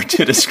metaphor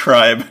to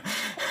describe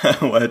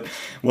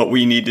what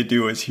we need to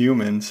do as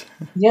humans.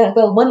 Yeah,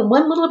 well,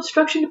 one little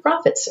obstruction to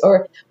profits,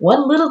 or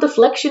one little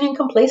deflection in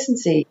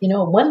complacency,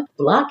 one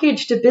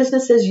blockage to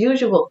business as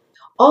usual.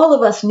 All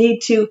of us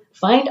need to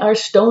find our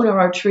stone or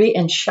our tree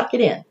and chuck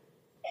it in.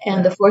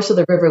 And the force of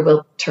the river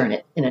will turn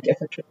it in a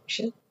different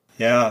direction.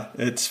 Yeah,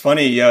 it's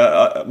funny.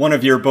 One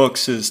of your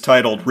books is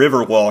titled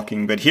River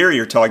Walking, but here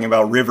you're talking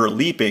about river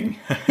leaping.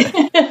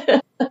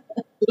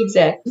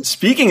 Exactly.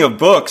 Speaking of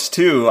books,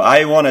 too,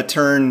 I want to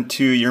turn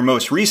to your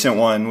most recent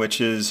one, which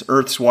is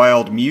Earth's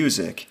Wild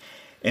Music.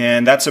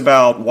 And that's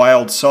about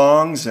wild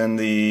songs and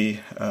the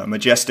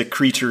majestic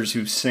creatures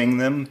who sing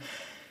them.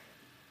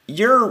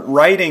 Your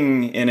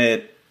writing in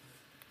it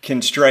can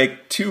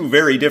strike two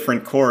very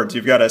different chords.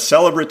 You've got a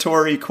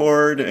celebratory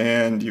chord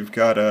and you've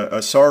got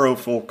a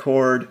sorrowful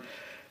chord.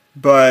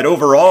 But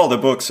overall, the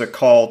book's a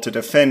call to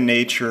defend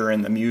nature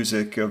and the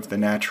music of the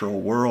natural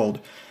world.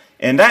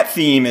 And that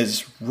theme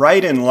is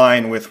right in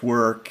line with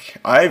work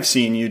I've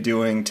seen you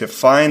doing to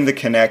find the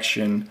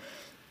connection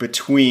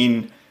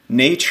between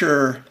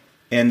nature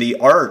and the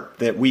art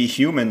that we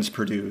humans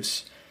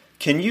produce.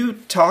 Can you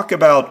talk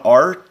about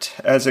art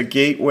as a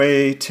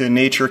gateway to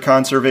nature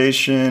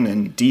conservation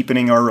and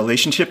deepening our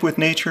relationship with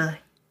nature?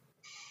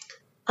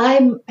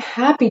 I'm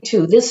happy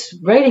to. This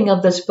writing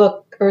of this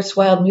book, Earth's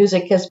Wild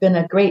Music, has been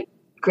a great,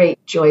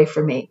 great joy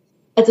for me.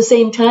 At the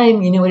same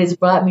time, it has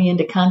brought me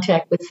into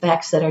contact with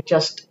facts that are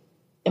just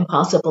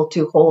impossible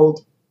to hold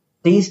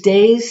these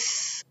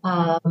days.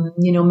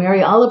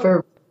 Mary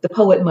Oliver, the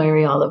poet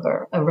Mary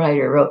Oliver, a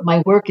writer, wrote,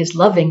 "My work is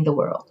loving the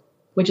world,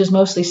 which is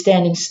mostly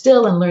standing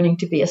still and learning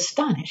to be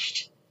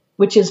astonished,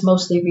 which is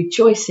mostly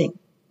rejoicing,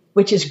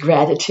 which is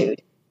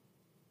gratitude."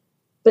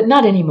 But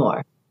not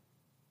anymore.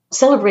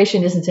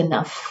 Celebration isn't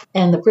enough.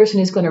 And the person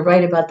who's going to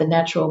write about the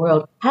natural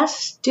world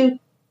has to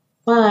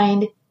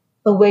find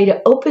a way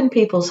to open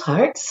people's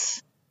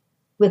hearts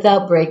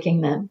without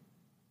breaking them.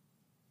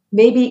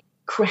 Maybe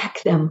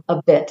crack them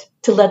a bit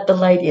to let the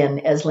light in,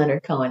 as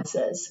Leonard Cohen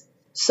says.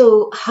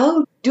 So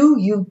how do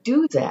you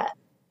do that?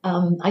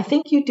 I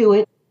think you do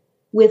it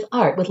with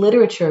art, with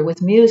literature,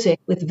 with music,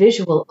 with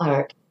visual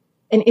art.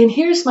 And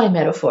here's my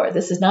metaphor.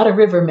 This is not a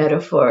river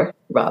metaphor,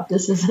 Rob.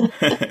 This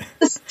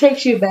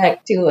takes you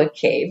back to a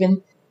cave.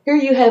 And here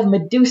you have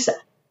Medusa.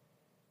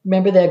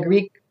 Remember that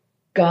Greek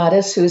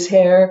goddess whose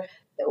hair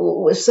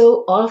was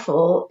so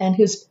awful and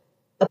whose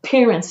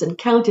appearance and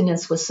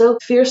countenance was so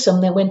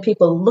fearsome that when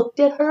people looked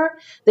at her,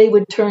 they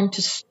would turn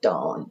to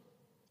stone.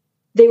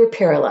 They were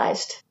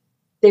paralyzed.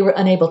 They were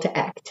unable to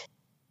act.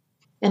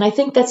 And I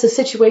think that's a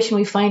situation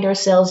we find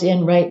ourselves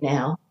in right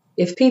now.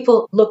 If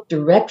people look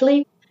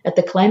directly at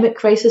the climate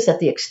crisis, at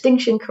the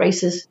extinction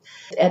crisis,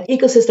 at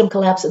ecosystem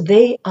collapse,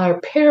 they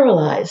are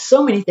paralyzed.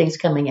 So many things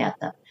coming at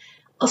them.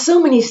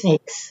 So many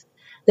snakes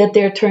that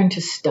they're turned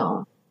to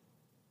stone.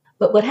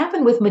 But what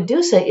happened with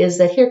Medusa is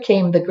that here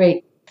came the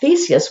great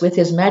Theseus with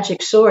his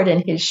magic sword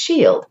and his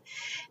shield.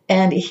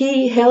 And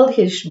he held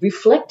his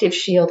reflective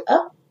shield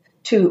up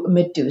to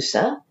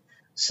Medusa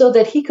so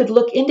that he could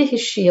look into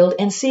his shield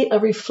and see a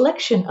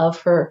reflection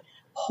of her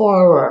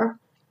horror.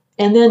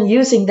 And then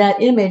using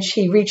that image,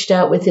 he reached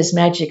out with his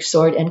magic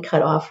sword and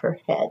cut off her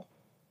head.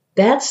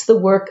 That's the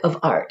work of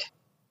art,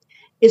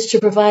 is to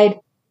provide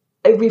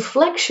a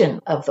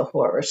reflection of the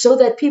horror so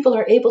that people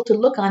are able to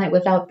look on it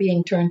without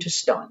being turned to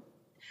stone,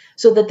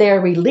 so that they are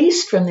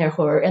released from their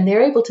horror and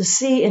they're able to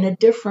see in a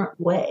different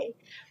way.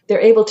 They're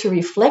able to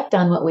reflect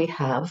on what we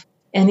have,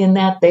 and in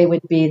that they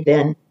would be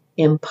then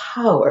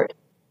empowered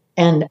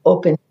and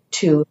open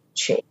to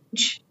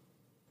change.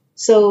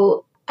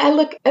 So I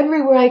look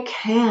everywhere I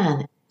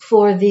can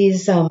for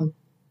these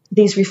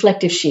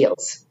reflective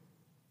shields.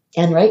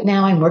 And right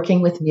now I'm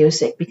working with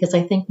music because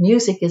I think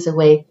music is a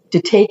way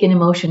to take an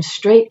emotion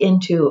straight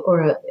into,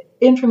 or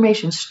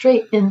information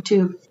straight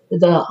into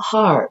the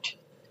heart.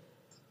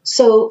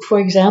 So, for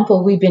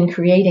example, we've been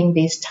creating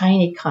these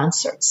tiny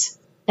concerts,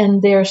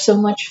 and they're so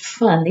much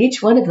fun.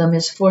 Each one of them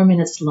is 4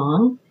 minutes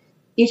long.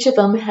 Each of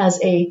them has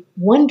a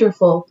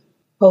wonderful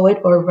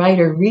poet or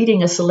writer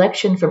reading a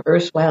selection from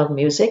Earth's Wild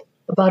Music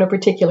about a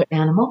particular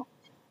animal,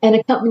 and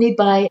accompanied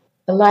by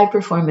a live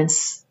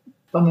performance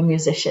from a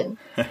musician.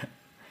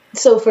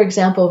 So, for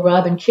example,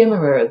 Robin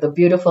Kimmerer, the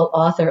beautiful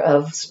author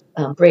of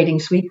Braiding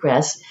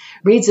Sweetgrass,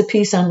 reads a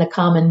piece on the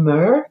common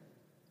myrrh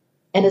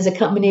and is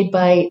accompanied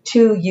by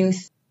two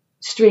youth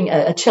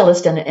a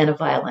cellist and a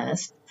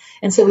violinist.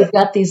 And so we've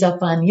got these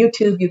up on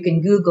YouTube. You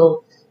can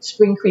Google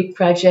Spring Creek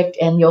Project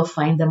and you'll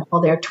find them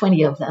all. There are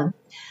 20 of them.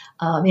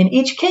 In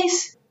each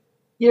case,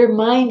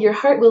 your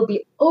heart will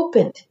be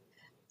opened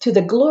to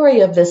the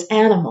glory of this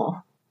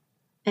animal,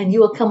 and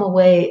you will come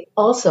away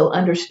also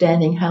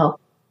understanding how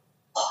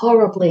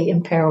horribly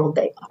imperiled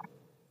they are.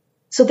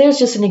 So there's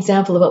just an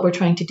example of what we're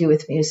trying to do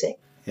with music.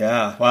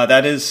 Yeah, wow,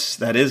 that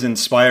is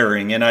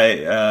inspiring. And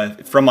I,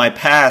 from my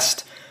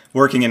past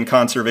working in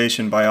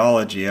conservation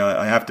biology,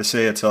 I have to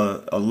say it's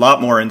a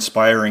lot more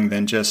inspiring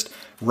than just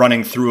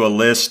running through a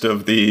list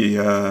of the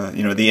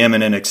the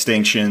imminent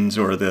extinctions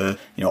or the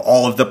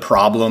all of the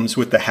problems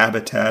with the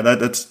habitat.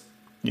 That's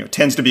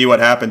tends to be what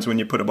happens when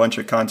you put a bunch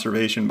of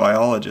conservation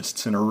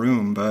biologists in a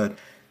room, but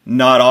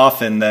not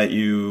often that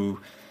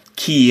you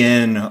key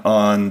in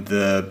on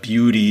the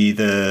beauty,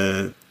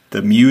 the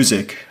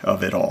music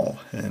of it all.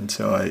 And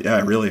so I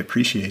really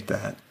appreciate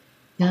that.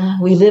 Yeah,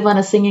 we live on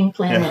a singing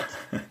planet.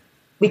 Yeah.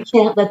 We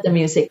can't let the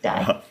music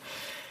die.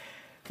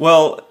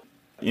 Well,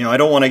 I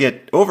don't want to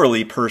get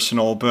overly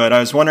personal, but I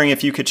was wondering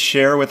if you could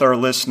share with our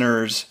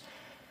listeners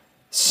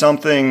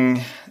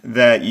something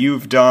that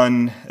you've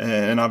done,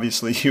 and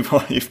obviously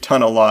you've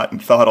done a lot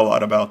and thought a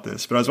lot about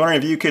this, but I was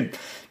wondering if you could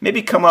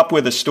maybe come up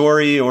with a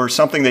story or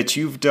something that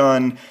you've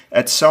done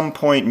at some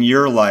point in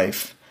your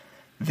life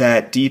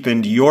that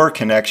deepened your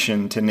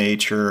connection to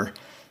nature,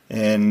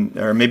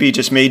 or maybe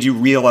just made you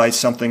realize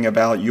something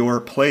about your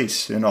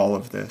place in all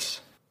of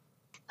this.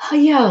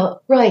 Yeah,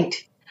 right.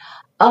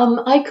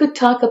 I could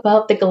talk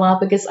about the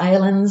Galapagos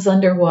Islands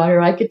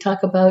underwater. I could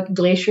talk about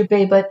Glacier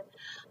Bay, but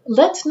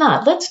let's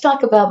not. Let's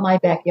talk about my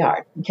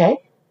backyard, okay?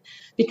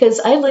 Because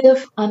I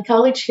live on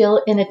College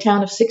Hill in a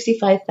town of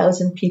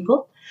 65,000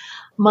 people.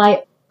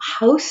 My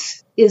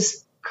house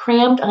is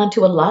crammed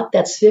onto a lot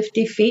that's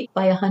 50 feet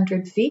by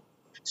 100 feet.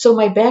 So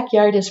my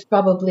backyard is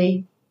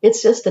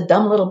it's just a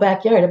dumb little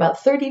backyard,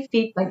 about 30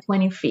 feet by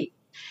 20 feet.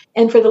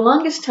 And for the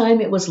longest time,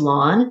 it was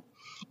lawn.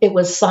 It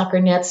was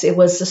soccer nets. It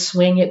was a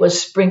swing. It was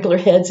sprinkler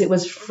heads. It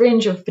was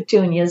fringe of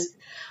petunias.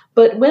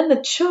 But when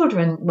the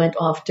children went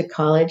off to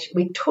college,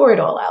 we tore it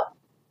all out,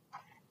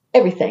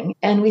 everything.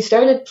 And we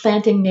started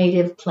planting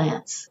native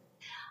plants.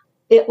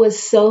 It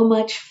was so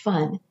much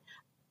fun.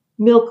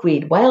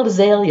 Milkweed, wild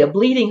azalea,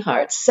 bleeding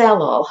hearts,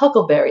 salal,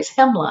 huckleberries,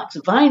 hemlocks,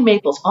 vine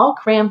maples, all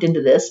crammed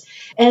into this.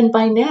 And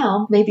by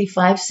now, maybe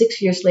 5-6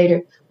 years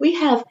later, we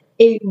have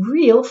a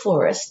real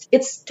forest.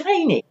 It's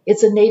tiny.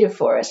 It's a native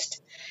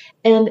forest.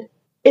 And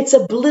it's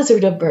a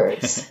blizzard of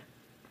birds.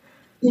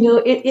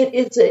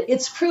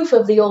 It's proof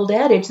of the old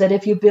adage that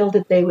if you build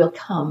it, they will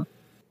come.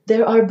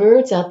 There are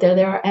birds out there.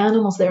 There are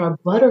animals. There are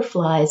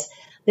butterflies.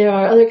 There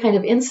are other kind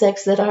of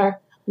insects that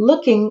are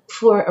looking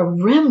for a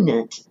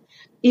remnant,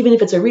 even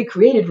if it's a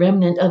recreated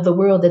remnant of the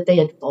world that they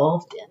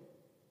evolved in.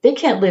 They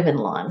can't live in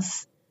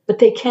lawns, but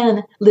they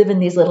can live in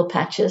these little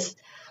patches.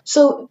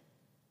 So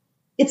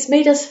it's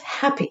made us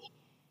happy.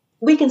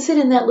 We can sit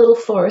in that little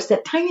forest,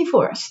 that tiny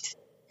forest,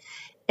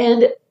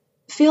 and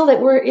feel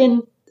that we're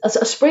in a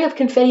spray of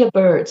confetti of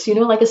birds,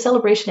 like a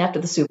celebration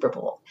after the Super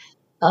Bowl.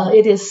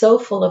 It is so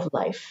full of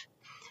life.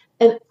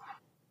 And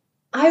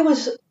I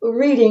was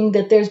reading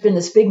that there's been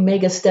this big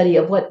mega study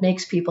of what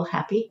makes people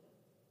happy.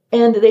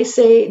 And they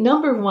say,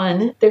 number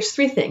one, there's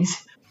 3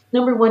 things.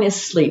 Number 1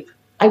 is sleep.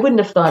 I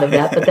wouldn't have thought of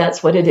that, but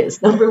that's what it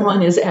is. Number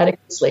 1 is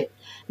adequate sleep.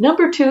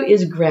 Number 2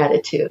 is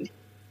gratitude.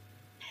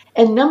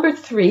 And number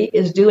 3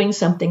 is doing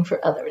something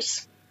for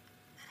others.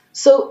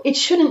 So it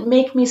shouldn't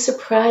make me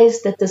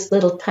surprised that this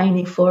little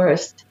tiny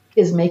forest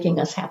is making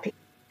us happy,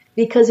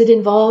 because it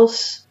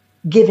involves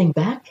giving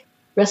back,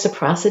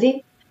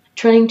 reciprocity,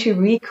 trying to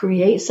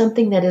recreate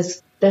something that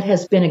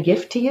has been a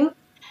gift to you,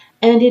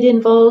 and it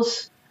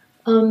involves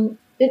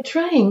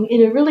trying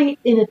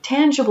in a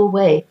tangible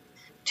way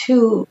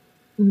to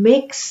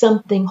make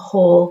something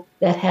whole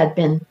that had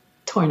been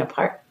torn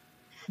apart.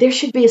 There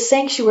should be a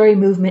sanctuary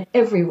movement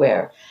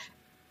everywhere.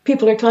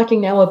 People are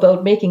talking now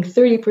about making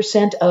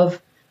 30%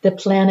 of the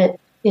planet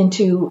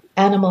into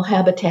animal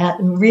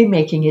habitat and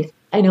remaking it.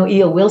 I know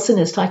E.O. Wilson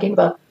is talking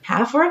about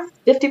half Earth,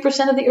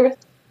 50% of the Earth.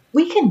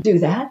 We can do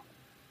that.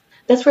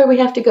 That's where we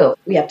have to go.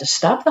 We have to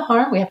stop the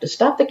harm. We have to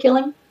stop the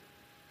killing.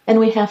 And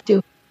we have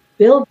to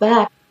build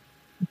back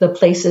the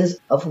places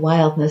of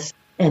wildness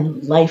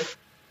and life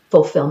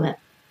fulfillment.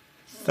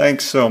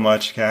 Thanks so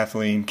much,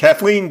 Kathleen.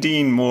 Kathleen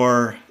Dean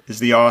Moore is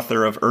the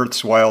author of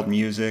Earth's Wild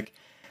Music.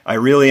 I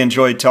really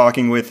enjoyed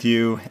talking with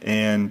you,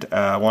 and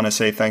I want to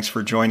say thanks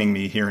for joining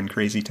me here in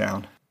Crazy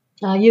Town.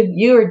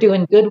 You are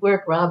doing good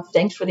work, Rob.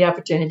 Thanks for the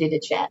opportunity to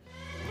chat.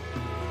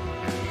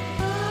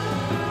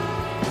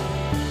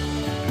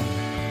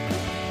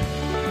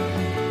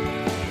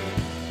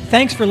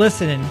 Thanks for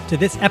listening to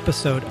this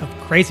episode of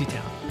Crazy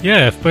Town.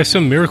 Yeah, if by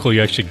some miracle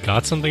you actually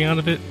got something out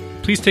of it,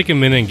 please take a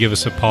minute and give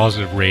us a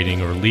positive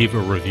rating or leave a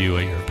review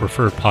at your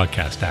preferred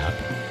podcast app.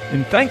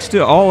 And thanks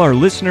to all our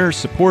listeners,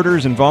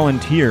 supporters, and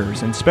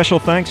volunteers, and special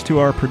thanks to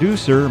our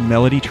producer,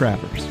 Melody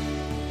Travers.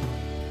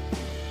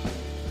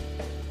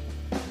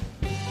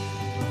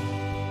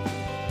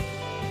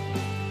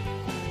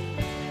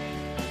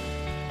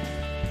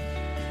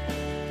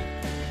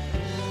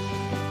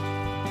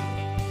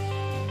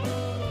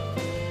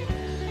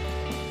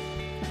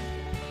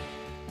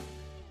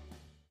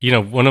 You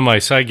know, one of my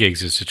side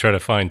gigs is to try to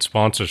find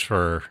sponsors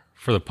for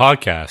the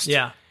podcast.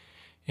 Yeah.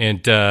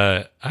 And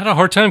I had a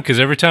hard time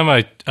because every time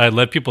I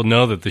let people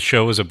know that the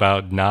show was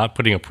about not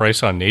putting a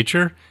price on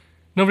nature,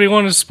 nobody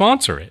wanted to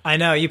sponsor it. I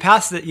know. You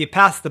passed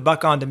the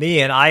buck on to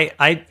me, and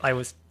I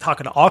was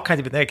talking to all kinds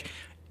of people. Like,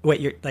 what,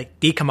 you're like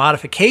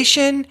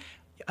decommodification?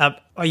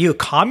 Are you a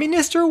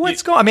communist or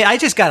what's going on? I mean, I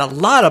just got a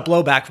lot of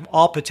blowback from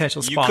all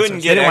potential sponsors. You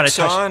couldn't get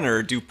Exxon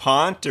or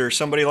DuPont or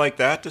somebody like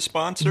that to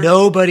sponsor?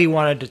 Nobody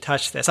wanted to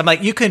touch this. I'm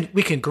like, we can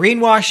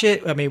greenwash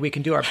it. I mean, we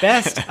can do our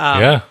best.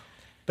 Yeah.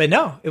 But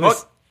no, it was...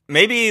 Well,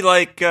 maybe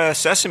like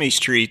Sesame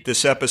Street,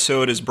 this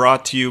episode is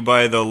brought to you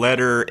by the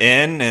letter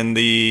N and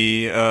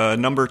the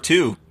number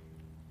 2.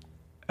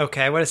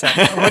 Okay, what is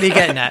that? What are you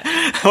getting at?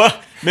 Well,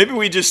 maybe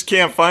we just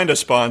can't find a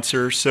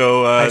sponsor,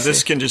 so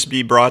this can just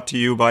be brought to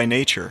you by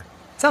nature.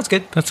 Sounds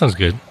good. That sounds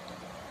good.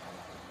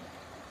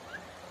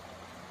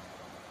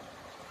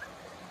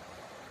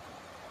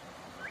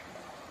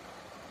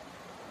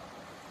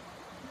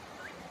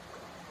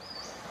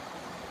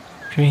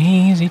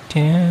 Crazy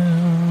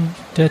town,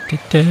 da da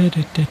da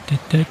da da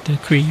da da,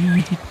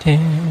 crazy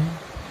town.